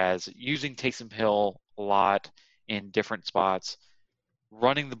far as using Taysom Hill a lot in different spots,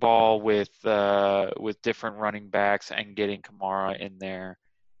 running the ball with different running backs and getting Kamara in there,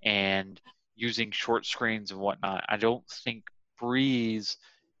 and using short screens and whatnot. I don't think Breeze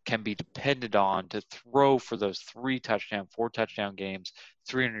can be depended on to throw for those 4 touchdown games,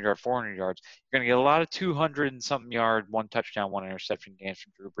 300 yard, 400 yards. You're going to get a lot of 200 and something yard, 1 touchdown, 1 interception games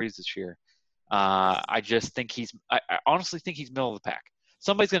from Drew Brees this year. I honestly think he's middle of the pack.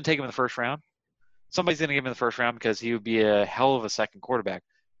 Somebody's going to take him in the first round. Somebody's going to give him the first round because he would be a hell of a second quarterback.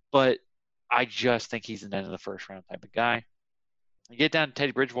 But I just think he's an end of the first round type of guy. You get down to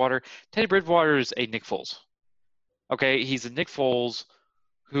Teddy Bridgewater. Teddy Bridgewater is a Nick Foles. Okay, he's a Nick Foles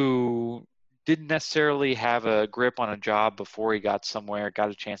who didn't necessarily have a grip on a job before he got somewhere, got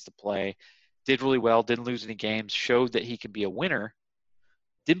a chance to play, did really well, didn't lose any games, showed that he could be a winner,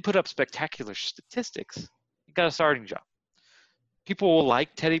 didn't put up spectacular statistics, he got a starting job. People will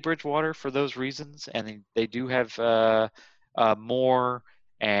like Teddy Bridgewater for those reasons, and they do have more,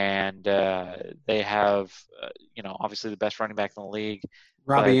 and they have, obviously the best running back in the league.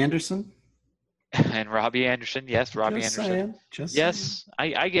 Robbie Anderson? And Robbie Anderson, yes, Robbie Anderson. Yes,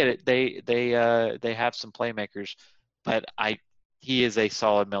 I get it. They have some playmakers, but he is a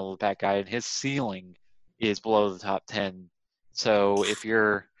solid middle of the pack guy, and his ceiling is below the top 10. So if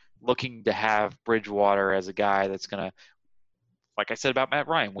you're looking to have Bridgewater as a guy that's gonna, like I said about Matt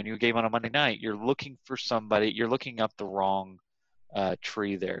Ryan, when you game on a Monday night, you're looking for somebody. You're looking up the wrong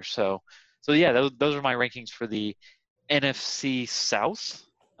tree there. So yeah, those are my rankings for the NFC South.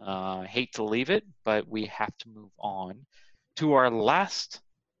 Hate to leave it, but we have to move on to our last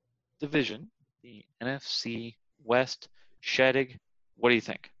division, the NFC West. Shedig, what do you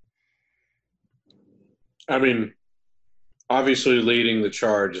think? I mean, obviously leading the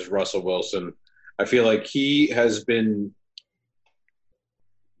charge is Russell Wilson. I feel like he has been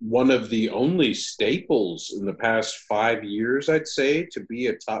one of the only staples in the past 5 years, I'd say, to be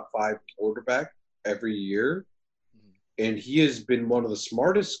a top 5 quarterback every year. And he has been one of the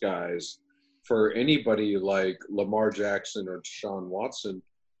smartest guys for anybody like Lamar Jackson or Deshaun Watson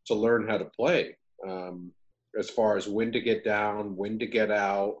to learn how to play, as far as when to get down, when to get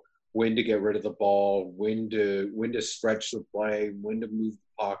out, when to get rid of the ball, when to stretch the play, when to move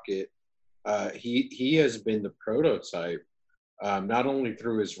the pocket. He has been the prototype, not only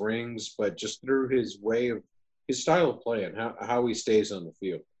through his rings, but just through his style of play and how he stays on the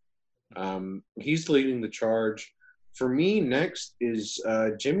field. He's leading the charge. For me, next is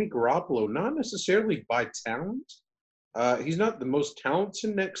Jimmy Garoppolo, not necessarily by talent. He's not the most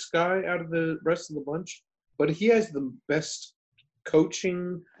talented next guy out of the rest of the bunch, but he has the best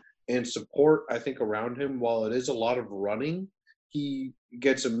coaching and support, I think, around him. While it is a lot of running, he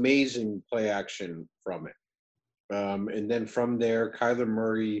gets amazing play action from it. And then from there, Kyler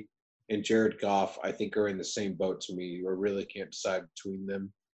Murray and Jared Goff, I think, are in the same boat to me. I really can't decide between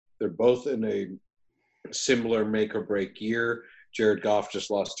them. They're both in a similar make or break year. Jared Goff just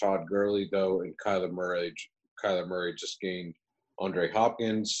lost Todd Gurley, though, and Kyler Murray just gained Andre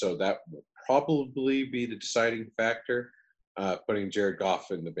Hopkins, so that will probably be the deciding factor, putting Jared Goff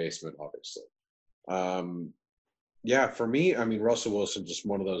in the basement, obviously. Yeah, for me, I mean, Russell Wilson, just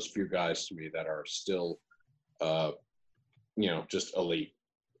one of those few guys to me that are still, just elite,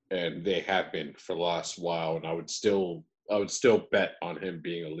 and they have been for the last while. And I would still bet on him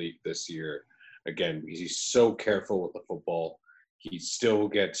being elite this year. Again, he's so careful with the football. He still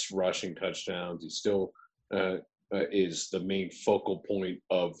gets rushing touchdowns. He still is the main focal point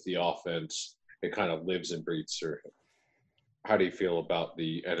of the offense. It kind of lives and breathes through him. How do you feel about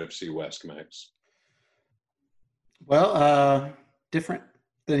the NFC West, Max? Well, different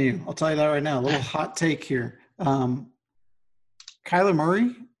than you. I'll tell you that right now. A little hot take here. Kyler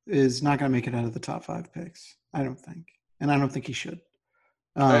Murray is not going to make it out of the top 5 picks, I don't think. And I don't think he should.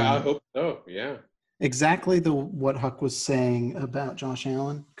 I hope so, yeah. Exactly what Huck was saying about Josh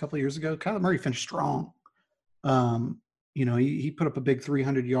Allen a couple of years ago. Kyler Murray finished strong. He put up a big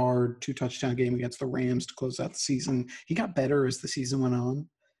 300-yard, 2-touchdown game against the Rams to close out the season. He got better as the season went on.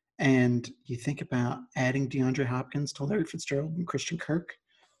 And you think about adding DeAndre Hopkins to Larry Fitzgerald and Christian Kirk.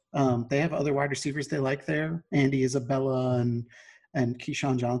 They have other wide receivers they like there, Andy Isabella and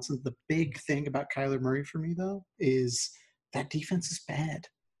Keyshawn Johnson. The big thing about Kyler Murray for me, though, is that defense is bad.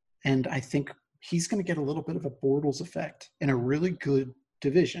 And I think he's going to get a little bit of a Bortles effect in a really good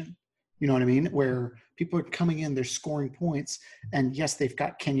division. You know what I mean? Where people are coming in, they're scoring points. And yes, they've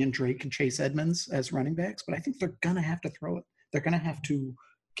got Kenyon Drake and Chase Edmonds as running backs, but I think they're going to have to throw it. They're going to have to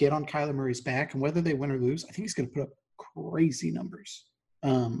get on Kyler Murray's back. And whether they win or lose, I think he's going to put up crazy numbers.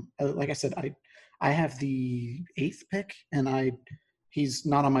 Like I said, I have the 8th pick, and he's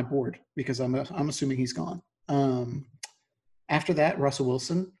not on my board because I'm assuming he's gone. After that, Russell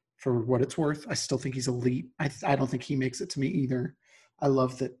Wilson, for what it's worth, I still think he's elite. I don't think he makes it to me either. I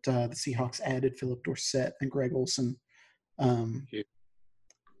love that the Seahawks added Philip Dorsett and Greg Olsen.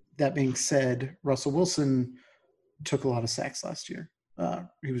 That being said, Russell Wilson took a lot of sacks last year.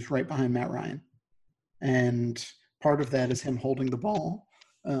 He was right behind Matt Ryan. And part of that is him holding the ball.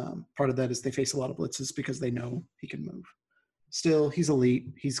 Part of that is they face a lot of blitzes because they know he can move. Still, he's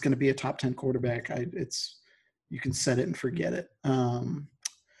elite. He's going to be a top 10 quarterback. You can set it and forget it.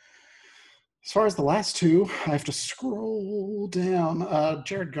 As far as the last two, I have to scroll down.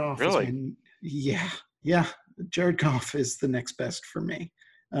 Jared Goff. Really? Yeah. Jared Goff is the next best for me.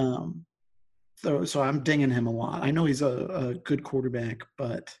 So I'm dinging him a lot. I know he's a good quarterback,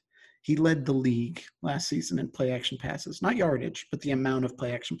 but he led the league last season in play action passes. Not yardage, but the amount of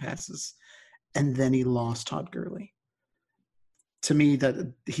play action passes. And then he lost Todd Gurley. To me,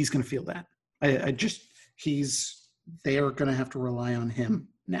 that he's going to feel that. They are going to have to rely on him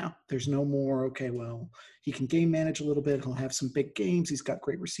now. There's no more, okay, well, he can game manage a little bit. He'll have some big games. He's got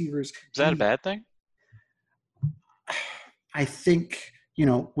great receivers. Is that a bad thing? I think,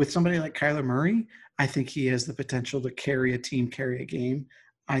 with somebody like Kyler Murray, I think he has the potential to carry a team, carry a game.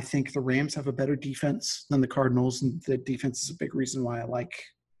 I think the Rams have a better defense than the Cardinals, and the defense is a big reason why I like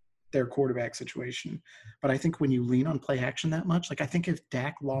their quarterback situation. But I think when you lean on play action that much, like I think if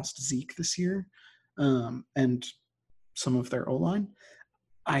Dak lost Zeke this year and some of their O-line,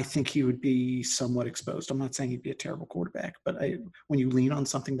 I think he would be somewhat exposed. I'm not saying he'd be a terrible quarterback, but when you lean on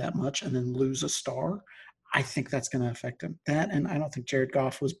something that much and then lose a star, I think that's going to affect him. That, and I don't think Jared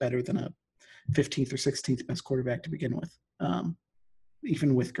Goff was better than a 15th or 16th best quarterback to begin with,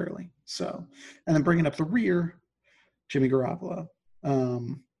 even with Gurley. So, and then bringing up the rear, Jimmy Garoppolo.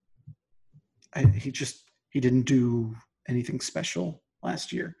 He didn't do anything special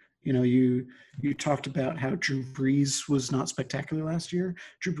last year. You talked about how Drew Brees was not spectacular last year.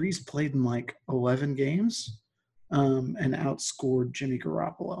 Drew Brees played in like 11 games and outscored Jimmy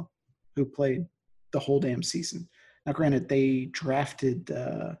Garoppolo, who played the whole damn season. Now, granted, they drafted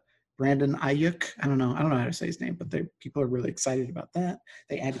Brandon Ayuk. I don't know how to say his name, but people are really excited about that.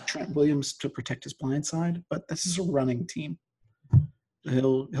 They added Trent Williams to protect his blind side, but this is a running team.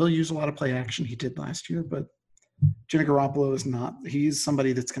 He'll use a lot of play action. He did last year, but Jimmy Garoppolo is not. He's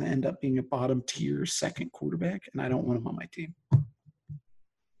somebody that's going to end up being a bottom tier second quarterback, and I don't want him on my team.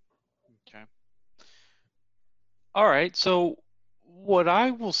 Okay. All right. So what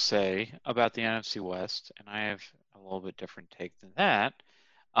I will say about the NFC West, and I have a little bit different take than that,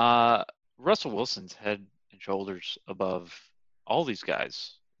 Russell Wilson's head and shoulders above all these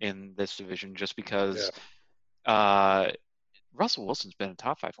guys in this division just because Russell Wilson's been a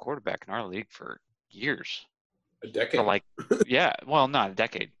top 5 quarterback in our league for years. A decade. For like, well, not a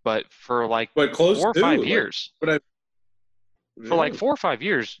decade, but for like but close 4 or 5 years. For like 4 or 5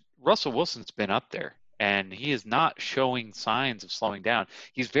 years, Russell Wilson's been up there, and he is not showing signs of slowing down.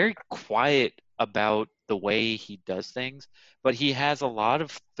 He's very quiet about the way he does things, but he has a lot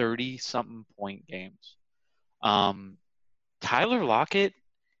of 30-something point games. Tyler Lockett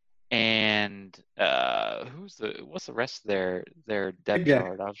and what's the rest of their depth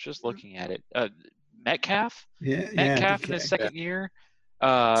chart? I was just looking at it. Metcalf in his second year.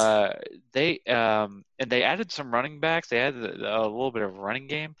 They added some running backs. They added a little bit of a running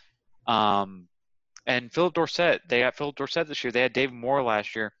game. And Philip Dorsett. They got Philip Dorsett this year. They had David Moore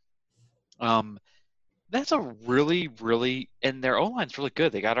last year. That's a really, really, and their O-line's really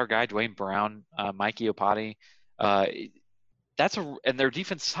good. They got our guy Dwayne Brown, Mikey Opati. And their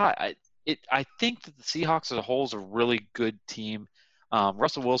defense is hot. I think that the Seahawks as a whole is a really good team.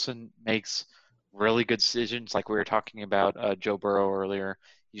 Russell Wilson makes really good decisions, like we were talking about Joe Burrow earlier.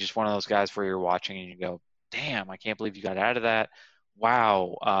 He's just one of those guys where you're watching and you go, "Damn, I can't believe you got out of that."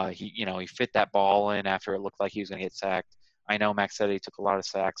 Wow, he fit that ball in after it looked like he was going to get sacked. I know Max said he took a lot of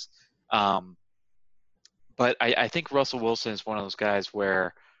sacks, but I think Russell Wilson is one of those guys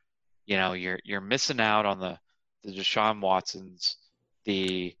where you're missing out on the Deshaun Watsons,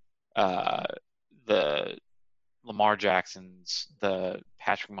 the Lamar Jacksons, the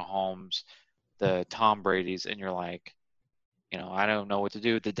Patrick Mahomes, the Tom Brady's, and you're like, I don't know what to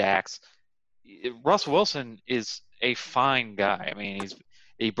do with the Dax. Russell Wilson is a fine guy. I mean,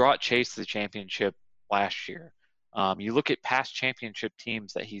 he brought Chase to the championship last year. You look at past championship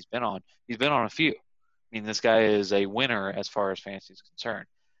teams that he's been on. He's been on a few. I mean, this guy is a winner as far as fantasy is concerned.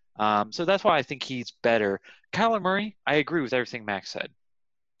 So that's why I think he's better. Kyler Murray, I agree with everything Max said.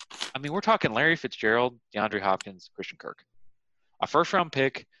 I mean, we're talking Larry Fitzgerald, DeAndre Hopkins, Christian Kirk. A first-round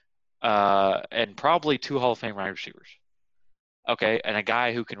pick, and probably 2 Hall of Fame wide receivers. Okay, and a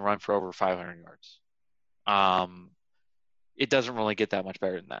guy who can run for over 500 yards. It doesn't really get that much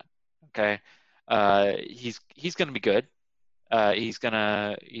better than that. Okay, he's going to be good. He's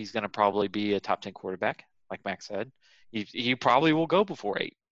gonna probably be a top 10 quarterback, like Max said. He probably will go before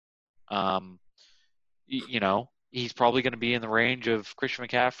 8. He's probably going to be in the range of Christian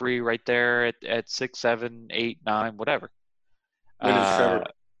McCaffrey right there at 6, 7, 8, 9, whatever. When is Trevor?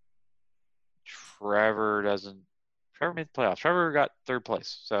 Trevor made the playoffs. Trevor got 3rd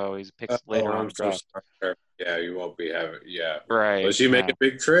place, so he's picked later on. So sorry. Yeah, you won't be having. Yeah, right. Unless you make a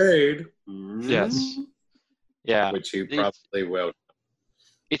big trade. Yes. Yeah. Which he probably will.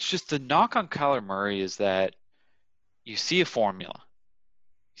 It's just the knock on Kyler Murray is that you see a formula.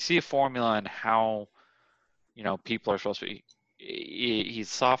 You see a formula in how people are supposed to be. He's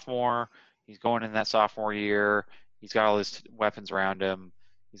sophomore. He's going in that sophomore year. He's got all his weapons around him.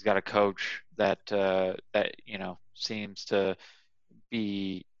 He's got a coach that seems to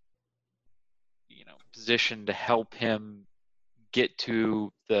be positioned to help him get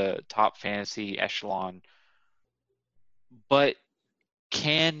to the top fantasy echelon. But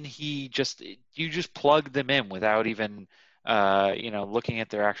can he you just plug them in without even looking at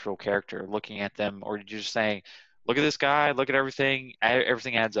their actual character, looking at them, or you're just saying, look at this guy, look at everything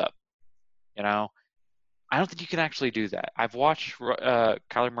adds up. I don't think you can actually do that. I've watched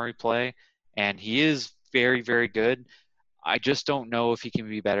Kyler Murray play, and he is very, very good. I just don't know if he can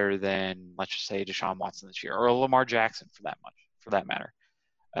be better than, let's just say, Deshaun Watson this year, or Lamar Jackson for that matter.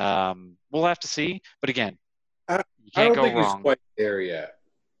 We'll have to see. But again, you can't go wrong. He's quite there yet.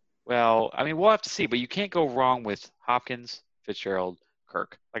 Well, I mean, we'll have to see, but you can't go wrong with Hopkins, Fitzgerald,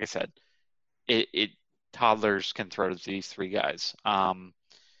 Kirk. Like I said, toddlers can throw to these 3 guys.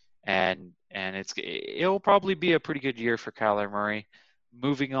 And it'll probably be a pretty good year for Kyler Murray.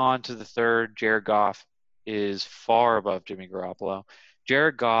 Moving on to the 3rd, Jared Goff is far above Jimmy Garoppolo.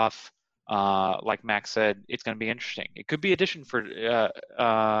 Jared Goff, like Max said, it's going to be interesting. It could be addition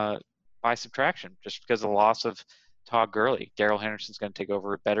by subtraction, just because of the loss of Todd Gurley. Darrell Henderson's going to take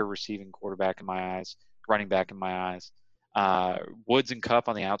over, a better receiving quarterback in my eyes, running back in my eyes. Woods and Cup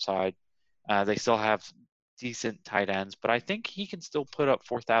on the outside. They still have decent tight ends, but I think he can still put up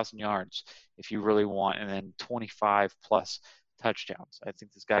 4,000 yards if you really want, and then 25 plus touchdowns. I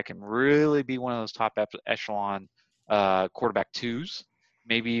think this guy can really be one of those top echelon quarterback twos,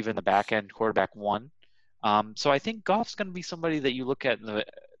 maybe even the back end quarterback one. So I think Goff's going to be somebody that you look at in the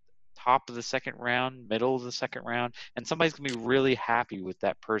top of the second round, middle of the second round, and somebody's going to be really happy with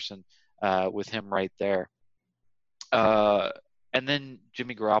that person, with him right there. And then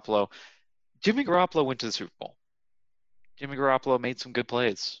Jimmy Garoppolo. Jimmy Garoppolo went to the Super Bowl. Jimmy Garoppolo made some good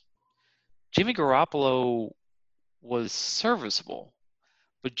plays. Jimmy Garoppolo was serviceable,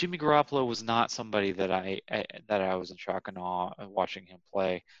 but Jimmy Garoppolo was not somebody that I was in shock and awe watching him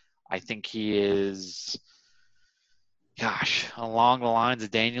play. I think he is, along the lines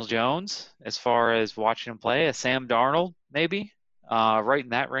of Daniel Jones as far as watching him play, a Sam Darnold maybe, right in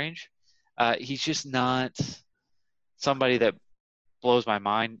that range. He's just not somebody that blows my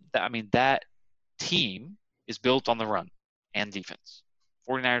mind. I mean, that team is built on the run and defense.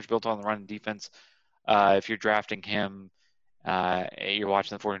 49ers built on the run and defense. If you're drafting him, you're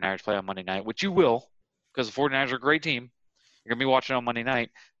watching the 49ers play on Monday night, which you will, because the 49ers are a great team. You're going to be watching on Monday night,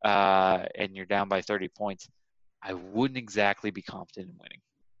 and you're down by 30 points. I wouldn't exactly be confident in winning.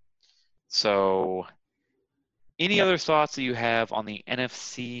 So, any other thoughts that you have on the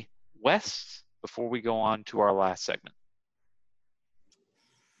NFC West before we go on to our last segment?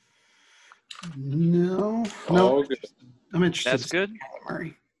 No. Good. I'm interested. That's good.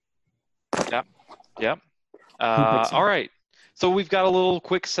 Murray. Yep. All right. So we've got a little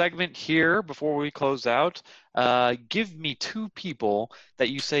quick segment here before we close out. Give me two people that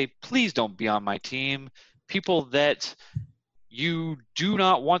you say, please don't be on my team. People that you do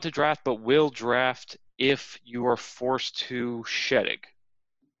not want to draft but will draft if you are forced to shedding.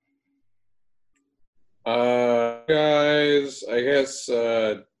 Guys, I guess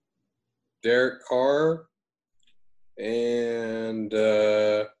Derek Carr and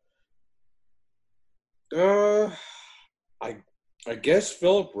I guess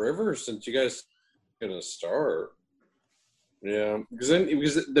Phillip Rivers, since you guys are gonna start. Yeah, because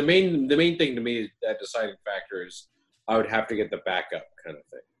the main thing to me, that deciding factor is I would have to get the backup kind of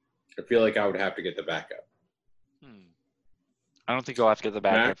thing. I feel like I would have to get the backup. I don't think you'll have to get the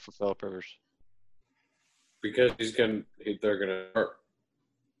backup for Phillip Rivers because they're gonna start.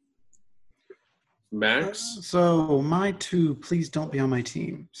 Max? So my two, please don't be on my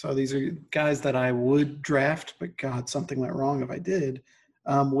team. So these are guys that I would draft, but God, something went wrong if I did,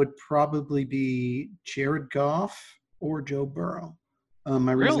 would probably be Jared Goff or Joe Burrow.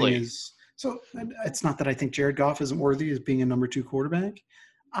 My reasoning is, so it's not that I think Jared Goff isn't worthy of being a number 2 quarterback.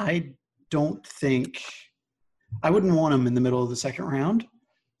 I don't think – I wouldn't want him in the middle of the second round,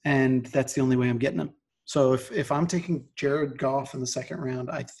 and that's the only way I'm getting him. So if I'm taking Jared Goff in the second round,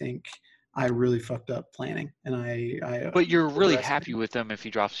 I think – I really fucked up planning, and But you're really happy with him if he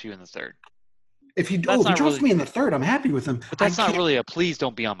drops you in the third. If he drops me in the third, I'm happy with him. But that's not really a please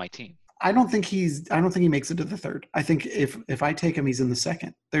don't be on my team. I don't think he makes it to the third. I think if I take him, he's in the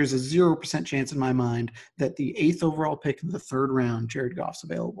second. There's a 0% chance in my mind that the 8th overall pick in the third round, Jared Goff's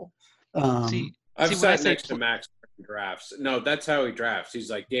available. I've sat next to Max drafts. No, that's how he drafts.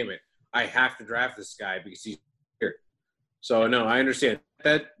 He's like, damn it, I have to draft this guy because he's here. So no, I understand.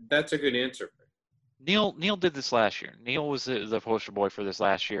 That's a good answer. Neil did this last year. Neil was the poster boy for this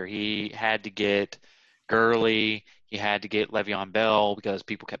last year. He had to get Gurley. He had to get Le'Veon Bell because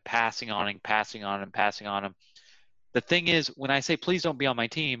people kept passing on him. The thing is, when I say please don't be on my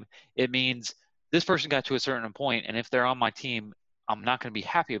team, it means this person got to a certain point, and if they're on my team, I'm not going to be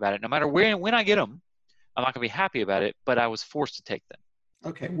happy about it. No matter when I get them, I'm not going to be happy about it, but I was forced to take them.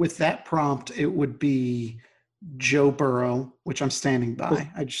 Okay, with that prompt, it would be Joe Burrow, which I'm standing by.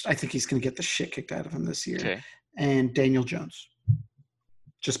 I think he's going to get the shit kicked out of him this year. Okay. And Daniel Jones.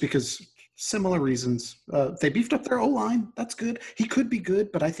 Just because similar reasons. They beefed up their O-line. That's good. He could be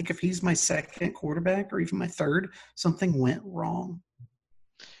good, but I think if he's my second quarterback or even my third, something went wrong.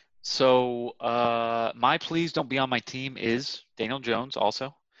 So my please don't be on my team is Daniel Jones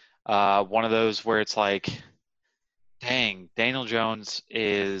also. One of those where it's like, dang, Daniel Jones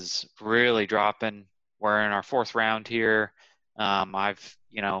is really dropping. We're in our 4th round here. I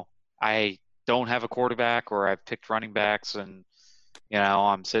don't have a quarterback, or I've picked running backs, and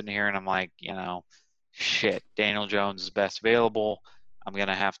I'm sitting here and I'm like, shit, Daniel Jones is best available. I'm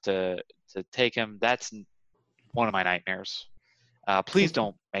gonna have to take him. That's one of my nightmares. Please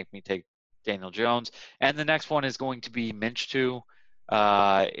don't make me take Daniel Jones. And the next one is going to be Minshew.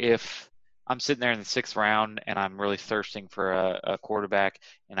 If I'm sitting there in the 6th round and I'm really thirsting for a quarterback,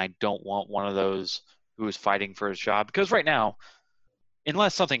 and I don't want one of those who is fighting for his job. Because right now,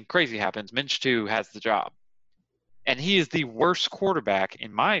 unless something crazy happens, Minshew has the job. And he is the worst quarterback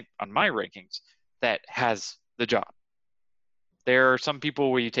on my rankings that has the job. There are some people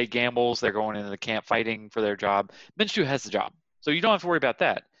where you take gambles. They're going into the camp fighting for their job. Minshew has the job. So you don't have to worry about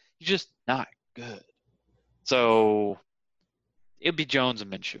that. He's just not good. So it'd be Jones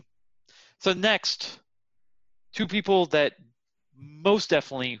and Minshew. So next, two people that most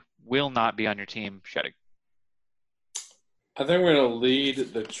definitely will not be on your team, Sheddick. I think we're going to lead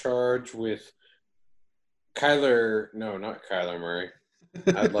the charge with Kyler. No, not Kyler Murray.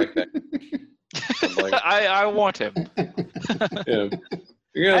 I'd like that. I want him. Yeah.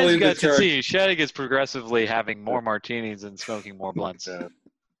 You're As lead you guys the can charge. see, Sheddick is progressively having more martinis and smoking more blunts. Yeah.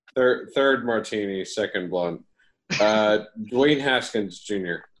 Third martini, second blunt. Dwayne Haskins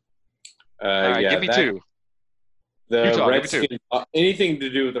Jr. All right, give me two. The Utah, Redskins, anything to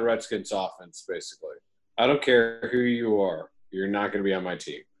do with the Redskins offense, basically. I don't care who you are. You're not going to be on my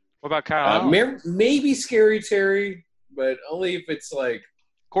team. What about Kyle Allen? Maybe Scary Terry, but only if it's like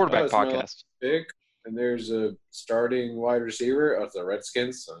Quarterback podcast. Pick, and there's a starting wide receiver of the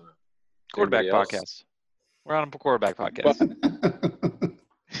Redskins. Quarterback podcast. We're on a quarterback podcast.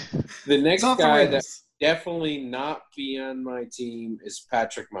 The next guy that definitely not be on my team is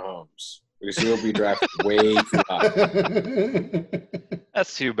Patrick Mahomes because he'll be drafted way too high.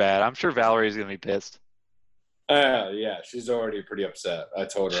 That's too bad. I'm sure Valerie's going to be pissed. Yeah, she's already pretty upset. I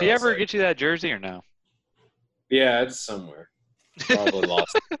told her. She ever get you that jersey or no? Yeah, it's somewhere. Probably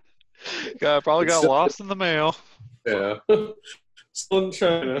lost. Probably got lost in the mail. Yeah. Still in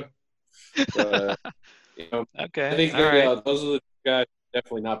China. But, okay. I think those are the guys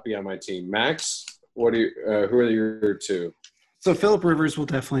definitely not be on my team. Max, who are your two? So Phillip Rivers will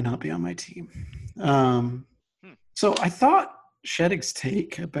definitely not be on my team. So I thought Sheddick's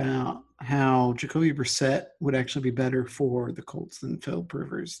take about how Jacoby Brissett would actually be better for the Colts than Phillip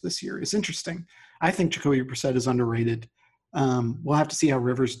Rivers this year is interesting. I think Jacoby Brissett is underrated. We'll have to see how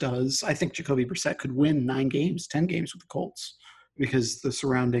Rivers does. I think Jacoby Brissett could win 10 games with the Colts because the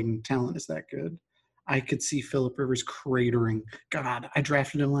surrounding talent is that good. I could see Phillip Rivers cratering. God, I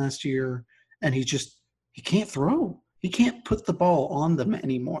drafted him last year, and he can't throw. He can't put the ball on them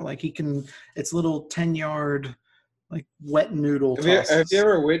anymore. Like it's little 10-yard, like wet noodle tosses. Have you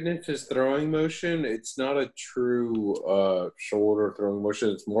ever witnessed his throwing motion? It's not a true shoulder throwing motion.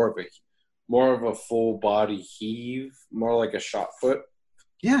 It's more of a full body heave, more like a shot foot.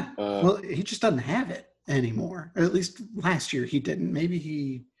 Yeah. Well, he just doesn't have it anymore. Or at least last year he didn't.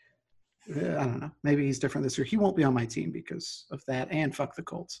 Maybe I don't know. Maybe he's different this year. He won't be on my team because of that and fuck the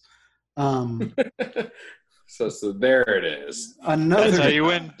Colts. So there it is. That's how you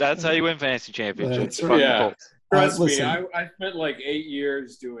win. That's how you win fantasy championships. Right. Yeah. Trust me, listen. I spent like 8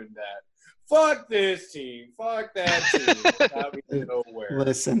 years doing that. Fuck this team. Fuck that team. Got me nowhere.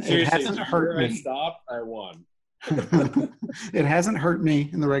 Listen, seriously, it hasn't hurt me. I stopped. I won. It hasn't hurt me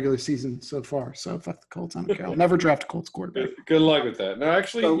in the regular season so far. So fuck the Colts. I don't care. I'll never draft a Colts quarterback. Good luck with that. No,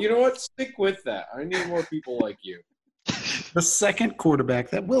 actually, you know what? Stick with that. I need more people like you. The second quarterback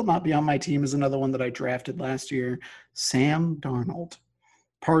that will not be on my team is another one that I drafted last year, Sam Darnold.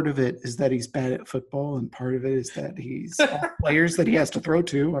 Part of it is that he's bad at football, and part of it is that all players that he has to throw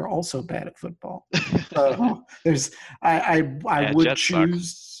to are also bad at football. So I would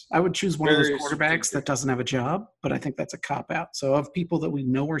choose one of those quarterbacks that doesn't have a job, but I think that's a cop out. So of people that we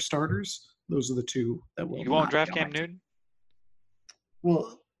know are starters, those are the two that will. You won't draft Cam Newton?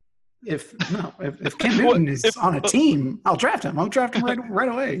 Well, if Cam Newton is on a team, I'll draft him. I'll draft him right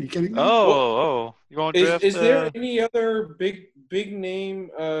away. Are you kidding me? Oh, you won't draft? Is there any other big name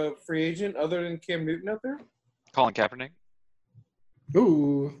free agent other than Cam Newton out there? Colin Kaepernick.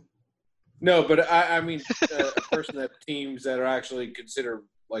 Ooh. No, but I mean a person that teams that are actually considered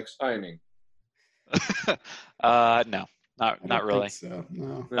like signing. No, not really. So,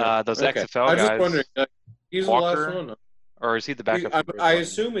 no. Those Okay. XFL I was guys. just wondering. He's Walker, the last one. Or is he the backup? I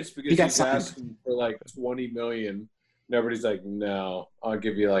assume it's because he's signed. asking for like $20 million. And everybody's like, no, I'll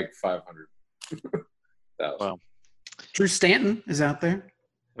give you like $500,000. Well, Drew Stanton is out there.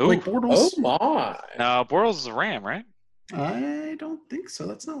 Ooh. Like Bortles. Oh my! No, Bortles is a Ram, right? I don't think so.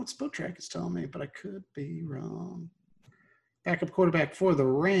 That's not what Spotrac is telling me, but I could be wrong. Backup quarterback for the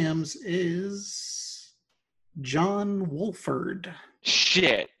Rams is John Wolford.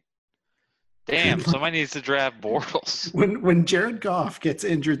 Shit. Damn, somebody needs to draft Bortles. When Jared Goff gets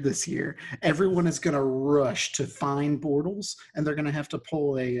injured this year, everyone is going to rush to find Bortles, and they're going to have to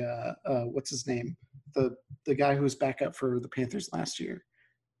pull a what's his name, the guy who was back up for the Panthers last year.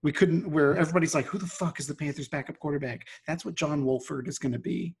 We couldn't, where everybody's like, who the fuck is the Panthers' backup quarterback? That's what John Wolford is going to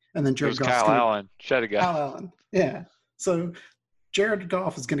be. And then It Jared was Goff's Kyle Allen. Shut it, guy. Kyle Allen. Yeah. So Jared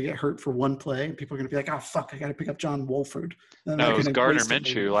Goff is going to get hurt for one play, and people are going to be like, oh, fuck, I got to pick up John Wolford. And No, it was gonna Gardner waste it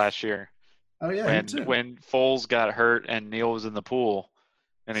Minshew later. last year. Oh, yeah, him too. When Foles got hurt and Neil was in the pool,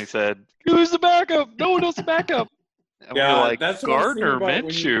 and he said, "Who's the backup? No one else the backup." And we were like, that's what I was thinking Gardner about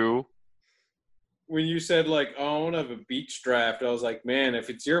Minshew. when you said like, "Oh, I want to have a beach draft," I was like, "Man, if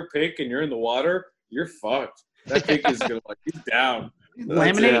it's your pick and you're in the water, you're fucked. That pick is gonna he's down."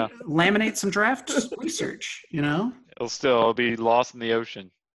 Laminate some draft research, you know? It'll be lost in the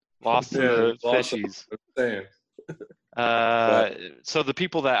ocean, lost to the fishies. So the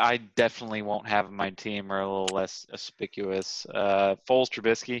people that I definitely won't have in my team are a little less auspicious. Foles,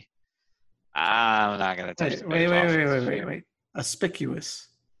 Trubisky. I'm not going to touch the Bears. Wait. Auspicious.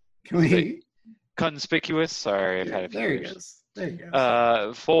 Can we? Conspicuous. Sorry, I've had a few There he years. goes. There you go.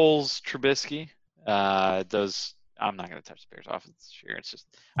 Foles, Trubisky. I'm not going to touch the Bears offense this year. It's just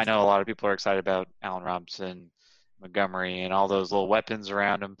I know a lot of people are excited about Allen Robinson, Montgomery, and all those little weapons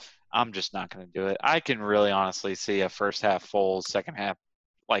around him. I'm just not going to do it. I can really honestly see a first half Foles, second half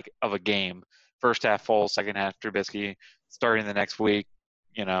of a game. First half Foles, second half Trubisky. Starting the next week,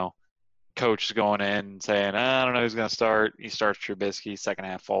 coach is going in and saying, I don't know who's going to start. He starts Trubisky, second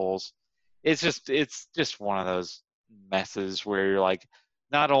half Foles. It's just one of those messes where you're like,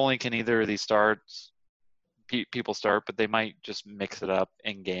 not only can either of these people start, but they might just mix it up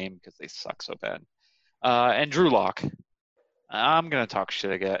in game because they suck so bad. And Drew Lock. I'm going to talk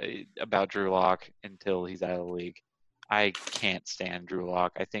shit about Drew Lock until he's out of the league. I can't stand Drew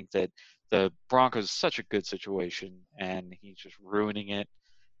Lock. I think that the Broncos is such a good situation, and he's just ruining it.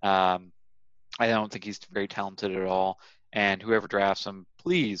 I don't think he's very talented at all. And whoever drafts him,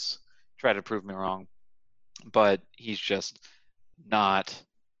 please try to prove me wrong. But he's just not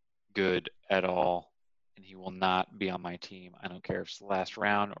good at all, and he will not be on my team. I don't care if it's the last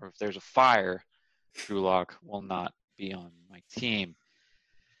round or if there's a fire. Drew Lock will not be on my team.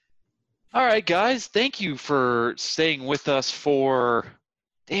 All right, guys. Thank you for staying with us for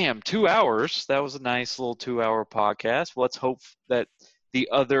 2 hours. That was a nice little 2-hour podcast. Let's hope that the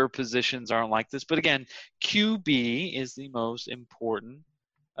other positions aren't like this. But again, QB is the most important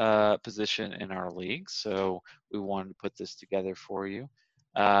position in our league. So we wanted to put this together for you.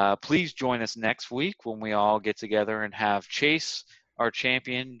 Please join us next week when we all get together and have Chase, our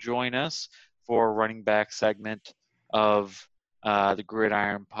champion, join us for a running back segment of the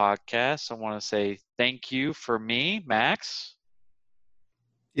Gridiron Podcast. I want to say thank you for me, Max.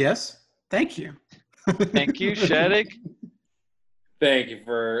 Yes, thank you. Thank you, Sheddick. Thank you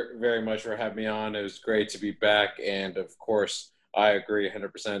very much for having me on. It was great to be back. And, of course, I agree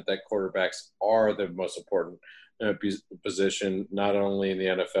 100% that quarterbacks are the most important position, not only in the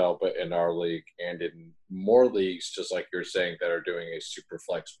NFL, but in our league and in more leagues, just like you're saying, that are doing a super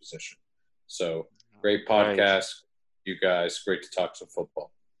flex position. So great podcast. Right. You guys, great to talk some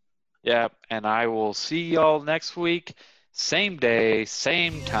football. Yeah, and I will see y'all next week. Same day,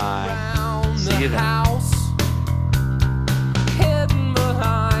 same time. See you then.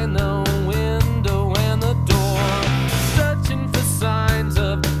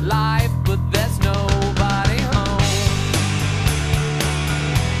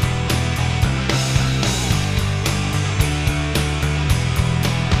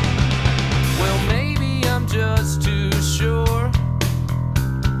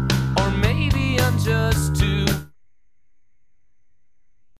 Just